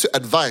it comes to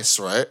advice,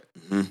 right?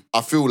 Mm-hmm.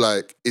 I feel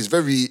like it's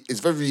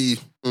very.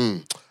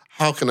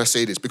 How can I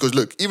say this? Because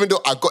look, even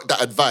though I got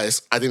that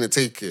advice, I didn't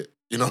take it.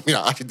 You know what I mean?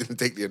 I actually didn't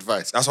take the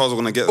advice. That's what I was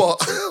gonna get.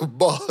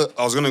 But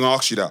I was gonna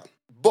ask you that.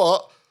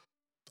 But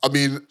I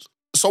mean,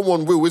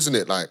 someone will, isn't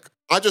it? Like,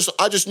 I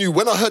just knew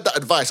when I heard that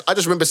advice. I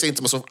just remember saying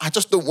to myself, I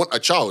just don't want a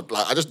child.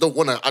 Like, I just don't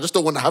want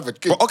to have a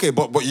kid.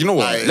 But you know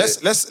what?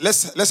 Like,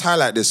 let's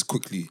highlight this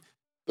quickly.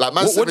 Like,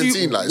 man,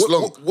 17, like, it's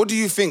long. What do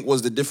you think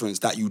was the difference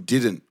that you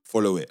didn't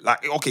follow it?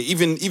 Like, okay,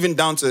 even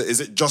down to, is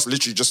it just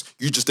literally just,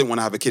 you just didn't want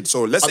to have a kid?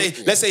 So let's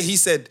say he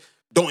said,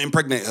 don't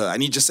impregnate her.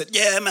 And he just said,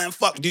 yeah, man,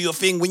 fuck, do your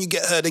thing. When you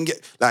get her, then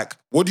get, like,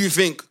 what do you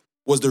think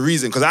was the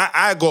reason? Because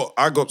I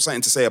got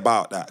something to say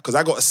about that. Because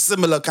I got a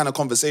similar kind of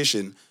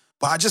conversation,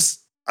 but I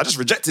just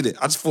rejected it.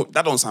 I just thought,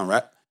 that don't sound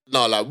right.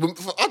 No, like,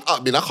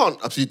 I mean, I can't,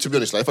 to be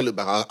honest, like, if I look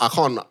back,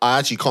 I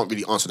actually can't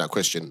really answer that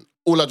question.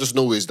 All I just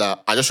know is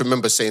that I just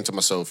remember saying to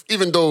myself,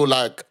 even though,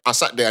 like, I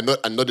sat there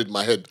and nodded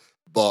my head,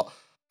 but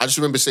I just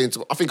remember saying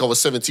I think I was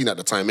 17 at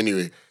the time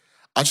anyway.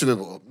 I just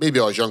remember, maybe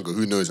I was younger,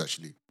 who knows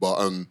actually. But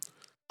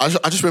I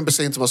just remember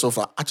saying to myself,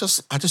 like, I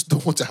just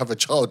don't want to have a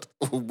child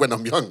when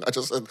I'm young. I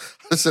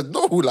said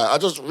no, like, I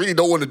just really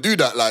don't want to do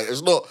that. Like,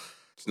 it's not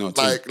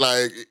like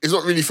it's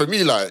not really for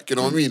me. Like, you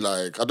know what I mean?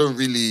 Like, I don't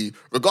really,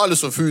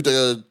 regardless of who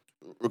the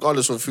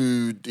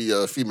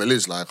female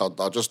is, like,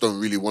 I just don't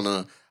really want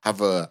to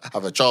have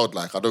a child.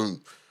 Like, I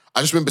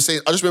just remember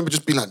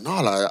just being like,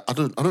 no, like, I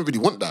don't really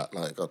want that.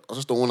 Like, I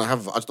just don't want to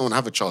have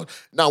a child.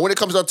 Now, when it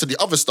comes down to the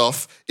other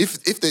stuff,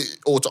 if they,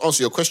 or to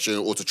answer your question,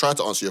 or to try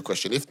to answer your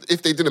question,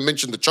 if they didn't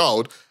mention the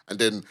child, and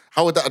then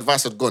how would that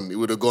advice have gone? It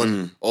would have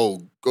gone,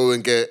 go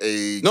and get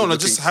a... No,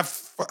 just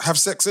have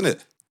sex in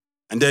it.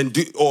 And then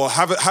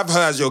have her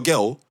as your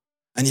girl,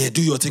 and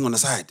do your thing on the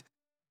side.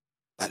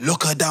 Like,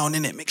 lock her down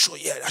in it. Make sure,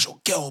 that's your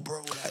girl,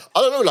 bro. Like, I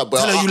don't know, like, but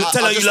tell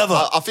her you love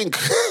her. I think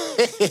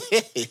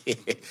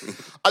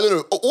I don't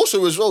know.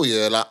 Also, as well,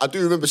 like, I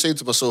do remember saying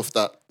to myself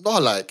that, no,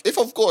 like, if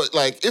I've got,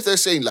 like, if they're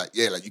saying, like,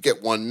 like, you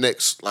get one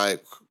next,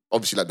 like,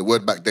 obviously, like, the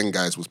word back then,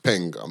 guys, was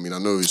peng. I mean, I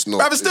know it's not.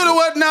 But it's still the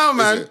word now,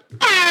 man. Man,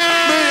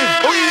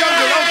 all you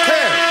younger don't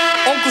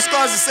care. Uncle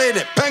Stars is saying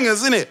it.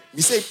 Pengers, innit?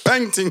 We say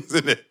peng things,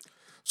 innit?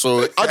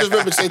 So I just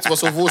remember saying to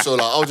myself also,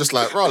 like, I was just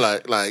like, bro,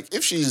 like,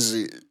 if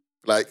she's,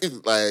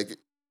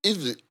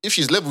 if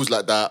she's levels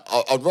like that,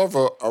 I'd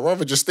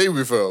rather just stay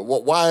with her.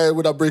 Why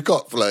would I break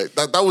up? Like,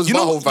 that was my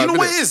whole vibe. You know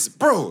what it is?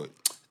 Bro,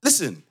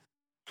 listen.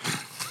 I'm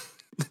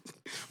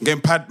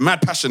getting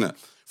mad passionate.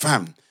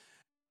 Fam,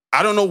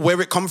 I don't know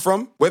where it come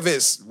from, whether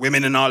it's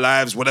women in our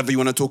lives, whatever you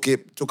want to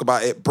talk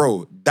about it.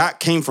 Bro, that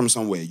came from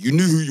somewhere. You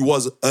knew who you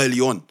was early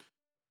on.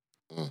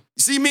 You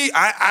see me?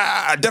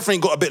 I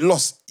definitely got a bit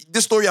lost.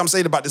 This story I'm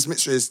saying about this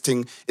mistress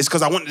thing is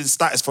because I wanted the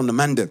status from the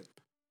man them.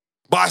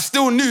 But I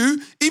still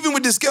knew, even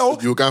with this girl...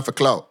 You were going for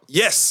clout?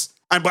 Yes.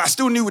 But I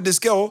still knew with this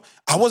girl,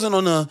 I wasn't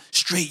on a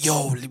straight,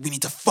 we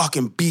need to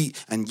fucking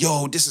beat, and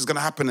this is going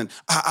to happen, and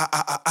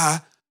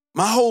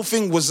My whole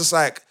thing was just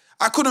like,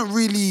 I couldn't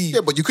really...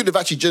 Yeah, but you could have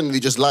actually generally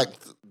just liked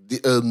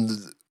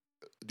the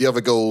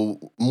other girl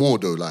more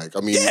though. Like, I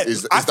mean,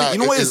 is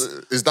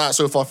that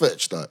so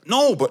far-fetched? Like?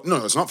 No,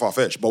 it's not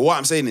far-fetched. But what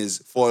I'm saying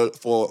is, for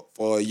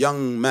a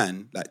young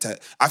man, like,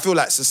 I feel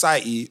like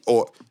society,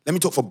 or let me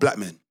talk for black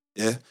men,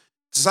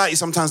 society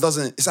sometimes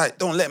doesn't, it's like,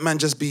 don't let man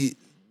just be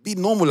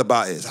normal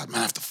about it. It's like, man,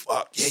 I have to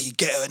fuck. Yeah, you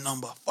get her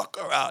number, fuck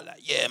her out.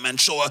 Like, yeah, man,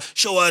 show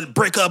her,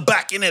 break her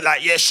back in it.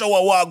 Like, yeah, show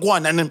her what I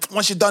want. And then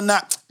once you've done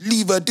that,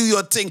 leave her, do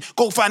your thing,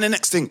 go find the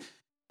next thing.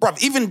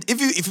 Bruv, even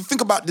if you think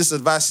about this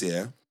advice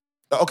here,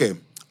 like, okay,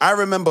 I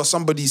remember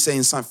somebody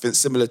saying something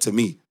similar to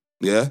me,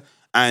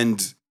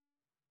 and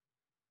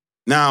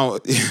now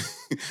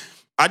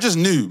I just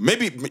knew,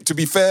 maybe, to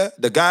be fair,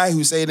 the guy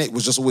who's saying it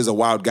was just always a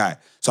wild guy.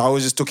 So I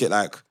always just took it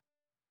like,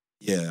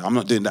 yeah, I'm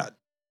not doing that.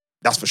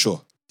 That's for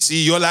sure.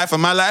 See, your life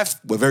and my life,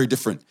 we're very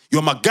different.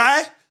 You're my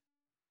guy.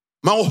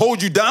 Man will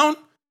hold you down.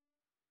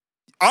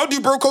 I'll do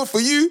bro code for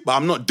you, but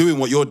I'm not doing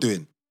what you're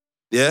doing.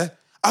 Yeah?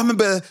 I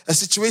remember a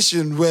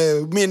situation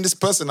where me and this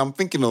person I'm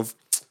thinking of,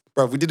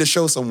 bro, we did a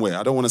show somewhere.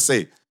 I don't want to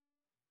say.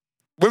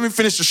 When we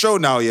finished the show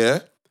now,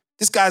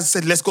 this guy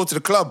said, let's go to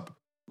the club.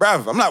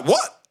 Bruv, I'm like,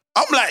 what?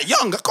 I'm like,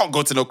 young, I can't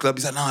go to no club.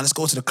 He's like, nah, let's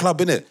go to the club,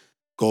 innit?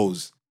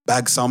 Goes,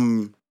 bags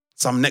some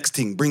next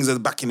thing, brings her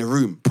back in the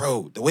room.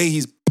 Bro, the way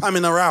he's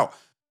pamming her out.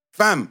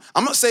 Fam,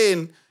 I'm not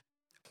saying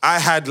I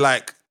had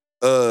like,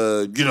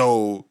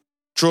 trauma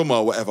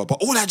or whatever,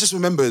 but all I just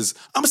remember is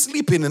I'm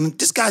sleeping and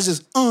this guy's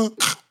just, and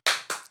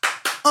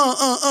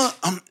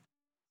I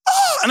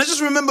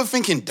just remember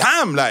thinking,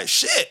 damn, like,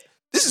 shit,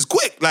 this is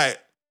quick. Like,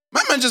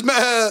 my man just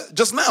met her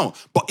just now.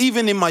 But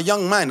even in my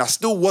young mind, I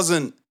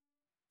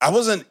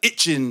wasn't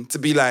itching to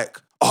be like,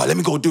 oh, let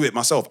me go do it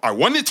myself. I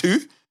wanted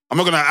to. I'm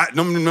not gonna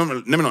let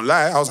me not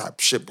lie. I was like,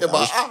 shit, bro.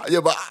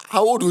 But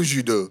how old was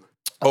you though?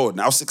 Oh,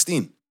 now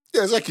 16.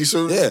 Yeah, exactly.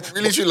 So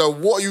really, like,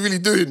 what are you really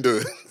doing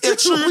though? Yeah,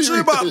 true, but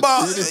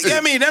you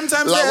get me? Them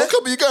times like, what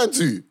club are you going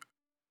to?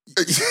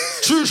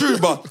 True,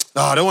 but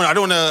no, I don't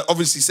want to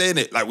obviously saying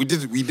it. Like we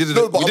did it.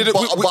 No, but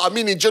I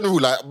mean in general,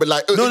 like, but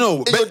like, in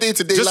your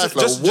day-to-day life,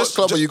 like, what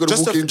club are you gonna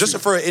walk into? Just to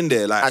throw it in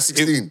there, like at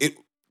 16,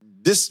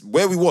 this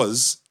where we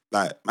was.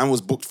 Like, man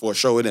was booked for a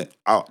show, innit?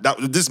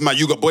 This is my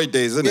You Got Boy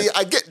days, innit? Yeah,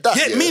 I get that.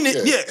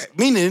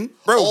 Meaning,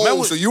 bro.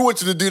 Oh, so you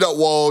wanted to do that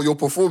while you're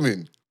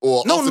performing?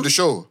 Or after the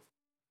show?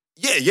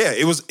 Yeah.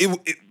 It was,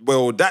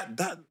 well, that,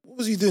 what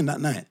was he doing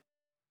that night?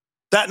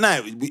 That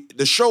night,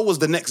 the show was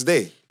the next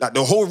day. Like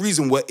the whole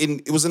reason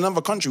it was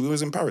another country. We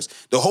was in Paris.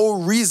 The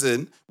whole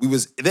reason we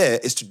was there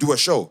is to do a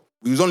show.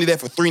 We was only there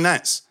for 3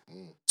 nights.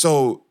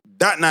 So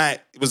that night,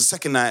 it was the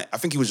second night. I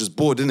think he was just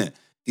bored, innit?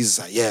 He's just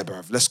like, yeah,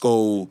 bruv, let's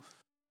go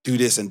do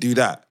this and do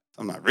that.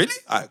 I'm like, really?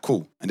 All right,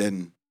 cool. And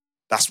then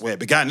that's where it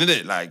began,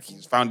 innit? Like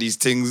he's found these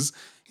things.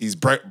 He's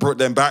brought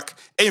them back.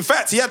 In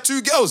fact, he had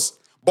 2 girls.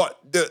 But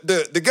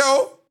the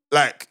girl,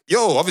 like,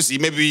 yo, obviously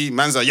maybe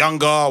mans are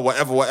younger,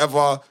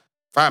 whatever.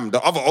 Fam,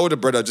 the other older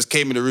brother just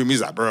came in the room.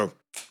 He's like, bro,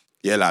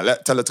 yeah,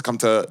 like, tell her to come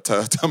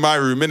to my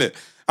room, innit?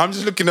 I'm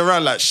just looking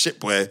around like, shit,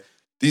 boy,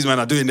 these men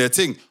are doing their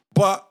thing.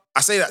 But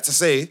I say that to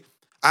say,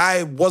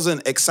 I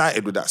wasn't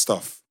excited with that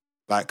stuff.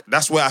 Like,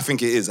 that's where I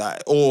think it is.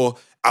 Or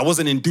I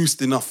wasn't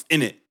induced enough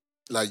in it.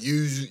 Like,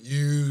 you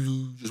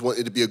just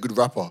wanted to be a good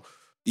rapper.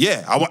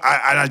 Yeah,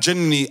 I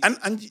genuinely,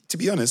 and to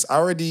be honest, I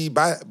already,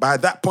 by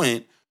that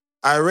point,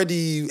 I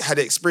already had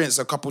experienced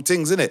a couple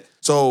things in it.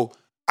 So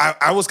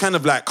I was kind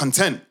of like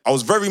content. I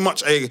was very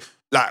much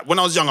when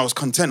I was young, I was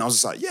content. I was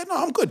just like, yeah, no,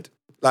 I'm good.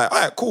 Like, all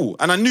right, cool.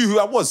 And I knew who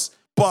I was.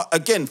 But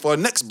again, for a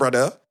next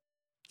brother,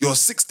 you're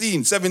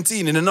 16,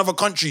 17 in another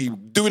country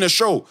doing a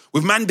show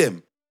with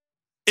Mandem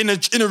in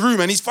a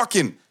room and he's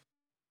fucking.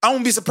 I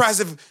won't be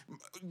surprised if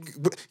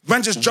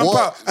man just jump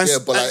out and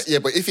but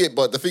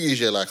the thing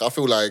is, like I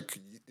feel like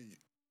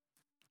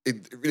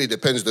it really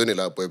depends, don't it,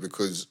 like, boy?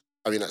 Because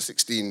I mean, at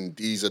 16,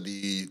 these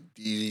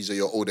are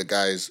your older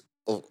guys.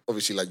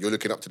 Obviously, like, you're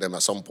looking up to them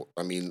at some point.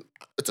 I mean,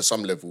 to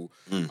some level.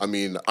 I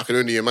mean, I can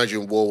only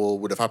imagine what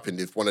would have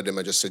happened if one of them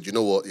had just said, you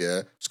know what,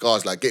 yeah,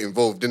 Scars, like, get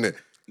involved, innit?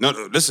 No,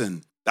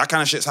 listen, that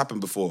kind of shit's happened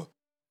before.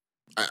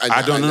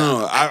 I don't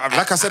know.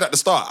 Like I said at the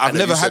start, I've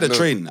never had a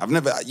train. I've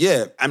never,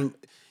 and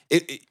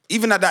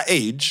even at that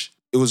age,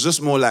 it was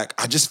just more like,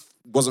 I just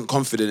wasn't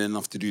confident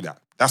enough to do that.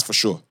 That's for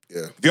sure.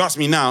 Yeah. If you ask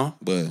me now,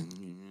 but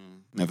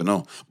never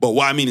know. But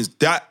what I mean is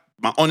that,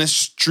 my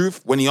honest truth,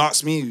 when he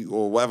asked me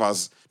or whatever, I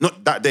was,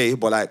 not that day,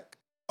 but like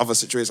other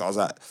situations, I was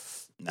like,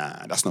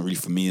 nah, that's not really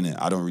for me, innit?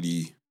 I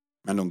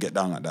don't get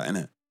down like that,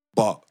 innit?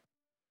 But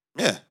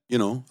yeah, you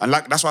know, and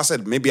like that's why I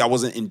said maybe I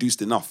wasn't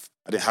induced enough.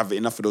 I didn't have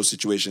enough of those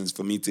situations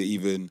for me to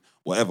even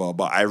whatever,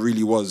 but I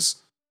really was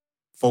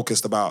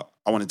focused about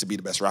I wanted to be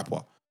the best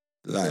rapper.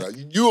 Like,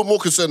 you were more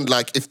concerned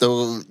about if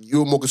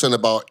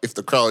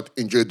the crowd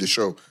enjoyed the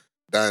show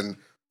than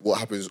what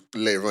happens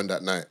later on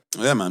that night.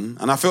 Yeah, man.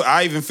 And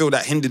I even feel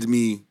that hindered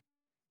me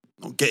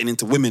getting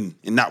into women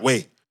in that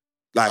way.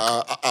 Like,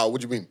 what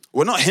do you mean?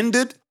 Well, not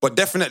hindered, but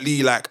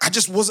definitely like I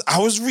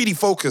was really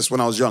focused when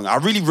I was young. I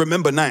really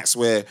remember nights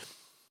where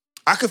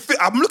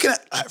I'm looking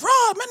at like,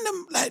 raw man,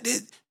 them like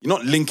you're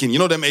not linking. You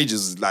know them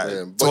ages like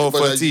 12,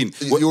 13.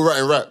 You were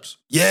writing raps.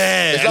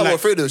 Yeah, it's like what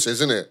Fredo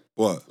says, isn't it?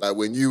 What? Like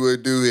when you were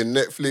doing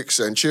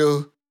Netflix and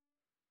chill.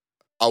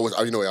 I'm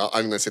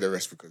gonna say the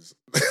rest because.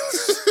 But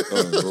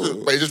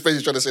he's just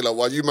basically trying to say like,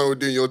 while you man were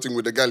doing your thing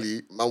with the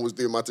galley, man was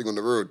doing my thing on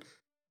the road.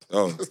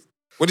 Oh,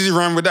 what did he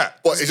rhyme with that?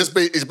 But it's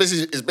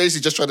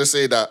basically just trying to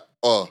say that.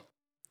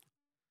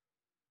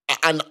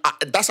 And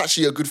that's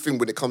actually a good thing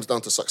when it comes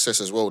down to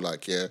success as well.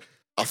 Like, yeah,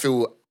 I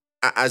feel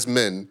as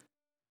men,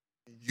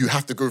 you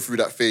have to go through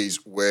that phase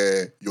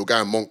where you're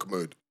going monk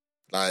mode,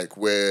 like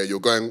where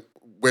you're going,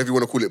 whatever you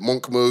want to call it,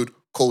 monk mode,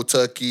 cold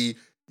turkey.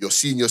 You're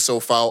seeing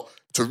yourself out.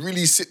 To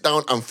really sit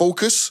down and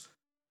focus,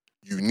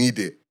 you need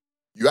it.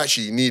 You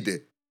actually need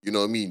it. You know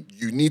what I mean?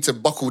 You need to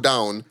buckle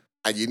down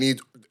and you need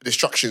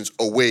distractions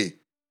away.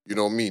 You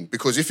know what I mean?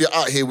 Because if you're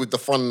out here with the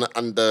fun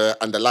and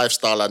the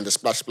lifestyle and the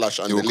splash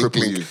and the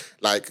link,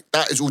 like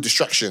that is all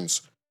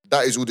distractions.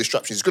 That is all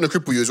distractions. It's going to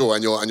cripple you as well,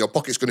 and your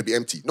pocket's going to be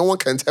empty. No one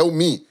can tell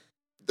me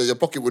that your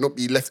pocket will not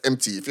be left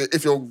empty.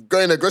 If you're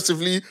going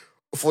aggressively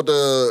for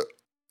the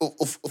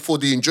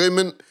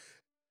enjoyment,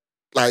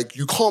 like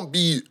you can't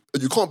be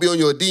on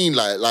your dean,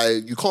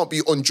 like you can't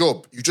be on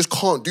job. You just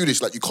can't do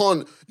this. Like you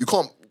can't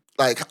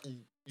like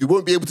you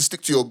won't be able to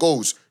stick to your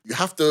goals. You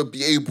have to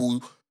be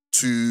able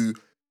to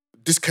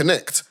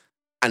disconnect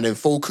and then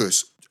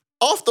focus.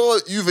 After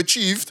you've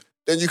achieved,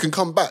 then you can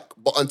come back.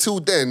 But until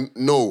then,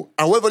 no.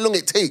 However long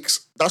it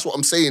takes, that's what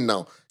I'm saying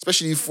now.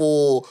 Especially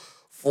for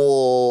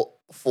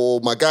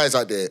my guys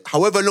out there.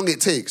 However long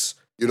it takes,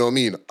 you know what I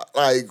mean?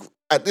 Like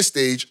at this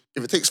stage,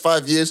 if it takes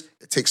 5 years,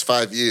 it takes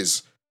 5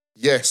 years.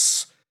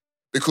 Yes,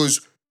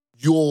 because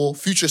your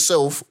future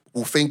self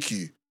will thank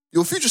you.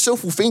 Your future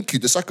self will thank you,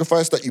 the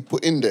sacrifice that you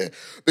put in there.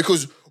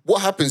 Because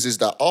what happens is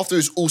that after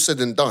it's all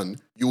said and done,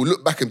 you will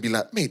look back and be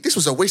like, mate, this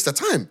was a waste of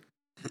time.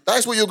 That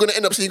is what you're going to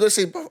end up saying. You're going to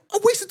say, bro, I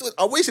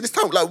wasted this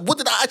time. Like, what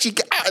did I actually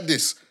get out of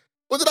this?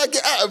 What did I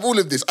get out of all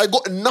of this? I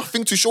got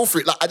nothing to show for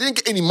it. Like, I didn't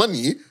get any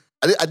money.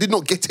 I did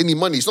not get any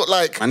money. It's not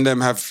like... And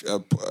them have,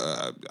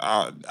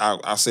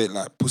 I'll say it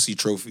like pussy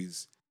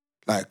trophies.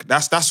 Like,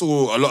 that's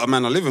all a lot of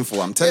men are living for.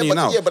 I'm telling you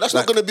now. Yeah, but that's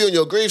like, not going to be on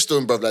your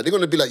gravestone, bruv. Like, they're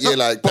going to be like,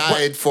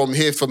 died from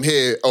here,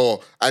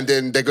 and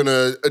then they're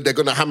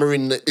gonna hammer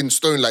in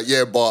stone, like,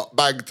 yeah, but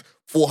bagged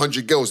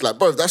 400 girls. Like,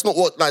 bro, that's not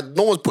what, like,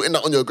 no one's putting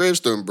that on your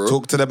gravestone, bro.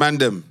 Talk to the man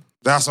them.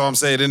 That's what I'm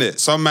saying, innit?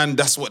 Some man,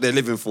 that's what they're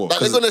living for. Like,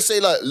 they're gonna say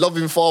like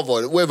loving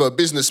father, whatever,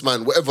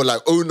 businessman, whatever,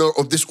 like owner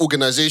of this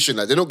organization.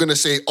 Like, they're not gonna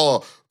say,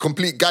 oh,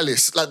 complete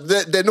Gallus. Like,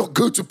 they're not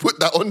going to put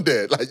that on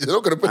there. Like, they're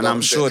not gonna put and that I'm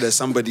on sure there. there's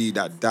somebody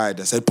that died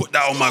that said, put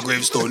that on my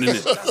gravestone,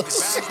 innit?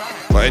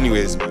 But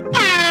anyways, man.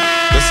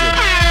 Listen.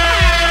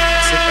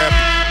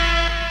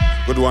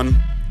 Good one.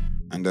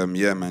 And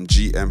yeah, man,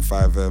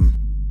 GM5M,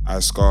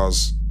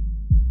 iScars.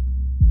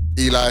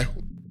 Eli,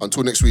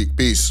 until next week,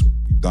 peace.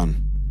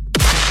 Done.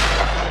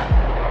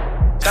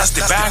 That's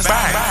the bang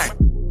bang.